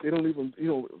 They don't even,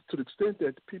 to the extent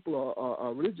that people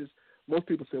are religious, most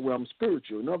people say, well, I'm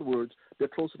spiritual. In other words, they're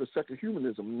closer to secular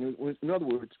humanism. In other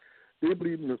words, they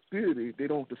believe in a theory. They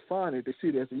don't define it. They see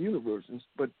it as a universe.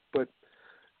 But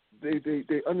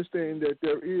they understand that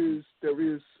there is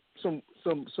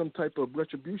some type of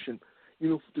retribution,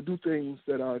 to do things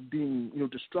that are deemed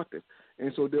destructive.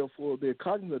 And so therefore they're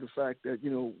cognizant of the fact that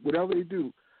whatever they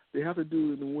do, they have to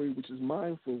do it in a way which is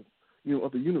mindful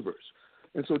of the universe.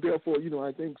 And so therefore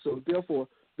I think so. Therefore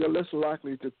they're less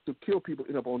likely to kill people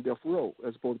end up on death row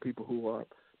as opposed to people who are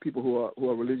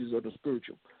religious or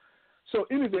spiritual. So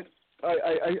in event,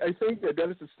 I think that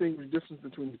is the distinct difference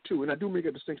between the two, and I do make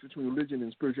a distinction between religion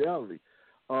and spirituality.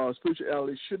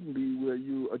 Spirituality shouldn't be where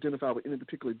you identify with any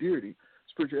particular deity.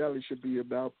 Spirituality should be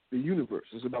about the universe.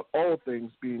 It's about all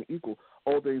things being equal,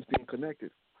 all things being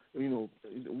connected. One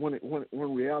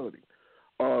reality.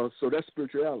 So that's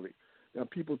spirituality. Now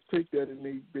people take that and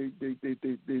they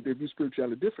view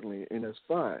spirituality differently, and that's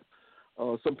fine.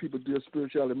 Some people do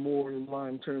spirituality more in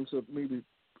line in terms of maybe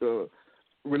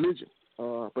religion.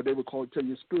 But they would tell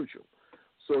you spiritual.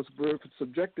 So it's a very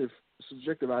subjective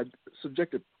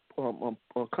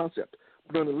concept.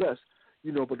 But nonetheless,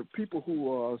 but the people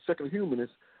who are secular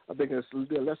humanists, I think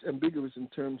they're less ambiguous in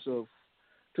terms of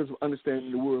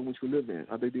understanding the world in which we live in.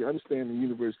 I think they understand the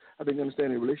universe. I think they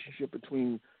understand the relationship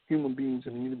between human beings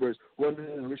and the universe, who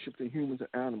understand the relationship between humans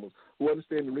and animals, who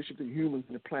understand the relationship between humans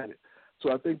and the planet.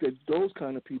 So I think that those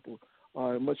kind of people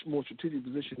are in a much more strategic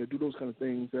position to do those kind of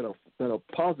things that are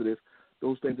positive,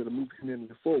 those things that are moving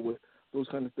humanity forward, those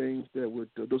kind of things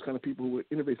those kind of people who would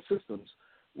innovate systems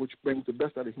which brings the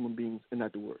best out of human beings and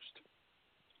not the worst.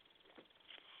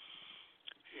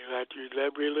 You'd like to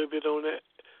elaborate a little bit on that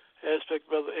aspect,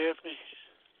 Brother Anthony?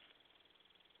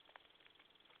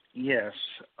 Yes.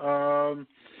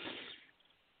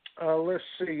 Let's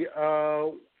see.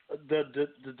 The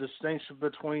distinction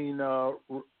between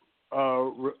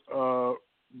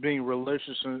being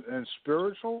religious and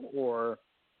spiritual, or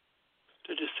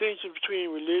the distinction between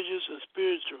religious and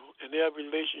spiritual and their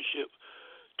relationship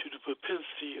to the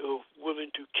propensity of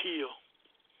willing to kill.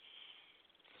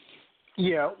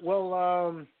 Yeah.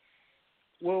 Well,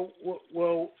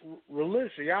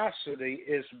 religiosity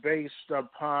is based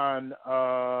upon,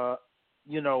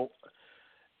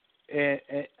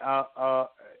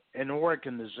 an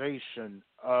organization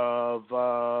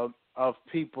of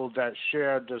people that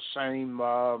share the same,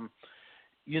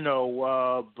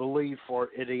 belief or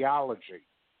ideology.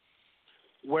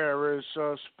 Whereas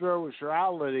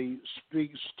spirituality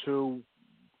speaks to,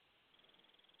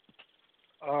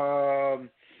 an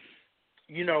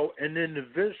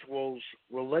individual's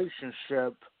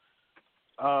relationship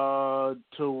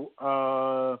to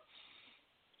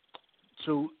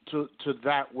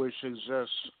that which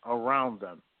exists around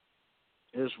them.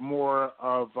 Is more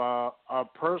of a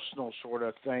personal sort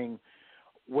of thing,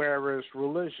 whereas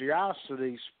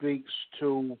religiosity speaks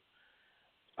to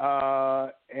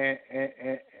an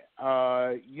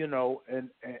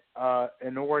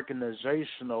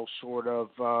organizational sort of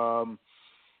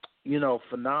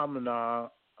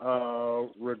phenomena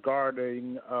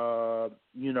regarding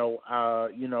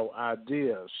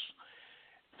ideas.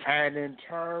 And in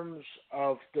terms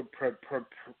of the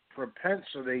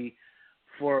propensity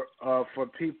for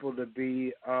people to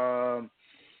be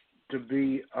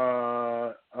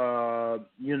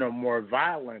more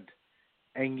violent,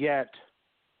 and yet,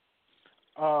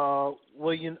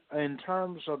 in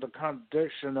terms of the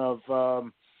contradiction of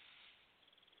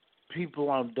people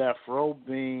on death row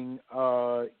being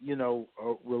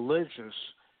religious,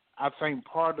 I think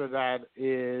part of that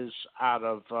is out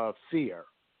of fear.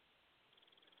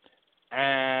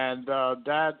 And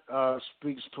that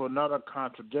speaks to another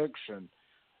contradiction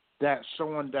that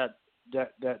someone that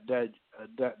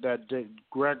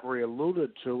Gregory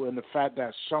alluded to, in the fact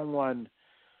that someone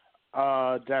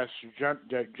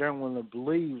that genuinely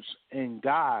believes in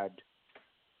God,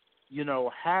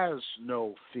 has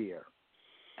no fear,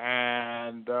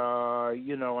 and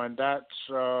and that's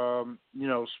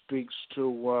speaks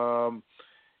to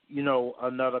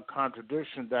another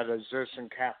contradiction that exists in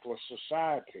capitalist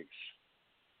societies.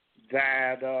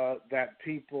 That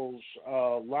people's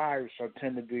lives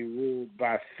tend to be ruled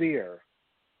by fear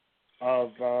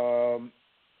of going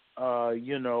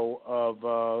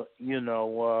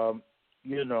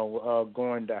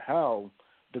to hell,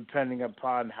 depending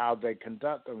upon how they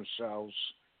conduct themselves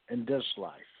in this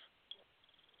life.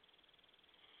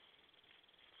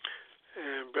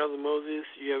 And Brother Moses,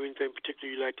 do you have anything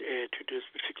particular you'd like to add to this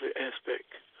particular aspect?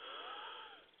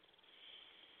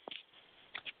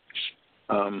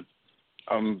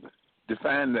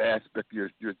 Define the aspect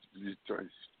you're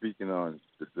speaking on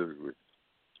specifically.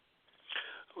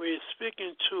 We're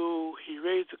speaking to. He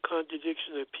raised the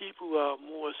contradiction that people who are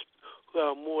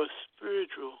more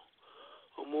spiritual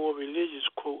or more religious,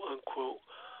 quote unquote,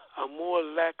 are more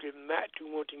likely not to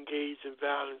want to engage in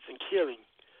violence and killing,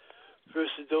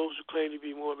 versus those who claim to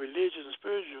be more religious and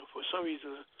spiritual. For some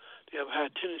reason, they have a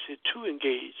high tendency to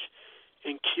engage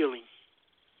in killing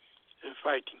and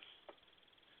fighting.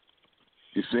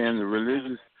 You're saying the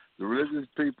religious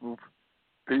people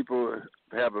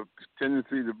have a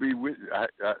tendency to be with. I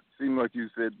seem like you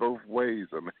said both ways.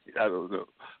 I mean, I don't know.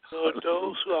 So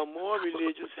those who are more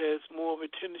religious has more of a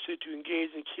tendency to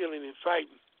engage in killing and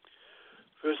fighting,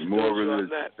 versus more those religious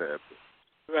who are not.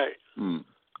 Right.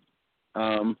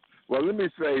 Well, let me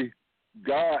say,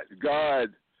 God.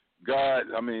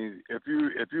 I mean, if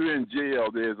you're in jail,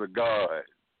 there's a God.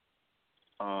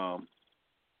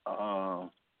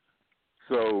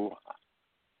 So,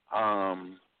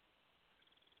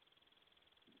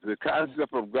 the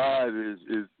concept of God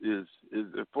is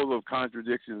full of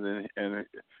contradictions, and it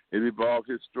evolved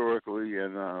historically,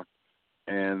 but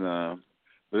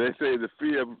they say the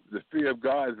fear of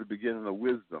God is the beginning of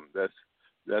wisdom. That's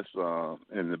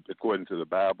according to the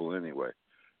Bible anyway.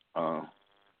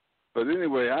 But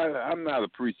anyway, I'm not a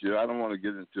preacher. I don't want to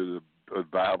get into the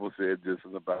Bible said this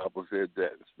and the Bible said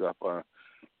that and stuff.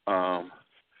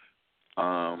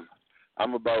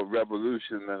 I'm about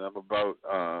revolution, and I'm about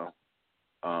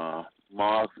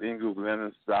Marx, Engels,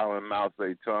 Lenin, Stalin, Mao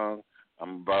Zedong.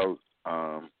 I'm about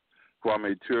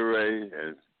Kwame Ture,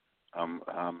 and I'm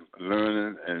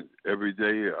learning and every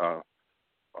day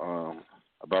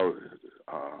about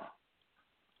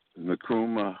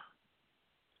Nkrumah,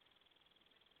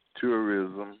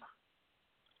 tourism,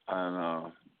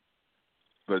 and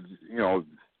but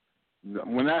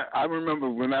when I remember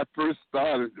when I first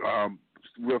started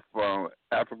with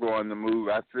Africa on the Move,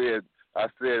 I said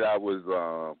I was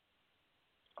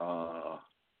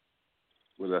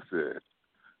what I said,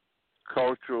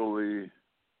 culturally.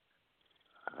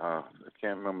 I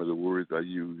can't remember the words I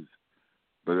used,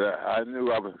 but I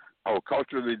knew I was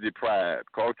culturally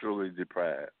deprived. Culturally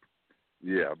deprived.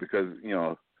 Yeah, because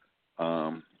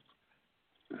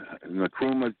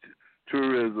Nkrumah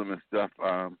tourism and stuff.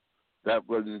 That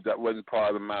wasn't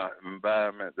part of my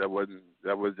environment. That wasn't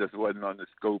on the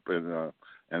scope, and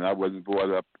I wasn't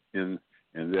brought up in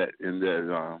that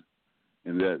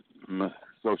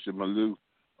social milieu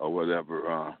or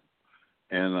whatever.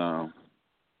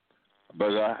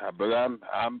 But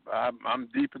I'm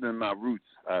deepening my roots.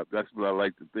 That's what I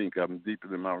like to think. I'm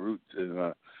deepening my roots,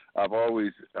 and I've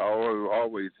always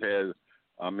had.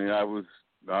 I mean, I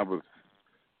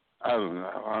don't know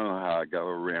how I got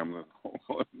a rambling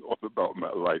on about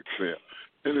my life there.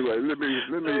 Anyway, let me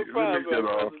get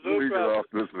off.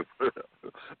 This.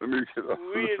 Let me get off.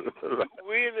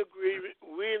 We in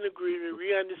agreement. We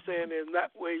understand there's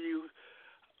not where you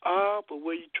are, but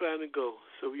where you're trying to go.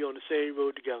 So we're on the same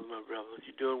road together, my brother.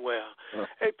 You're doing well.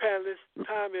 Hey, panelists,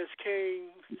 time has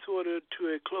came sort of to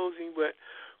a closing, but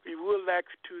we would like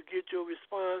to get your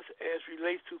response as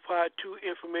relates to Part 2,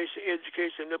 Information,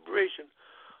 Education, and Liberation,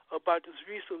 about this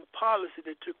recent policy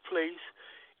that took place.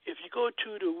 If you go to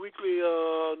the weekly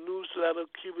newsletter,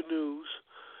 Cuba News,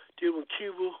 dealing with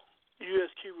Cuba,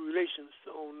 U.S.-Cuba relations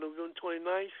on November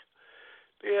 29th,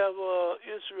 they have an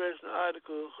interesting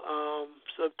article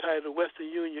subtitled Western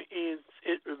Union Ends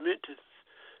its Remittance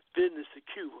Business to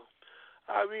Cuba.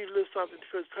 I'll read a little something in the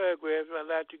first paragraph, and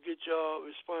I'd like to get your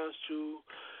response to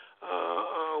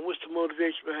what's the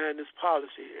motivation behind this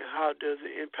policy and how does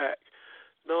it impact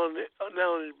not only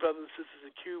the brothers and sisters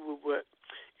in Cuba, but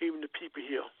even the people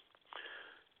here.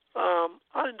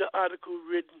 Under the article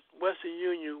written, Western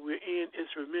Union will end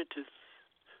its remittances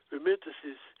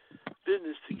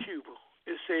business to Cuba.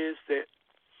 It says that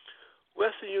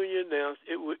Western Union announced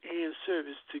it will end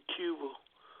service to Cuba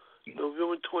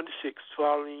November 26th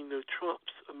following the Trump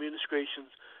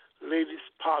administration's latest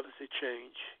policy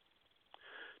change.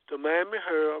 The Miami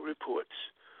Herald reports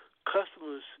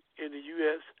customers in the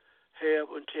U.S.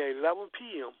 have until 11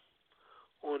 p.m.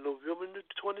 on November the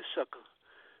 22nd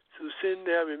to send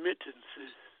their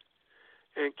remittances,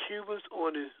 and Cubans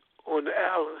on the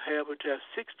island have until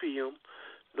 6 p.m.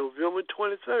 November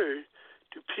 23rd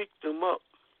to pick them up.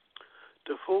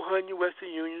 The 400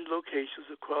 Western Union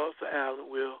locations across the island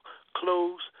will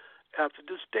close after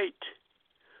this date.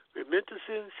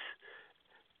 Remittances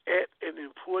is an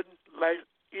important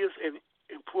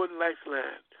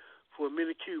lifeline for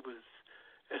many Cubans,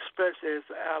 especially as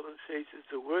the island faces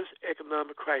the worst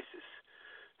economic crisis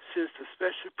since the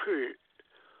special period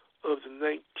of the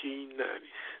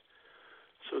 1990s.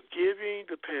 So given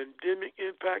the pandemic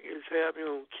impact it's having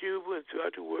on Cuba and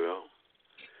throughout the world,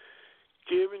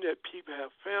 given that people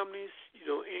have families,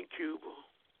 in Cuba,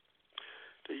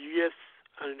 the U.S.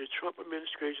 under the Trump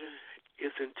administration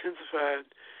is intensifying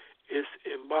its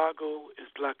embargo,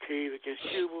 its blockade against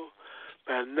Cuba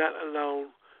by not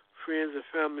allowing friends and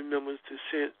family members to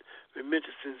send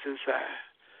remittances inside.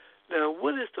 Now,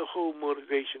 what is the whole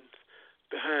motivation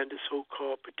behind this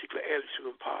so-called particular attitude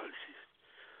and policies?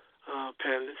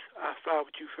 Panelists, I'll start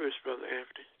with you first, Brother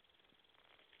Anthony.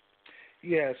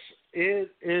 Yes,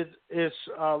 it's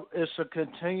a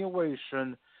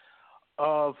continuation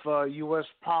of U.S.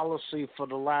 policy for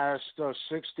the last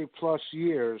 60-plus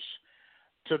years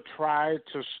to try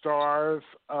to starve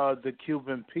the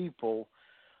Cuban people,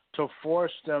 to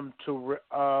force them to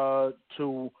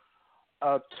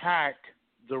attack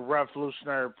the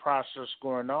revolutionary process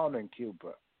going on in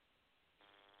Cuba.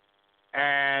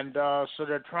 And so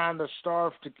they're trying to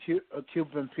starve the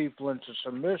Cuban people into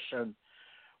submission,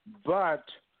 but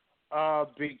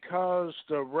because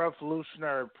the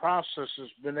revolutionary process has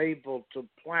been able to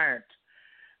plant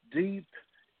deep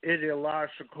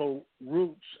ideological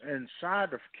roots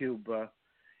inside of Cuba,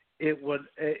 it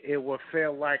would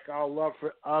feel like all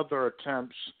other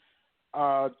attempts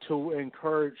to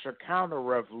encourage a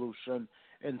counter-revolution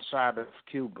inside of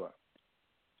Cuba.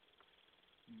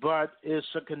 But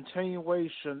it's a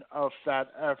continuation of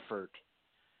that effort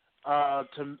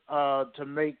to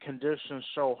make conditions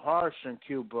so harsh in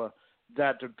Cuba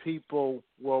that the people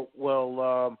will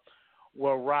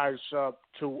rise up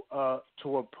to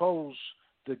oppose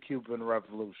the Cuban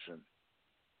Revolution,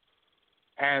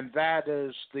 and that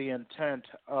is the intent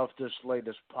of this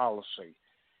latest policy.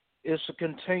 It's a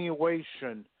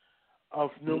continuation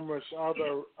of numerous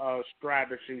other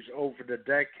strategies over the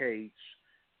decades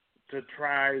to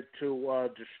try to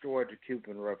destroy the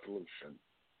Cuban Revolution.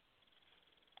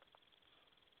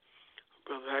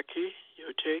 Brother Haki,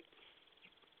 your take?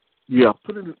 Yeah,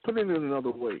 put it in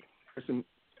another way.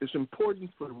 It's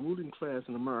important for the ruling class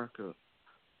in America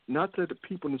not to let the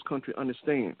people in this country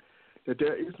understand that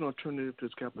there is an alternative to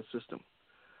this capitalist system.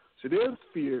 So their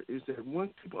fear is that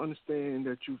once people understand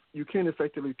that you can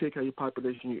effectively take out your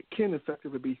population, you can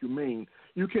effectively be humane,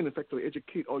 you can effectively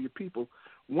educate all your people.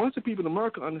 Once the people in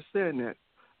America understand that,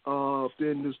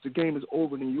 then the game is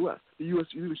over in the U.S. The U.S.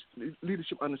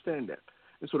 leadership understand that.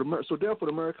 And so therefore,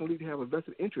 the American leader have a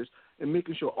vested interest in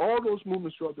making sure all those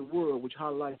movements throughout the world, which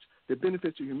highlights the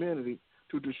benefits to humanity,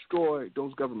 to destroy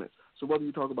those governments. So whether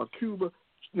you talk about Cuba,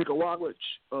 Nicaragua,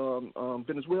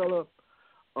 Venezuela,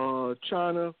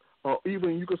 China, or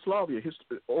even Yugoslavia,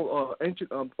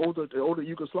 older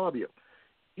Yugoslavia.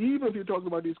 Even if you're talking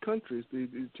about these countries, the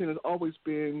trend has always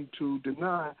been to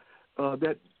deny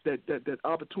that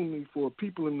opportunity for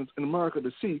people in America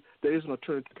to see there is an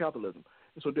alternative to capitalism.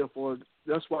 And so therefore,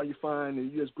 that's why you find the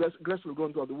U.S. aggressively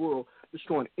going throughout the world,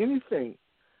 destroying anything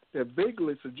that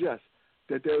vaguely suggests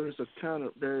that there is a counter.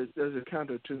 There's a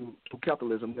counter to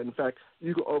capitalism. That in fact,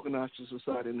 you can organize your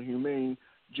society in a humane,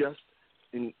 just,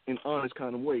 in honest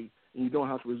kind of way, and you don't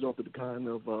have to resort to the kind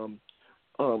of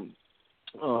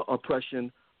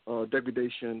oppression,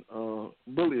 degradation,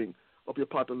 bullying of your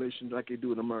population like they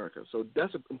do in America. So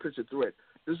that's an implicit threat.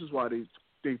 This is why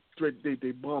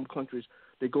they bomb countries,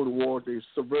 they go to war, they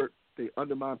subvert, they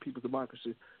undermine people's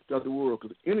democracy throughout the world.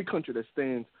 Because any country that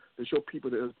stands to show people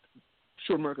that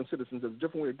show American citizens there's a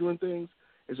different way of doing things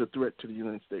is a threat to the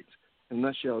United States. In a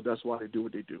nutshell, that's why they do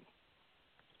what they do.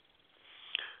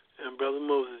 And Brother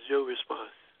Moses, your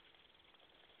response?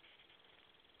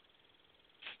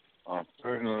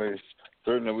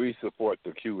 Certainly, we support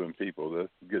the Cuban people. Let's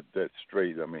get that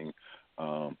straight. I mean,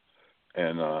 of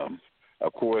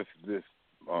course, this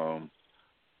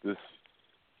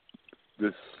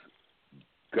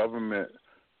government,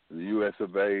 the U.S.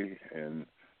 of A. and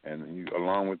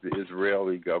along with the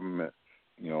Israeli government,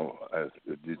 as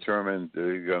determined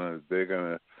they're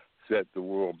gonna set the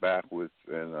world backwards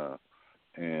and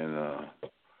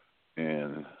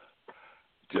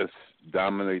just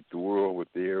dominate the world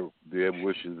with their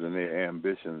wishes and their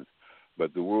ambitions.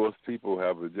 But the world's people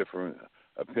have a different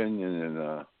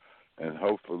opinion, and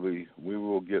hopefully we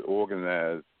will get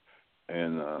organized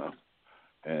and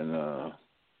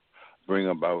bring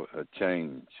about a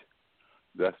change.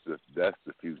 That's the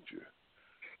future.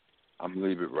 I'm gonna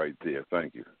leave it right there.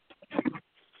 Thank you.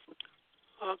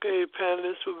 Okay,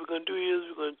 panelists, what we're going to do is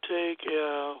we're going to take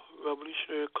a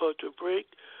revolutionary culture break.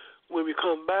 When we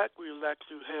come back, we'd like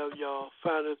to have y'all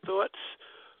final thoughts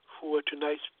for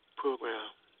tonight's program.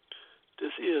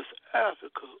 This is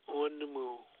Africa on the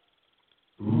Move.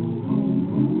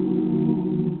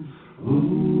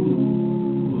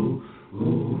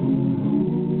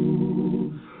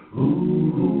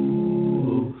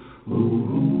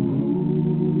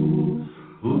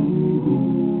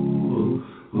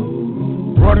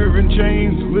 In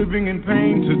chains, living in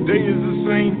pain, today is the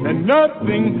same, and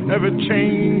nothing ever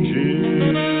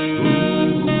changes.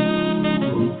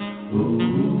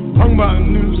 Hung by a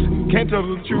noose, can't tell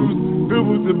the truth, filled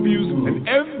with abuse, and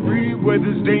everywhere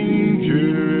there's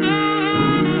danger.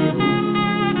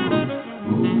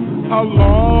 How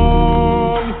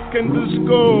long can this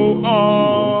go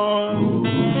on?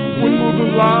 When will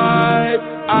the light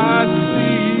I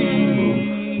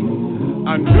see?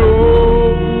 I know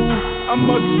I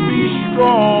must be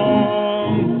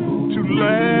strong to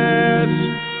last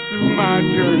through my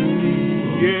journey,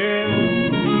 yeah.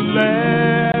 To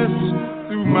last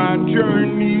through my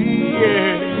journey,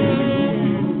 yeah.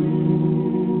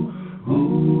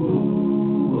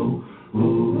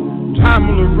 Time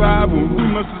will arrive when we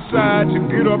must decide to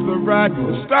get off the ride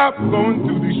and stop going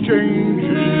through these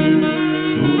changes.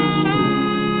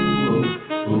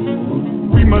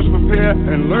 We must prepare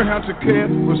and learn how to care,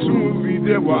 for soon we'll be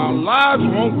there where our lives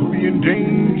won't be in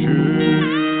danger.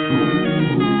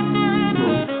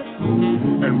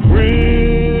 And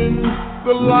when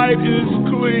the light is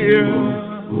clear,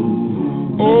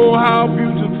 oh how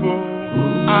beautiful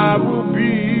I will be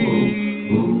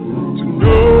to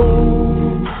know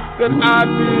that I've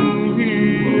been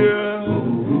here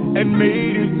and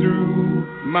made it through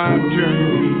my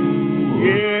journey,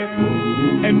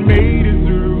 yeah, and made it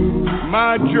through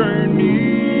my journey,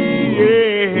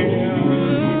 yeah,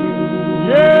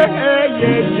 yeah,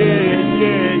 yeah,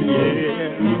 yeah, yeah.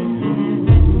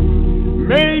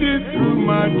 Made it through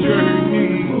my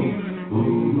journey,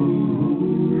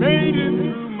 made it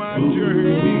through my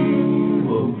journey.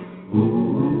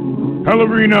 Hello,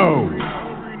 Reno.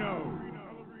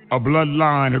 a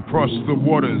bloodline across the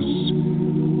waters,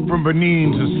 from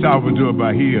Benin to Salvador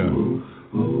Bahia,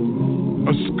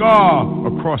 a scar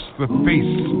across the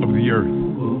face of the earth.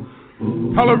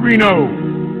 Pelourinho,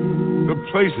 the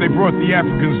place they brought the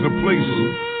Africans, the place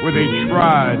where they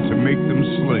tried to make them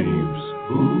slaves.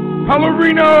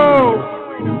 Pelourinho!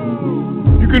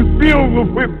 You can feel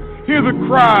the whip, hear the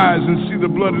cries, and see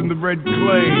the blood in the red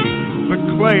clay. The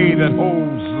clay that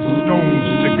holds the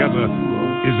stones together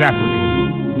is African.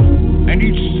 And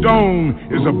each stone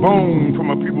is a bone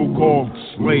from a people called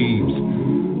slaves.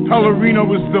 Pelourinho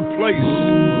was the place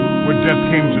where death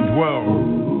came to dwell.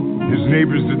 His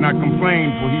neighbors did not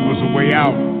complain, for he was a way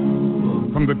out.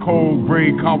 From the cold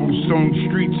gray cobblestone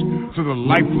streets to the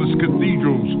lifeless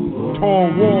cathedrals,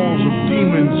 tall walls of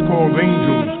demons called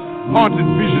angels, haunted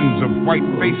visions of white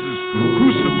faces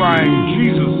crucifying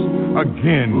Jesus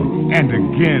again and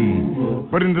again.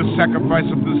 But in the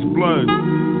sacrifice of this blood,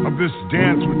 of this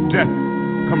dance with death,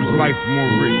 comes life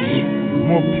more rich,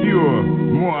 more pure,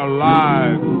 more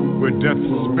alive, where death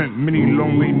spent many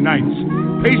lonely nights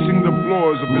pacing the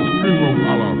floors of his funeral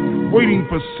parlor, waiting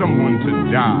for someone to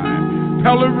die.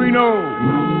 Pelourinho,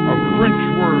 a French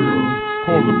word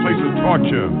called the place of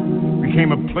torture,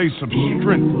 became a place of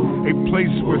strength, a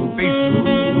place where faces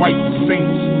of white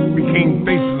saints became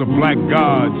faces of black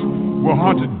gods, where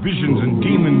haunted visions and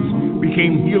demons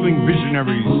became healing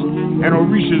visionaries and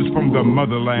orishas from the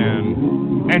motherland.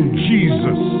 And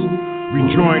Jesus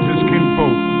rejoined his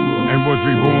kinfolk and was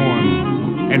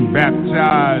reborn and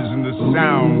baptized in the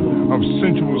sound of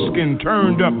sensual skin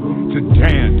turned up to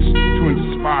dance, to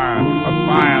inspire a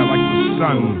fire like the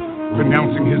sun,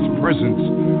 pronouncing his presence.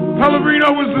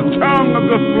 Pelourinho was the tongue of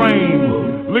the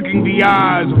flame, licking the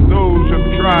eyes of those who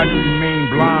have tried to remain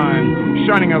blind,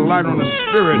 shining a light on a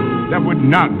spirit that would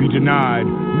not be denied.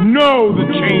 No, the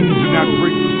chains did not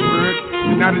break the spirit,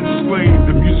 did not enslave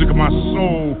the music of my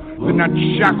soul, did not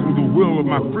shackle the will of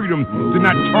my freedom, did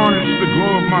not tarnish the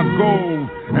glow of my gold.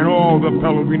 And all the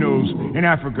Pelourinhos in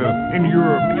Africa, in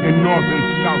Europe, in North and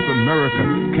South America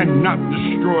cannot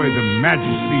destroy the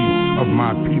majesty of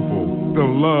my people, the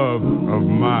love of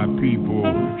my people,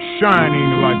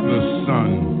 shining like the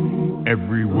sun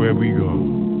everywhere we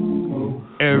go,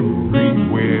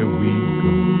 everywhere we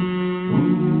go.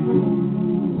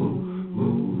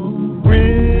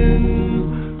 When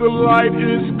the light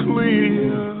is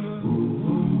clear,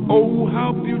 oh,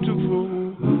 how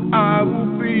beautiful I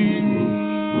will be.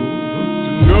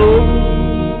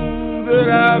 Know that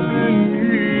I've been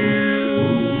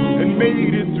here and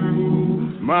made it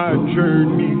through my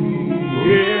journey,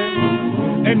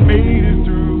 yeah, and made it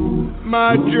through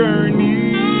my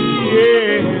journey,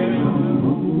 yeah,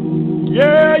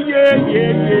 yeah, yeah,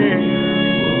 yeah,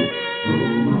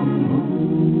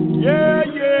 yeah, yeah,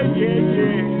 yeah, yeah,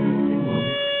 yeah.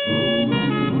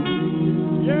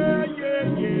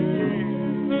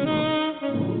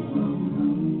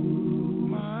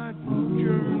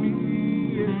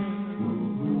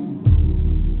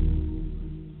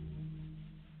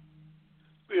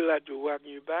 We'd like to welcome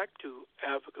you back to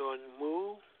Africa on the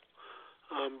Move.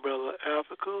 I'm Brother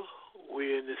Africa.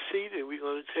 We're in the seat and we're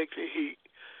going to take the heat.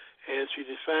 As we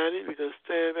define it, we're going to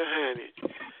stand behind it.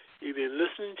 You've been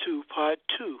listening to Part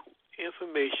 2,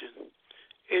 Information,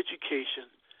 Education,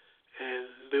 and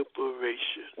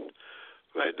Liberation.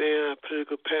 Right now, our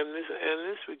political panelists and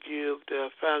analysts will give their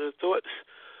final thoughts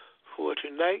for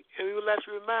tonight. And we would like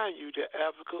to remind you that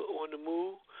Africa on the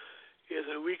Move is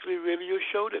a weekly radio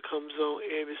show that comes on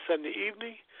every Sunday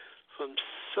evening from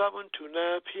 7 to 9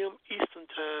 p.m. Eastern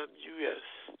Time, U.S.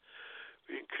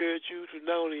 We encourage you to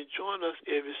not only join us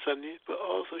every Sunday, but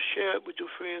also share it with your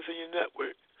friends and your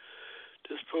network.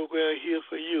 This program is here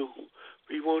for you.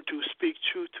 We want to speak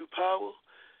truth to power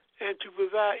and to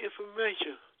provide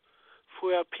information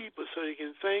for our people so they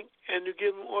can think, and to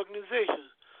give them organization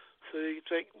so they can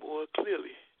think more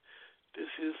clearly. This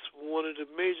is one of the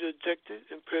major objectives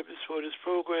and purpose for this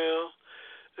program,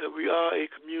 that we are a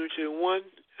community of one,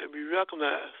 and we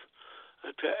recognize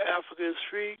until Africa is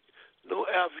free, no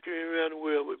African around the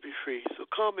world would be free. So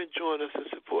come and join us and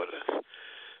support us.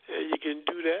 And you can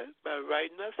do that by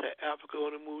writing us at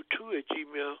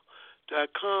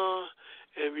africaonthe2@gmail.com,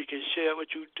 and we can share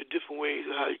with you the different ways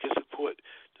of how you can support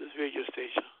this radio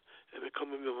station and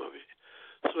become a member of it.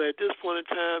 So at this point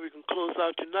in time, we can close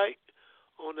out tonight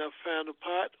on our final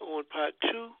part, on Part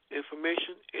 2,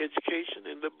 Information, Education,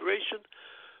 and Liberation,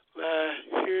 by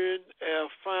hearing our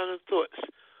final thoughts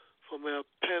from our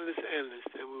panelists and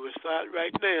analysts. And we will start right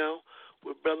now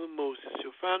with Brother Moses.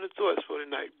 Your final thoughts for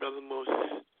tonight, Brother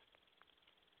Moses.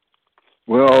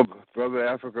 Well, Brother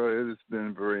Africa, it has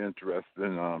been very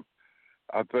interesting. I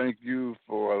thank you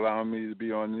for allowing me to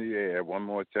be on the air one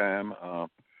more time.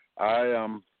 I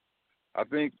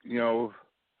think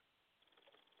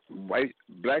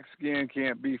black skin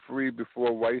can't be free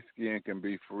before white skin can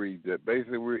be free. That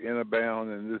basically we're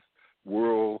inbound in this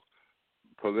world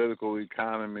political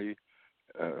economy,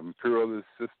 imperialist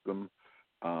system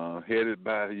headed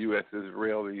by the U.S.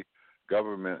 Israeli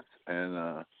governments, and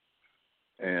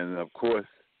of course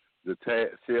the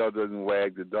tail doesn't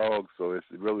wag the dog, so it's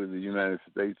really the United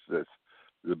States that's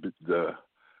the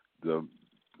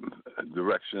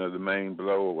direction of the main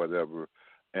blow or whatever,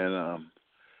 and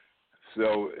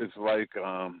so it's like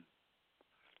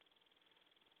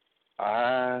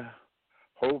I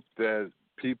hope that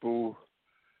people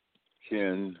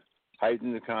can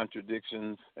heighten the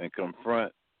contradictions and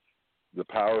confront the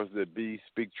powers that be,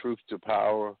 speak truth to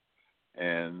power,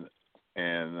 and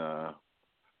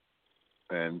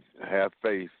have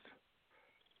faith.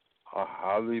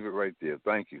 I'll leave it right there.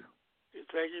 Thank you.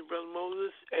 Thank you, Brother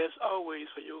Moses, as always,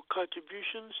 for your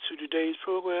contributions to today's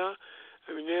program.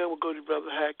 And now we'll go to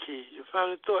Brother Haki. Your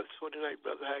final thoughts for tonight,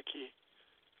 Brother Haki.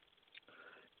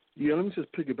 Yeah, let me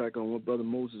just piggyback on what Brother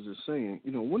Moses is saying.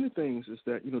 One of the things is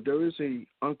that, there is a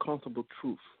uncomfortable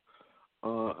truth.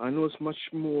 I know it's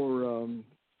much more,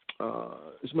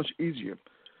 it's much easier,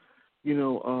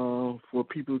 for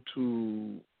people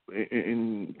to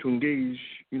engage,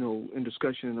 in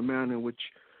discussion in a manner in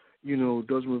which,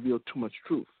 doesn't reveal too much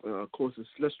truth. Of course,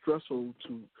 it's less stressful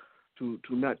to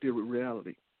not deal with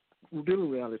reality. Dealing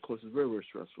with reality, of course, is very, very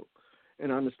stressful,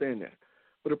 and I understand that.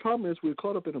 But the problem is we're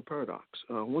caught up in a paradox.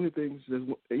 One of the things is,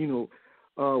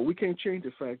 we can't change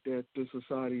the fact that the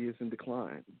society is in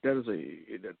decline.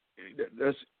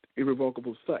 That's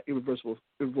irrevocable fact.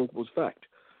 Irrevocable fact.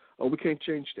 We can't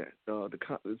change that. The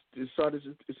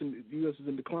society the U.S. is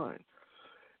in decline.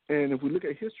 And if we look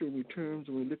at history in terms,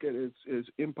 and we look at it as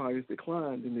empires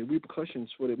decline, then the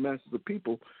repercussions for the masses of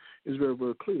people is very,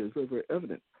 very clear. It's very, very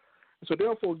evident. So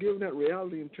therefore, given that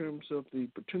reality in terms of the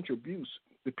potential abuse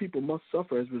that people must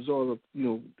suffer as a result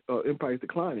of empires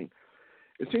declining,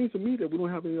 it seems to me that we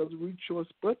don't have any other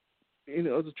choice but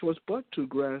to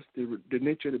grasp the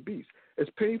nature of the beast. As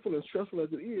painful and stressful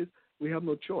as it is, we have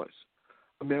no choice.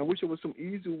 I mean, I wish there was some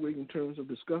easy way in terms of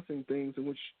discussing things in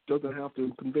which doesn't have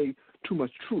to convey too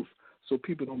much truth, so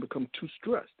people don't become too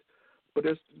stressed. But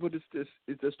there's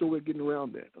no way of getting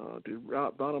around that. The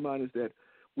bottom line is that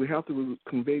we have to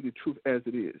convey the truth as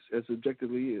it is, as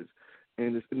objectively is,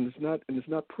 and it's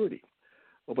not pretty.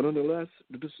 But nonetheless,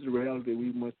 this is the reality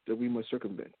that we must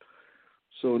circumvent.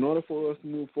 So in order for us to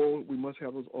move forward, we must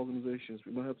have those organizations,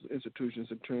 we must have those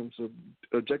institutions in terms of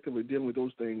objectively dealing with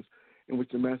those things in which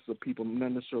the masses of people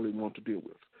not necessarily want to deal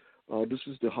with. This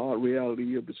is the hard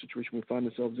reality of the situation we find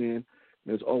ourselves in.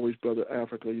 And as always, Brother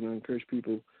Africa, I encourage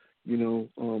people, to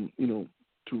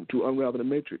unravel the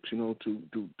matrix, to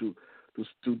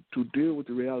deal with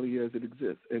the reality as it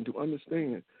exists, and to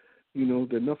understand,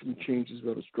 that nothing changes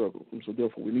without a struggle. And so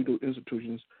therefore, we need those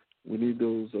institutions, we need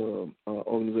those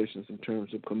organizations in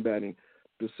terms of combating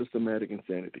the systematic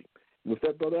insanity. And with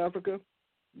that, Brother Africa,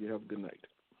 you have a good night.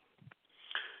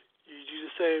 You do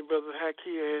the same, Brother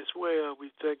Haki, as well.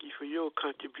 We thank you for your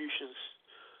contributions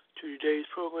to today's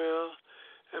program.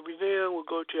 And we now will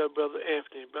go to our Brother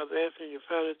Anthony. Brother Anthony, your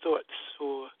final thoughts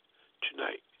for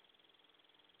tonight.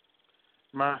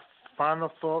 My final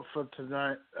thought for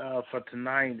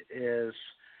tonight is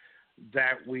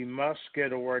that we must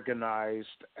get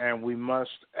organized and we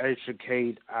must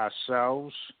educate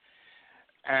ourselves,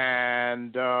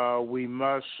 and we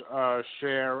must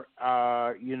share,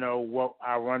 what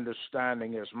our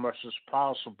understanding as much as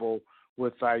possible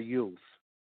with our youth.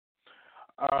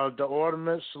 The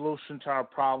ultimate solution to our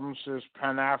problems is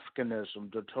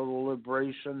Pan-Africanism, the total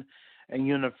liberation and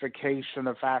unification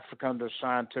of Africa under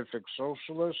scientific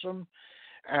socialism.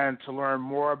 And to learn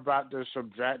more about this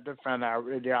objective and our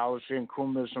ideology in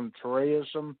Kumism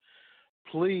Torahism,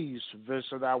 please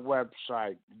visit our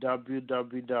website,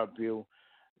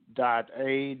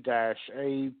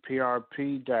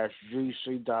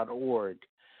 www.a-aprp-gc.org,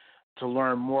 to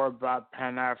learn more about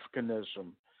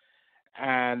Pan-Africanism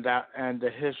and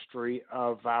the history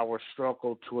of our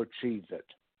struggle to achieve it.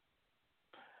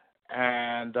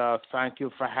 And thank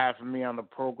you for having me on the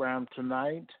program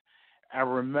tonight.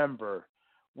 And remember,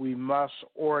 we must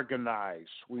organize.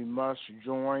 We must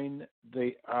join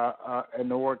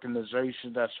an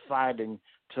organization that's fighting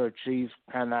to achieve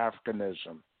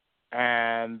Pan-Africanism.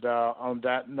 And on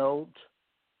that note,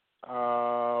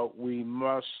 we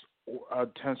must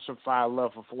intensify a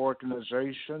level of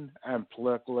organization and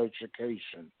political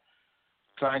education.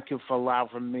 Thank you for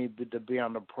allowing me to be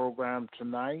on the program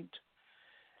tonight.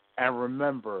 And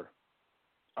remember,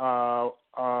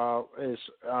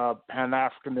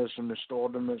 Pan-Africanism is the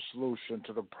ultimate solution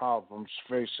to the problems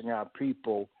facing our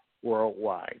people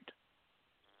worldwide.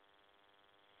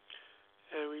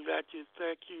 And we'd like to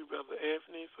thank you, Brother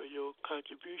Anthony, for your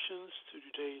contributions to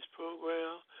today's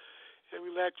program. And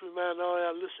we'd like to remind all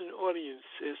our listening audience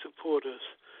and supporters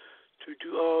to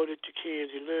do all that you can,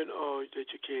 to learn all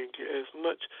that you can, get as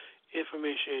much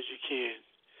information as you can,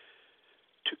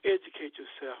 to educate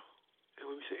yourself. And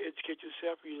when we say educate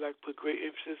yourself, we like to put great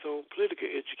emphasis on political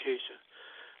education,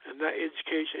 and not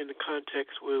education in the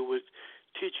context where it would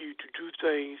teach you to do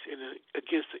things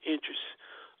against the interests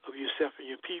of yourself and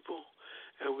your people.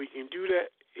 And we can do that,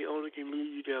 it only can lead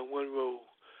you down one road,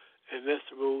 and that's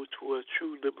the road towards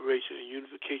true liberation and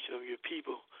unification of your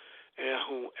people and our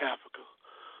home Africa.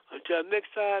 Until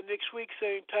next time, next week,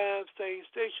 same time, same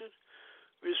station,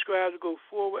 we strive to go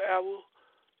forward hour,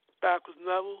 backwards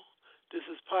never. This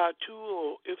is part 2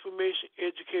 on information,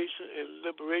 education, and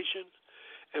liberation.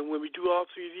 And when we do all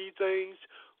three of these things,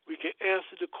 we can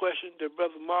answer the question that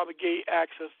Brother Marvin Gaye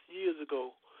asked us years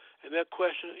ago. And that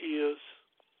question is,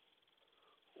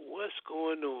 what's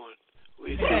going on?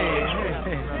 We see next week.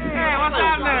 Hey, what's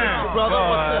up now? Brother,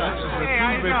 what's up? Hey,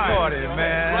 how you doing? Party,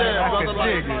 man. Yeah, brother,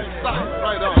 dig it. Stop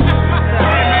right on.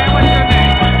 Hey, man, what's your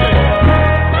name?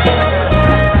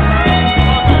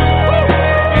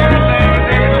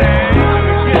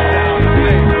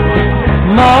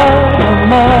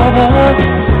 Mother,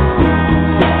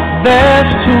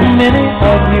 there's too many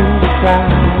of you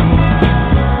crying.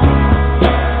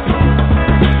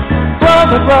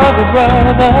 Brother,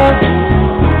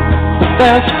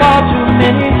 there's far too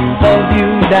many of you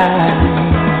dying.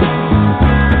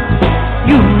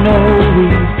 You know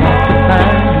we've got to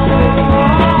find a way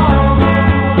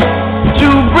to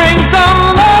bring some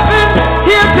loving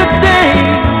here today.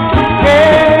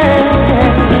 Yeah,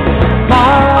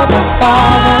 Father,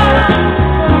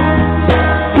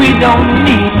 we don't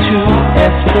need to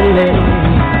escalate.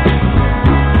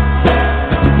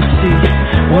 You see,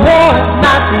 war's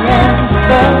not the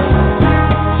answer,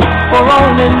 for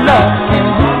only love can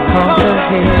conquer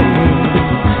hate.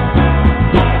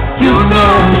 You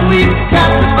know we've got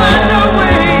to find a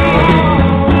way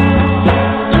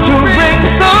to bring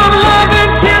some love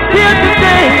here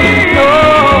today. Oh,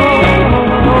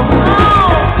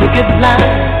 pick it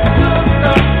blind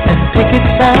and pick it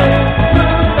fast.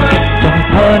 Don't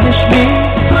punish me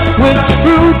with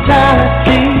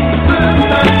brutality.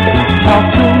 Talk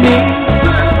to me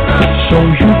so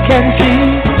you can see.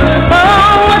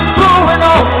 Oh, what's going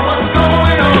on?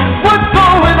 What's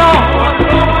going on?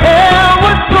 Yeah,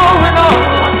 what's going on?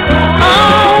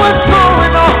 Oh, what's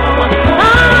going on?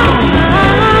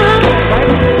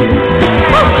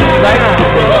 Right on.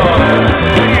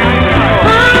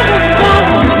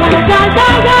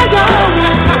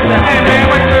 Hey man,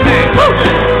 what's your name?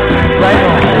 Right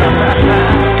on.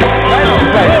 Right on,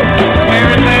 right on.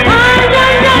 Everything.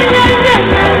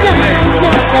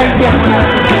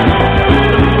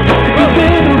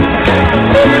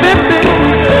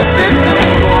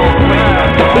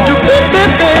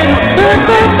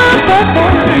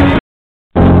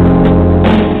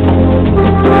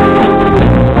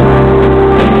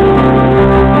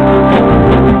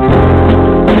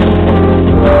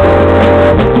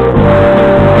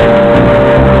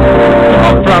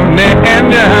 From the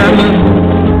Indians,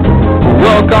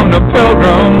 welcome the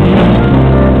Pilgrims,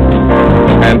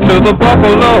 and to the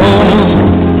buffaloes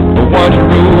who once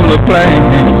ruled the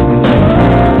plains.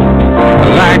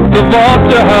 Like the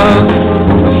vultures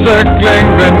circling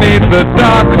beneath the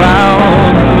dark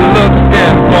clouds,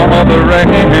 looking for the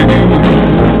rain,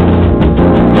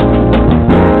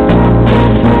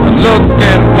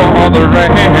 looking for the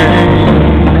rain.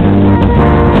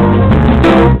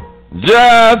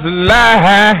 Just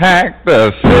like the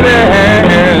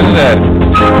cities that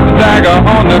stagger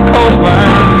on the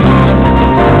coastline,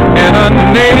 in a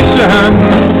nation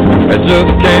that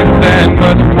just can't stand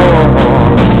much more.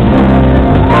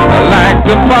 Like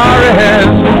the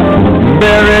forest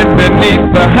buried beneath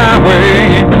the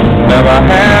highway, never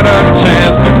had a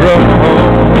chance to grow.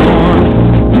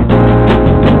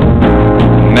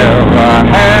 Never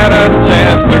had a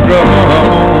chance to grow.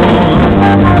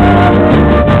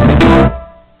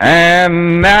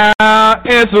 And now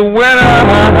it's a winter.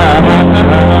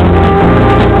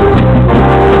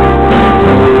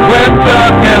 Winter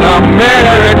in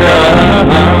America.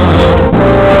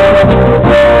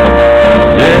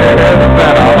 Yes,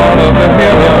 and all of the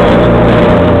heroes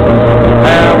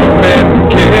have been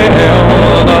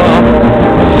killed,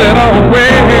 sent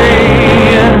away.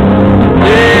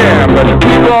 Yeah, but the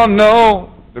people know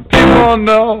it's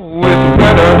winter.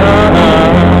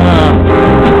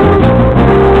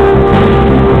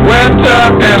 winter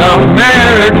in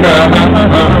America.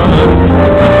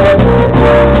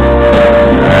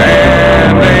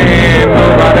 And ain't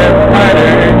nobody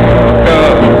fighting,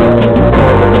 'cause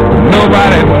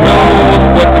nobody knows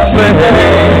what to say.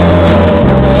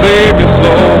 Save your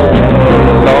soul,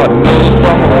 Lord knows,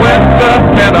 from winter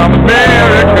in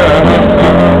America.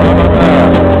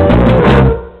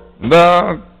 The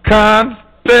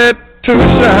Constitution,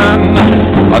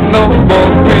 a noble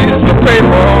piece of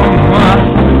paper,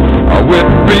 with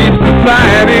free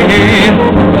society,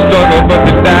 struggle but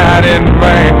they died in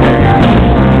vain.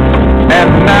 And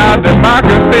now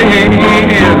democracy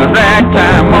is a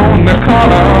ragtime on the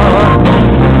corner,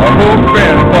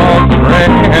 hoping for some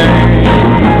rain.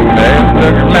 It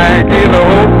looks like he's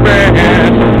hoping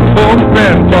for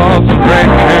some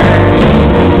rain.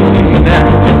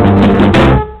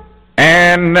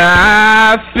 And I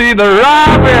see the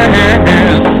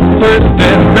robins first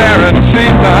in barren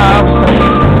treetops,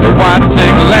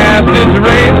 watching last its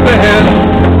races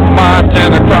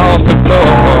marching across the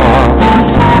floor.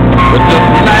 But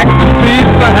just like the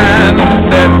peace signs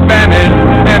that vanished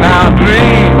in our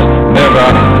dreams, never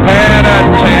had a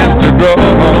chance to grow.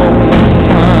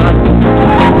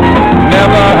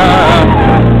 Never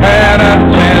had a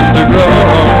chance to grow.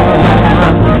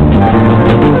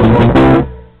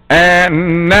 And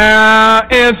now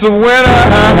it's winter.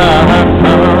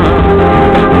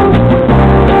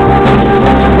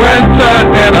 Winter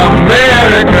in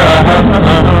America.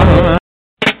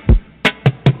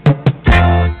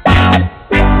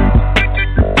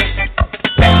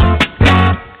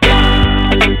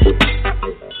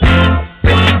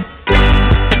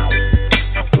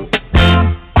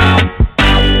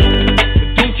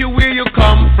 Don't care where you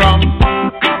come from,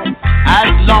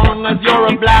 as long as you're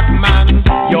a black man,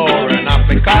 you're an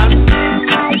African.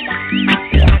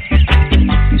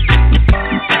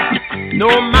 No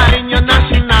mind your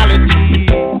nationality,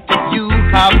 you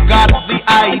have got the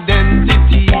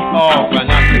identity of an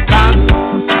African.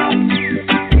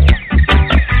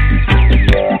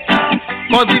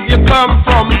 'Cause if you come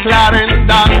from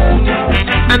Clarendon,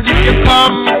 and if you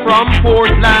come from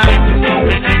Portland,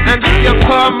 and if you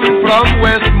come from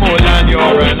Westmoreland,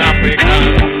 you're an African.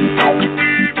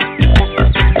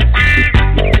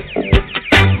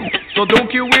 So don't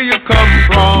care where you come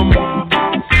from,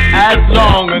 as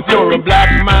long as you're a black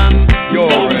man,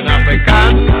 you're an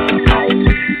African.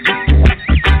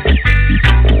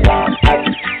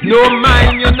 No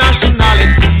mind your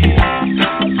nationality,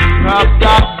 you have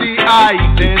got the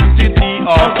identity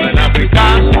of an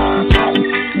African.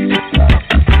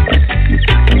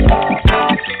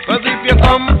 'Cause if you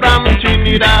come from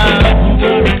Trinidad,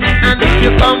 and if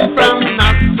you come from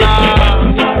Nassau,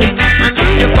 and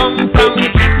if you come from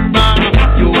Cuba,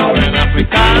 you're an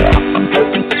African.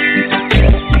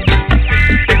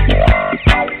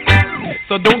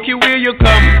 So don't care where you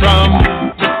come from,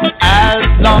 as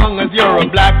long as you're a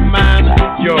black man,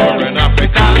 you're an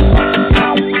African.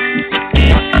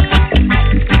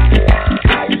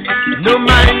 No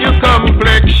mind your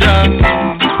complexion,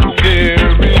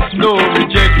 there is no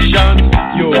rejection,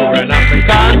 you're an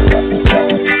African.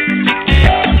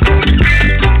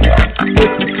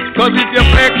 'Cause if your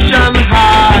flexion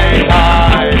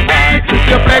high, if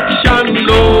your flexion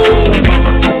low,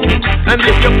 and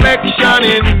if your flexion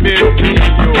in between,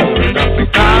 you're an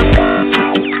African.